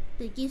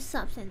the gift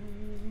subs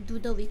and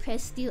doodle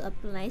request, still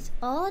applies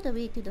all the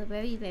way to the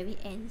very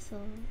end.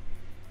 So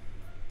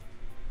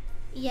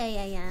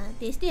yeah,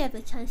 they still have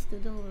a chance to.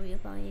 Don't worry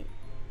about it.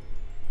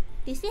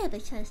 They still have a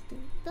chance to.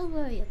 Don't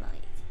worry about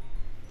it.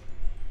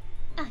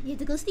 Ah, you have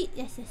to go sleep.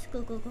 Yes,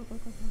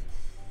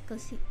 go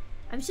sleep.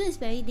 I'm sure it's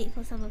very late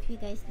for some of you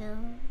guys now.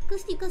 Go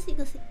sleep.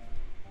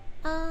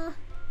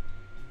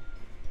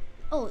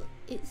 Oh,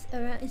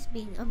 it's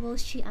been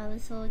almost 3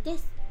 hours, so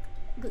that's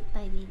good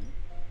timing.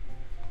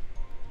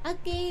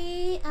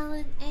 Okay, I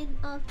will end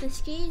off the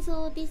stream.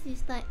 So this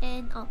is the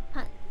end of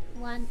part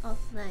 1 of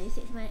my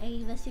 6th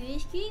anniversary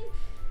stream.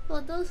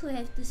 For those who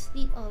have to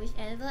sleep or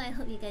whichever, I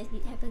hope you guys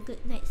did have a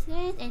good night's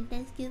rest, and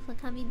thank you for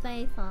coming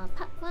by for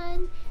part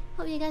 1.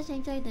 Hope you guys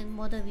enjoyed the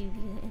model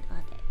review and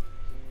all that.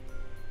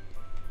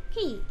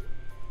 Okay,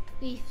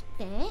 with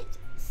that,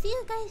 see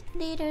you guys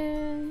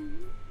later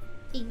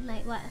in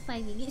like what,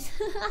 5 minutes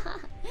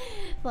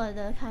for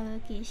the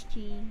karaoke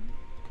stream.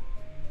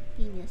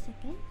 Give me a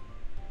second.